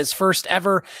to win his first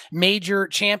ever major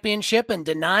championship and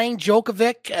denying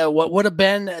Djokovic what would have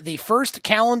been the first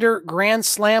calendar Grand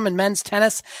Slam in men's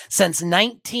tennis since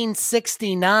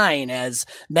 1969 as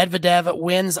Medvedev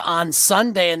wins on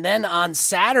Sunday. And then on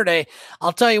Saturday,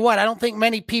 I'll tell you what, I don't think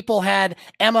many people had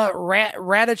Emma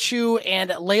Raducanu and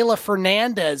Leylah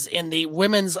Fernandez in the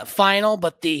women's final,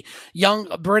 but the young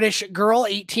British girl,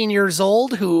 18 years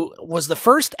old, who was the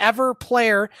first ever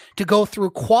player to go through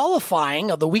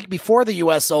qualifying of the week before the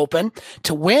U.S. Open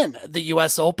to win the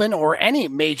U.S. Open or any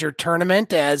major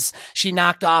tournament, as she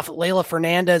knocked off Leylah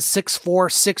Fernandez 6-4,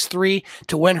 6-3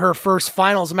 to win her first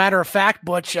final. As a matter of fact,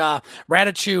 Butch,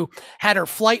 Raducanu had her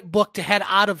flight booked to head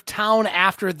out of town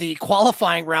after the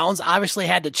qualifying rounds. Obviously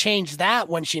had to change that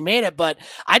when she made it, but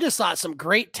I just saw some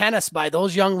great tennis by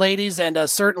those young ladies, and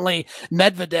certainly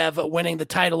Medvedev winning the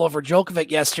title over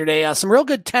Djokovic yesterday. Some real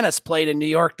good tennis played in New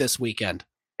York this weekend.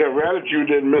 Yeah, Raducanu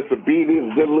didn't miss a beat. He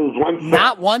didn't lose one set.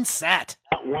 Not one set.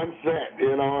 Not one set,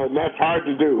 and that's hard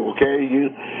to do, okay?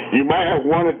 You might have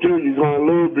one or two you're going to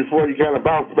lose before you kind of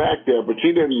bounce back there, but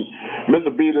she didn't miss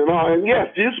a beat at all. And,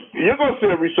 yes, you're going to see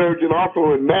a resurgence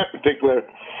also in that particular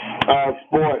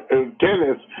sport,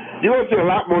 tennis. You're going to see a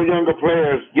lot more younger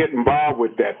players get involved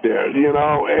with that there,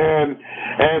 and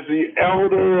as the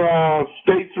elder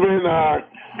statesmen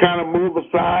kind of move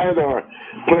aside or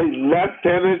play less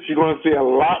tennis, you're going to see a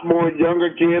lot more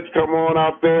younger kids come on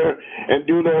out there and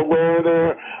do their wear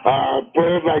there.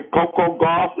 Players like Coco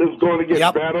Gauff is going to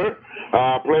get better.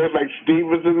 Players like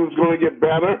Stevenson is going to get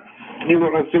better. You're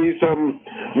going to see some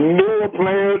newer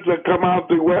players that come out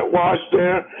the wet wash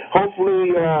there.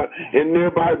 Hopefully, in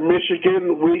nearby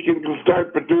Michigan, we can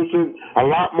start producing a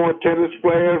lot more tennis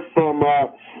players from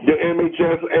the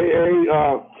MHSAA,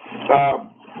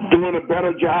 doing a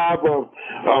better job of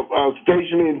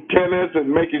stationing tennis and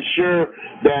making sure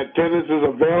that tennis is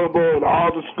available in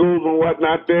all the schools and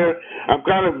whatnot there. I'm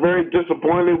kind of very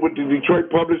disappointed with the Detroit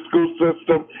public school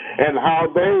system and how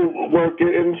they work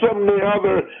it, and some of the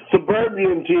other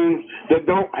suburban teams that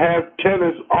don't have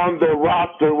tennis on their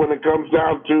roster when it comes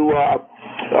down to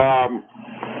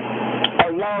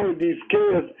allowing these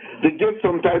kids to get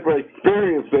some type of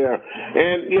experience there.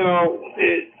 And,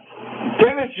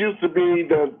 tennis used to be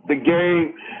the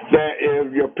game that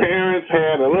if your parents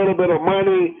had a little bit of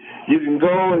money, you can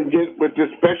go and get with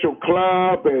this special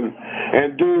club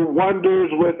and do wonders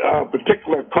with a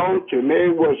particular coach, and they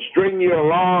will string you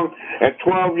along at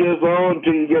 12 years old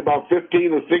until you get about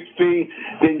 15 or 16.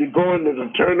 Then you go into the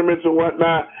tournaments and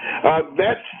whatnot.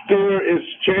 That steer is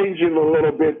changing a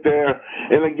little bit there.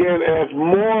 And again, as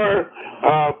more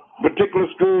particular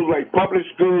schools, like public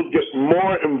schools, get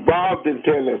more involved in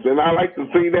tennis, and I like to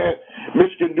see that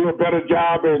Michigan do a better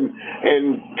job in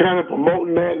kind of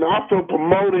promoting that, and also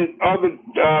promoting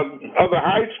other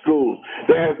high schools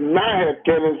that have not had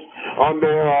tennis on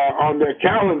their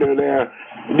calendar there.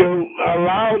 You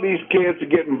allow these kids to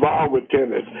get involved with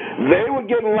tennis. They will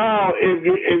get allowed if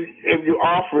you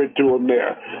offer it to them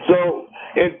there. So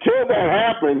until that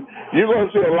happens, you're going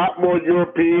to see a lot more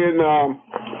European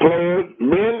players,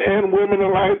 men and women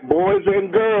alike, boys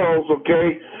and girls,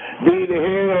 okay, be the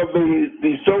head of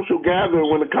the social gathering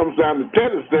when it comes down to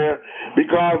tennis there,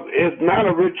 because it's not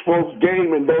a rich folks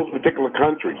game in those particular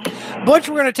countries. Butch,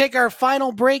 we're going to take our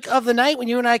final break of the night. When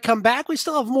you and I come back, we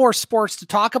still have more sports to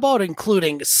talk about,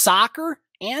 including soccer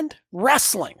and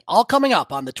wrestling, all coming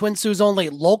up on the Twin Sault's only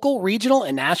local, regional,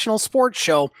 and national sports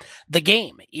show, The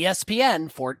Game,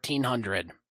 ESPN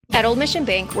 1400. At Old Mission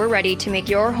Bank, we're ready to make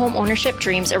your home ownership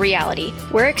dreams a reality.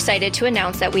 We're excited to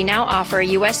announce that we now offer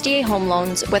USDA home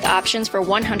loans with options for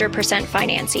 100%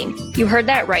 financing. You heard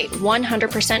that right,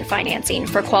 100% financing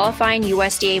for qualifying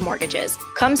USDA mortgages.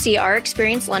 Come see our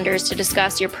experienced lenders to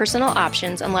discuss your personal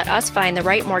options and let us find the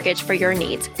right mortgage for your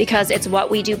needs, because it's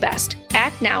what we do best.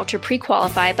 Act now to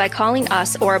pre-qualify by calling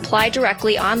us or apply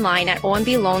directly online at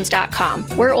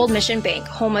ombloans.com. We're Old Mission Bank,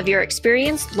 home of your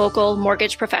experienced local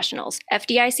mortgage professionals.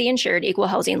 FDIC insured, equal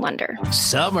housing lender.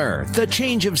 Summer, the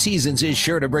change of seasons is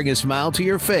sure to bring a smile to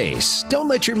your face. Don't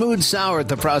let your mood sour at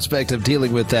the prospect of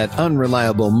dealing with that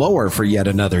unreliable mower for yet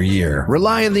another year.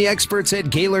 Rely on the experts at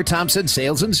Gaylor Thompson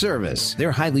Sales and Service.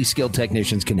 Their highly skilled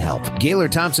technicians can help. Gaylor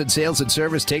Thompson Sales and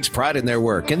Service takes pride in their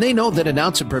work, and they know that an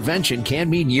ounce of prevention can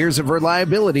mean years of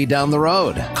reliability down the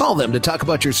road. Call them to talk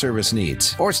about your service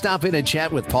needs, or stop in and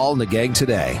chat with Paul and the gang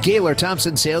today. Gaylor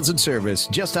Thompson Sales and Service,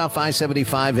 just off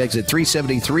I-75, exit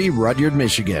 373, Rudyard,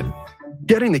 Michigan.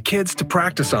 Getting the kids to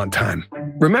practice on time.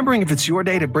 Remembering if it's your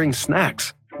day to bring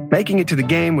snacks. Making it to the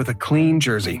game with a clean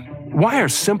jersey. Why are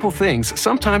simple things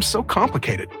sometimes so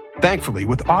complicated? Thankfully,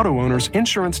 with auto owners,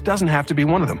 insurance doesn't have to be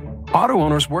one of them. Auto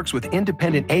Owners works with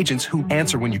independent agents who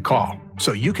answer when you call,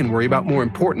 so you can worry about more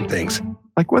important things,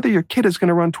 like whether your kid is going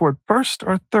to run toward first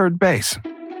or third base.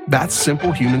 That's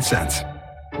simple human sense.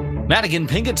 Madigan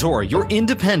Pingator, your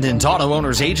independent auto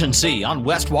owners agency on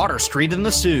West Water Street in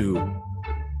the Sioux.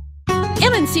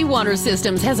 MNC Water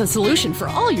Systems has a solution for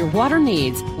all your water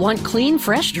needs. Want clean,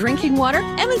 fresh drinking water?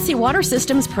 MNC Water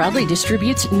Systems proudly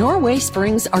distributes Norway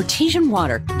Springs artesian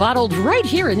water, bottled right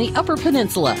here in the Upper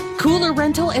Peninsula. Cooler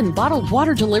rental and bottled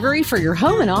water delivery for your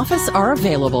home and office are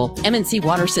available. MNC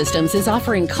Water Systems is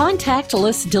offering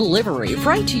contactless delivery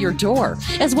right to your door,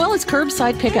 as well as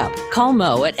curbside pickup. Call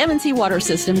Mo at MNC Water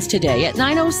Systems today at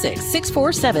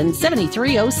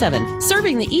 906-647-7307,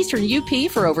 serving the Eastern UP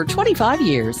for over 25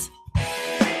 years.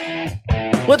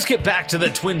 Let's get back to the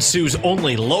Twin Sault's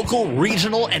only local,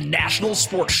 regional, and national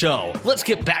sports show. Let's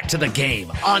get back to the game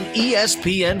on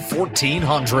ESPN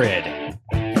 1400.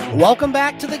 Welcome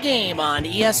back to the game on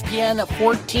ESPN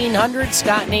 1400.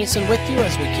 Scott Nason with you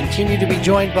as we continue to be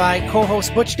joined by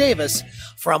co-host Butch Davis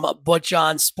from Butch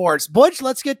on Sports. Butch,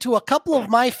 let's get to a couple of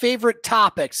my favorite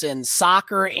topics in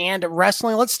soccer and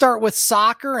wrestling. Let's start with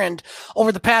soccer. And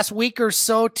over the past week or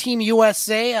so, Team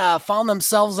USA found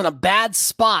themselves in a bad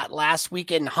spot last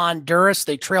week in Honduras.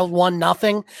 They trailed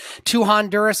 1-0 to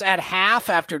Honduras at half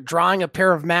after drawing a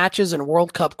pair of matches in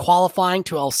World Cup qualifying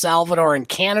to El Salvador and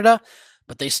Canada.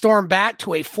 But they stormed back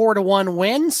to a 4-1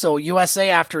 win. So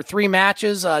USA, after 3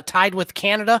 matches, tied with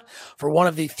Canada for one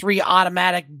of the 3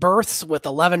 automatic berths with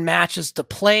 11 matches to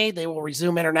play. They will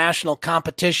resume international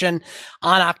competition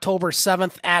on October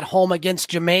 7th at home against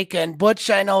Jamaica. And Butch,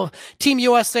 I know Team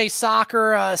USA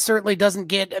soccer certainly doesn't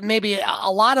get maybe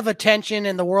a lot of attention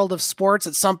in the world of sports.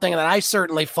 It's something that I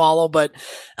certainly follow, but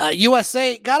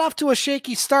USA got off to a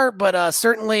shaky start, but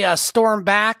certainly stormed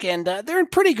back, and they're in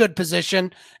pretty good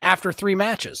position after 3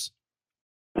 matches.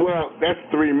 Well, that's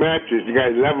 3 matches. You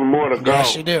got 11 more to go.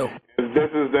 Yes, you do.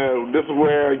 This is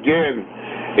where again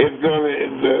it's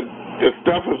the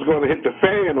stuff is going to hit the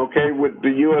fan. Okay, with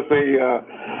the USA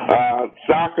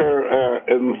soccer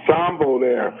ensemble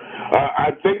there.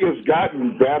 I think it's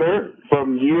gotten better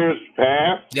from years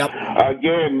past. Yep.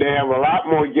 Again, they have a lot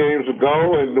more games to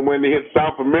go, and when they hit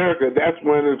South America, that's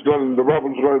when the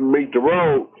rubber's going to meet the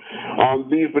road on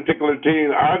these particular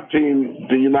teams. Our team,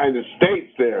 the United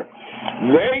States, there,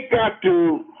 they got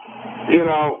to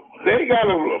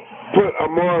put a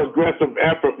more aggressive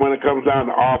effort when it comes down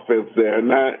to offense there.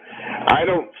 And I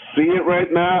don't see it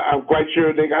right now. I'm quite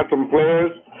sure they got some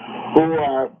players who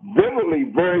are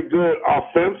vividly very good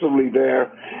offensively there,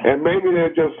 and maybe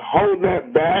they're just holding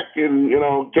that back in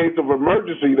case of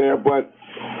emergency there. But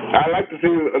I like to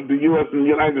see the U.S. and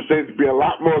the United States be a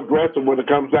lot more aggressive when it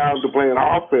comes down to playing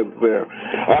offense there.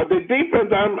 The defense,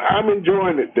 I'm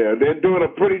enjoying it there. They're doing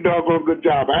a pretty doggone good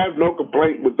job. I have no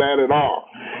complaint with that at all.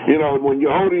 When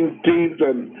you're holding teams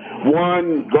and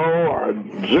 1 goal or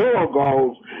 0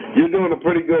 goals, you're doing a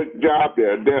pretty good job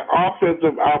there. Their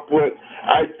offensive output,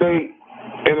 I think,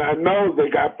 and I know they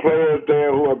got players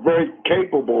there who are very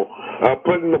capable of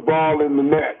putting the ball in the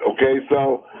net. Okay,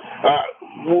 so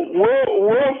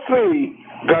we'll see,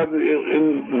 because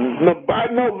by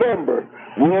November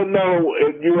we'll know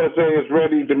if USA is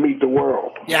ready to meet the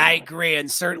world. Yeah, I agree,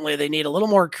 and certainly they need a little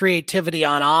more creativity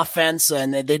on offense,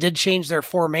 and they did change their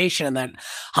formation in that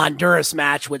Honduras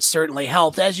match, which certainly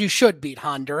helped, as you should beat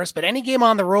Honduras. But any game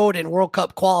on the road in World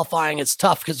Cup qualifying is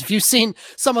tough, because if you've seen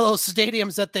some of those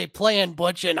stadiums that they play in,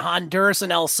 Butch, in Honduras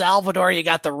and El Salvador, you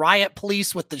got the riot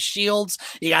police with the shields,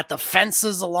 you got the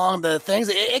fences along the things.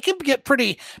 It can get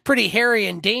pretty hairy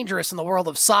and dangerous in the world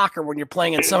of soccer when you're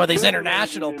playing in some of these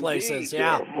international places.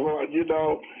 Yeah. Well, it's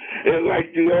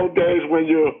like the old days when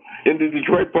you're in the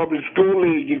Detroit Public School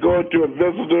League, you go into a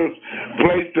visitor's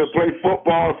place to play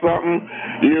football or something,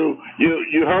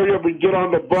 you hurry up and get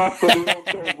on the bus so they don't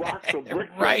throw rocks or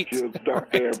bricks right. and stuff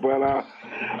there. But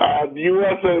the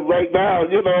USA right now,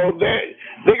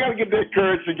 they got to get their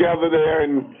courage together there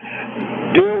and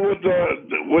deal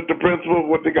with the principles,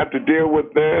 what they got to deal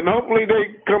with there, and hopefully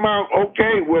they come out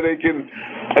okay where they can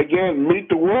again meet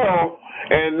the world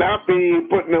and not be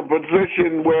put in a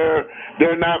position where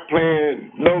they're not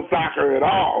playing no soccer at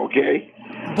all, okay?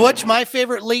 Butch, my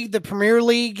favorite league, the Premier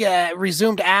League,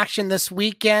 resumed action this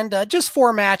weekend. Just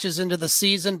 4 matches into the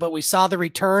season, but we saw the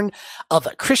return of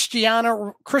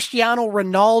Cristiano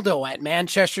Ronaldo at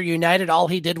Manchester United. All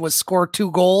he did was score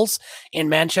 2 goals in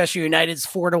Manchester United's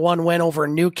 4-1 win over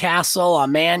Newcastle.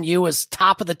 Man U is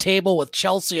top of the table with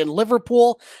Chelsea and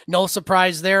Liverpool. No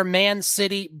surprise there. Man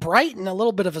City, Brighton, a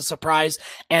little bit of a surprise,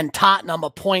 and Tottenham a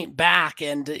point back.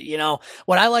 And,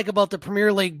 what I like about the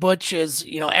Premier League, Butch, is,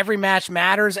 every match matters.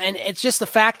 And it's just the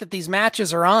fact that these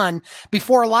matches are on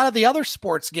before a lot of the other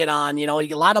sports get on.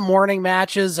 A lot of morning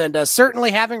matches, and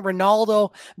certainly having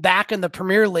Ronaldo back in the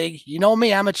Premier League. You know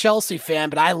me, I'm a Chelsea fan,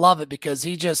 but I love it because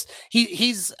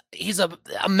he's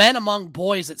a man among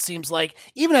boys. It seems like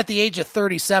even at the age of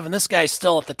 37, this guy's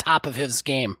still at the top of his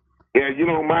game. Yeah, you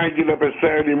don't mind getting up at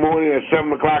Saturday morning at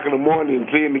 7 o'clock in the morning and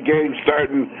seeing the game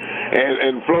starting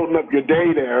and floating up your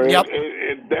day there. Yep.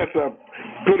 That's a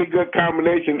pretty good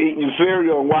combination, eating your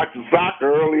cereal and watching soccer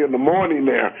early in the morning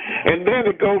there. And then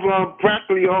it goes on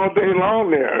practically all day long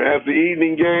there as the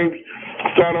evening games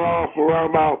start off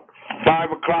around about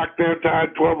 5 o'clock their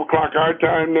time, 12 o'clock our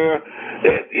time there.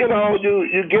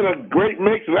 You get a great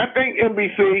mix. I think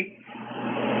NBC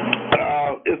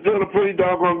is doing a pretty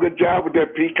doggone good job with their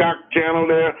Peacock channel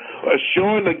there,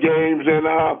 showing the games and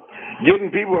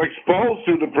getting people exposed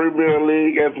to the Premier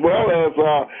League, as well as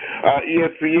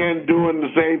ESPN doing the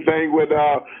same thing with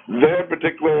their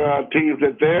particular teams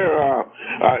that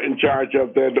they're in charge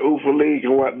of, the UFA League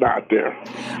and whatnot there.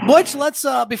 Butch, let's,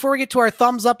 before we get to our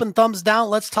thumbs up and thumbs down,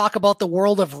 let's talk about the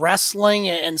world of wrestling.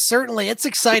 And certainly it's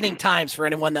exciting times for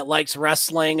anyone that likes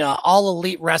wrestling. All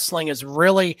Elite Wrestling is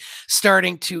really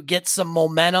starting to get some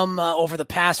momentum over the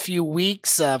past few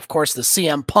weeks. Of course, the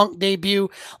CM Punk debut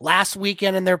last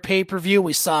weekend in their pay-per-view.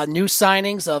 We saw new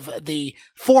signings of the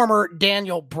former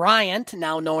Daniel Bryant,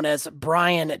 now known as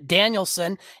Bryan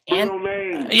Danielson.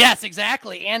 And yes,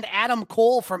 exactly. And Adam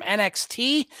Cole from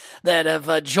NXT that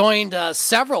have joined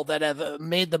several that have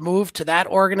made the move to that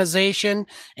organization.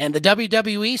 And the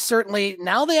WWE certainly,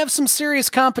 now they have some serious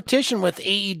competition with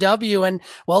AEW. And,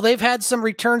 well, they've had some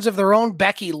returns of their own.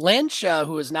 Becky Lynch,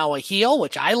 who is now a heel,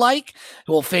 which I like,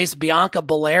 who will face Bianca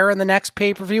Belair in the next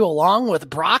pay-per-view, along with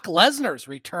Brock Lesnar's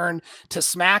return return to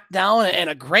SmackDown and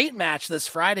a great match this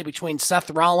Friday between Seth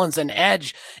Rollins and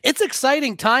Edge. It's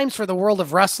exciting times for the world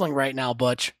of wrestling right now,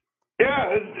 Butch.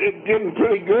 Yeah, it's getting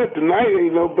pretty good tonight.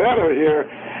 Ain't no better here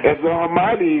as the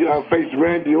Almighty faced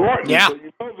Randy Orton. Yeah. So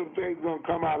you know some things going to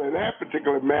come out of that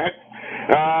particular match.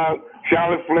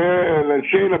 Charlotte Flair and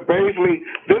Shayna Baszler.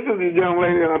 This is the young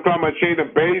lady that I'm talking about,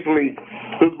 Shayna Baszler,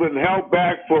 who's been held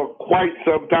back for quite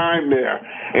some time there.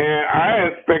 And I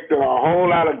expected a whole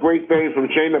lot of great things from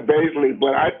Shayna Baszler,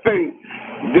 but I think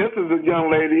this is a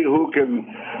young lady who can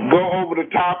go over the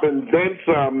top and then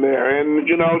some there. And,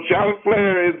 you know, Charlotte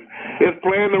Flair is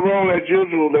playing the role as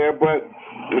usual there, but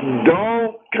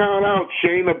don't count out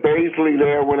Shayna Baszler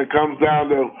there when it comes down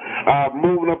to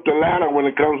moving up the ladder, when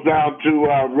it comes down to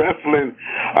wrestling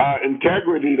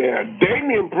integrity there.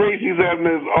 Damian Priest, he's having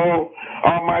his own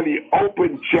almighty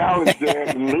open challenge there,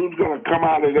 and who's going to come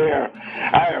out of there?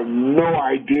 I have no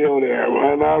idea there.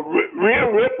 And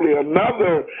Rhea Ripley,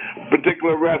 another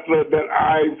particular wrestler that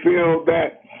I feel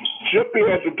that should be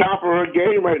at the top of her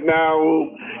game right now,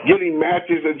 getting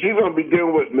matches, and she's going to be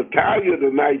dealing with Natalya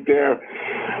tonight there.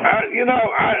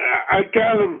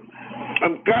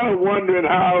 I'm kind of wondering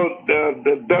how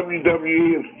the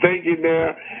WWE is thinking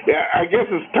there. Yeah, I guess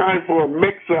it's time for a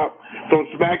mix-up from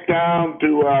SmackDown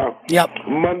to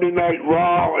Monday Night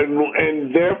Raw,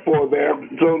 and therefore there,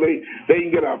 so they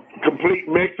can get a complete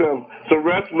mix of some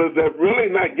wrestlers that really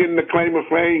not getting the claim of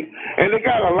fame, and they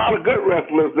got a lot of good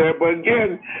wrestlers there, but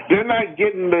again, they're not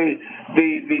getting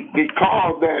the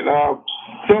call that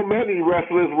so many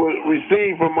wrestlers would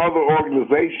receive from other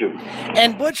organizations.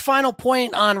 And Butch, final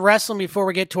point on wrestling before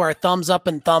we get to our thumbs up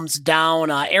and thumbs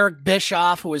down. Eric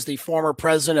Bischoff, who is the former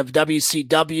president of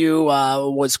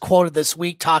WCW, was quoted this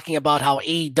week talking about how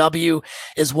AEW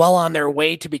is well on their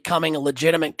way to becoming a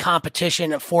legitimate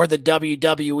competition for the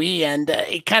WWE. And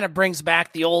it kind of brings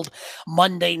back the old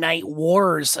Monday Night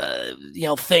Wars,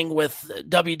 thing with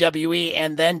WWE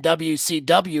and then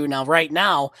WCW. Now, right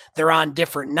now, they're on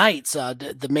different nights.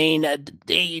 The main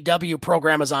AEW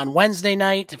program is on Wednesday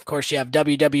night. Of course, you have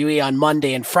WWE on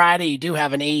Monday and Friday. You do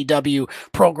have an AEW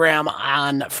program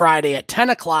on Friday at 10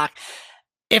 o'clock.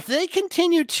 If they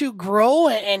continue to grow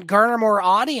and garner more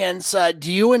audience,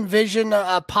 do you envision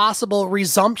a possible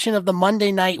resumption of the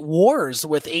Monday Night Wars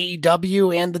with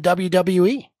AEW and the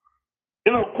WWE?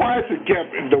 You know, quiet and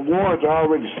kept, the wars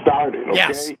already started, okay?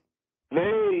 Yes.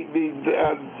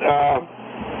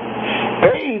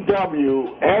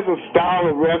 AEW has a style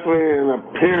of wrestling and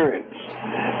appearance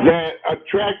that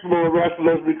attracts more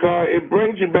wrestlers because it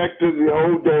brings you back to the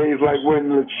old days, like when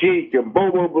the Sheik and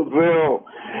Bobo Brazil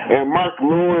and Mark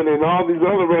Lewin and all these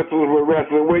other wrestlers were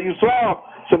wrestling, where you saw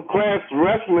some class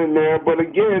wrestling there. But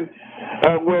again,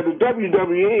 where the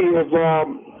WWE is,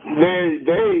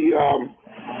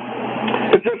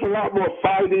 it's just a lot more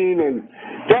fighting, and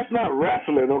that's not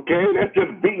wrestling, okay? That's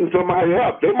just beating somebody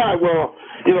up. They might well,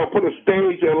 put a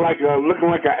stage there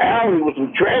looking like an alley with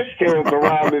some trash cans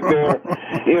around it there,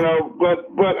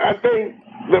 But I think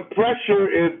the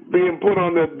pressure is being put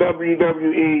on the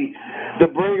WWE to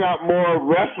bring out more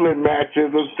wrestling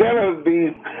matches instead of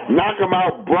these knock 'em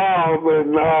out brawls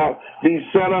and these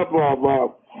setup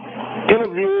of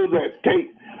interviews that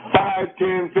take 5,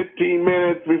 10, 15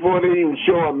 minutes before they even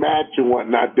show a match and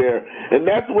whatnot there. And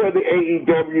that's where the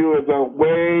AEW is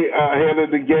way ahead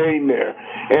of the game there.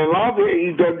 And as long as the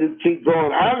AEW keep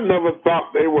going, I never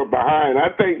thought they were behind.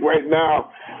 I think right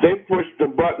now they pushed the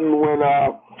button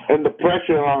and the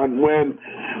pressure on when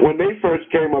they first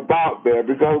came about there,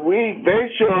 because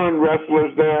they showing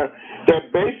wrestlers there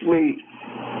that basically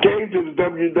came to the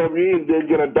WWE and didn't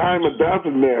get a dime a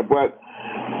dozen there. But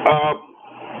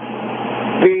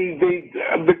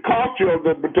the culture of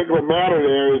the particular matter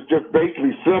there is just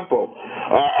basically simple.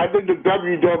 I think the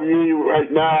WWE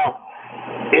right now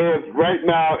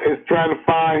is trying to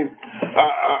find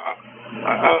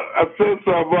a sense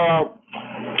of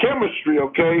chemistry,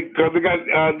 okay? Because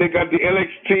they got the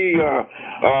NXT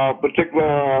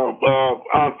particular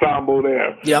ensemble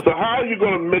there. Yep. So how are you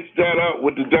going to mix that up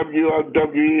with the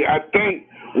WWE? I think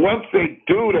once they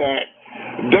do that,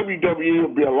 WWE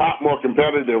will be a lot more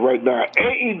competitive right now.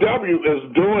 AEW is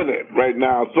doing it right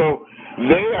now, so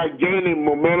they are gaining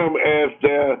momentum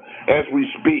as we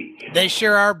speak. They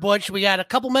sure are, Butch. We got a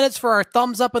couple minutes for our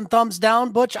thumbs up and thumbs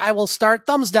down. Butch, I will start.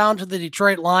 Thumbs down to the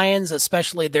Detroit Lions,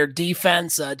 especially their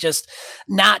defense. Just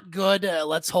not good.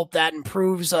 Let's hope that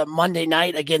improves Monday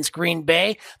night against Green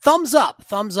Bay. Thumbs up.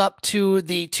 Thumbs up to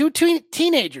the two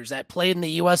teenagers that played in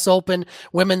the U.S. Open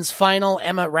women's final,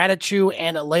 Emma Raducanu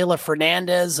and Layla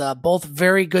Fernandez. Both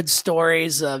very good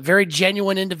stories, very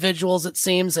genuine individuals, it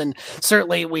seems, and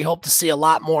certainly we hope to see a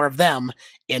lot more of them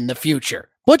in the future.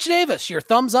 Butch Davis, your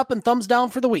thumbs up and thumbs down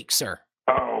for the week, sir.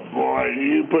 Oh, boy,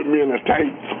 you put me in a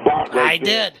tight spot right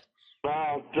there. Did.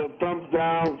 Thumbs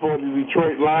down for the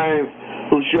Detroit Lions,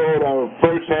 who showed a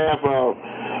first half of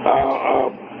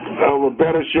a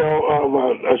better show, of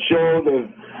a show that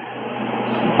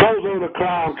Bozo the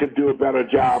Clown could do a better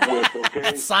job with,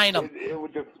 okay? Sign him. It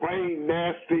was just plain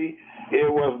nasty. It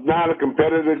was not a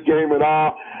competitive game at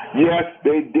all. Yes,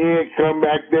 they did come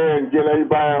back there and get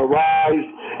everybody a rise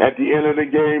at the end of the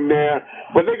game there,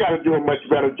 but they got to do a much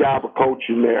better job of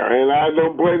coaching there. And I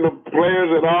don't blame the players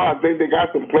at all. I think they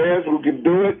got some players who can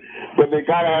do it, but they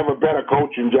got to have a better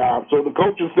coaching job. So the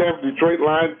coaching staff of Detroit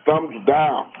Lions, thumbs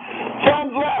down.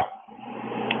 Thumbs up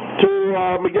to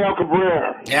Miguel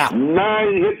Cabrera. Yeah.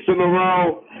 9 hits in a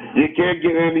row. You can't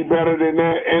get any better than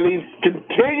that. And he's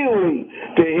continuing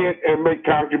to hit and make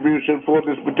contributions for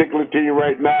this particular team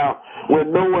right now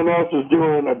when no one else is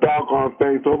doing a doggone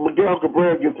thing. So Miguel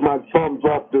Cabrera gets my thumbs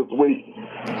up this week.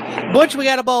 Butch, we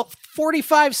got about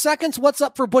 45 seconds. What's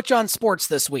up for Butch on Sports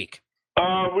this week?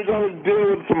 We're going to deal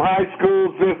with some high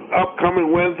schools this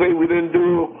upcoming Wednesday. We didn't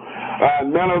do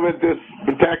none of it this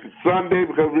particular Sunday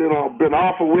because we've been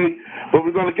off a week. But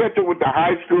we're going to get to it with the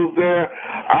high schools there.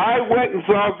 I went and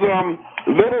saw some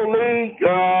Little League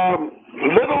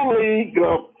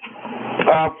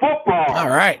football. All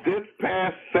right. This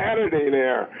past Saturday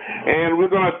there. And we're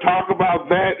going to talk about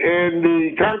that and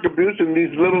the contribution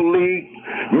these Little Leagues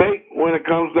make when it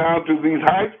comes down to these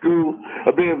high schools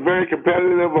of being very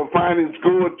competitive, of finding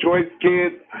school of choice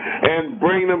kids and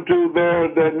bringing them to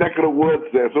their neck of the woods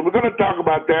there. So we're going to talk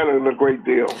about that in a great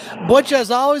deal. Butch, as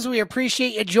always, we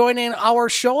appreciate you joining our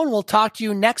show, and we'll talk to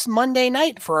you next Monday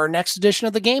night for our next edition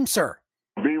of the game, sir.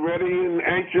 Be ready and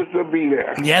anxious to be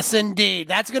there. Yes, indeed.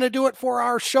 That's going to do it for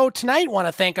our show tonight. Want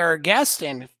to thank our guest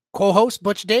and co-host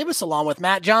Butch Davis, along with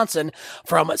Matt Johnson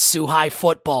from Sioux High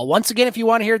Football. Once again, if you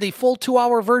want to hear the full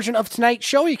 2-hour version of tonight's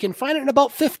show, you can find it in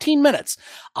about 15 minutes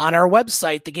on our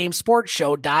website,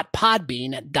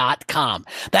 thegamesportshow.podbean.com.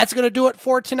 That's going to do it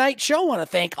for tonight's show. I want to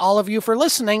thank all of you for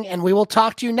listening, and we will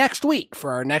talk to you next week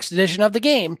for our next edition of The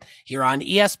Game here on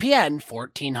ESPN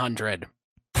 1400.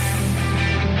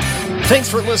 Thanks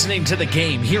for listening to The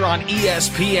Game here on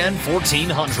ESPN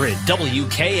 1400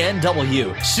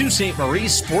 WKNW, Sault Ste.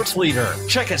 Marie's sports leader.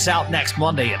 Check us out next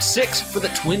Monday at 6 for the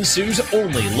Twin Sault's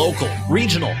only local,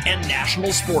 regional, and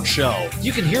national sports show.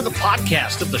 You can hear the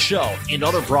podcast of the show and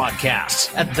other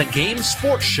broadcasts at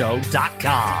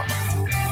thegamesportshow.com.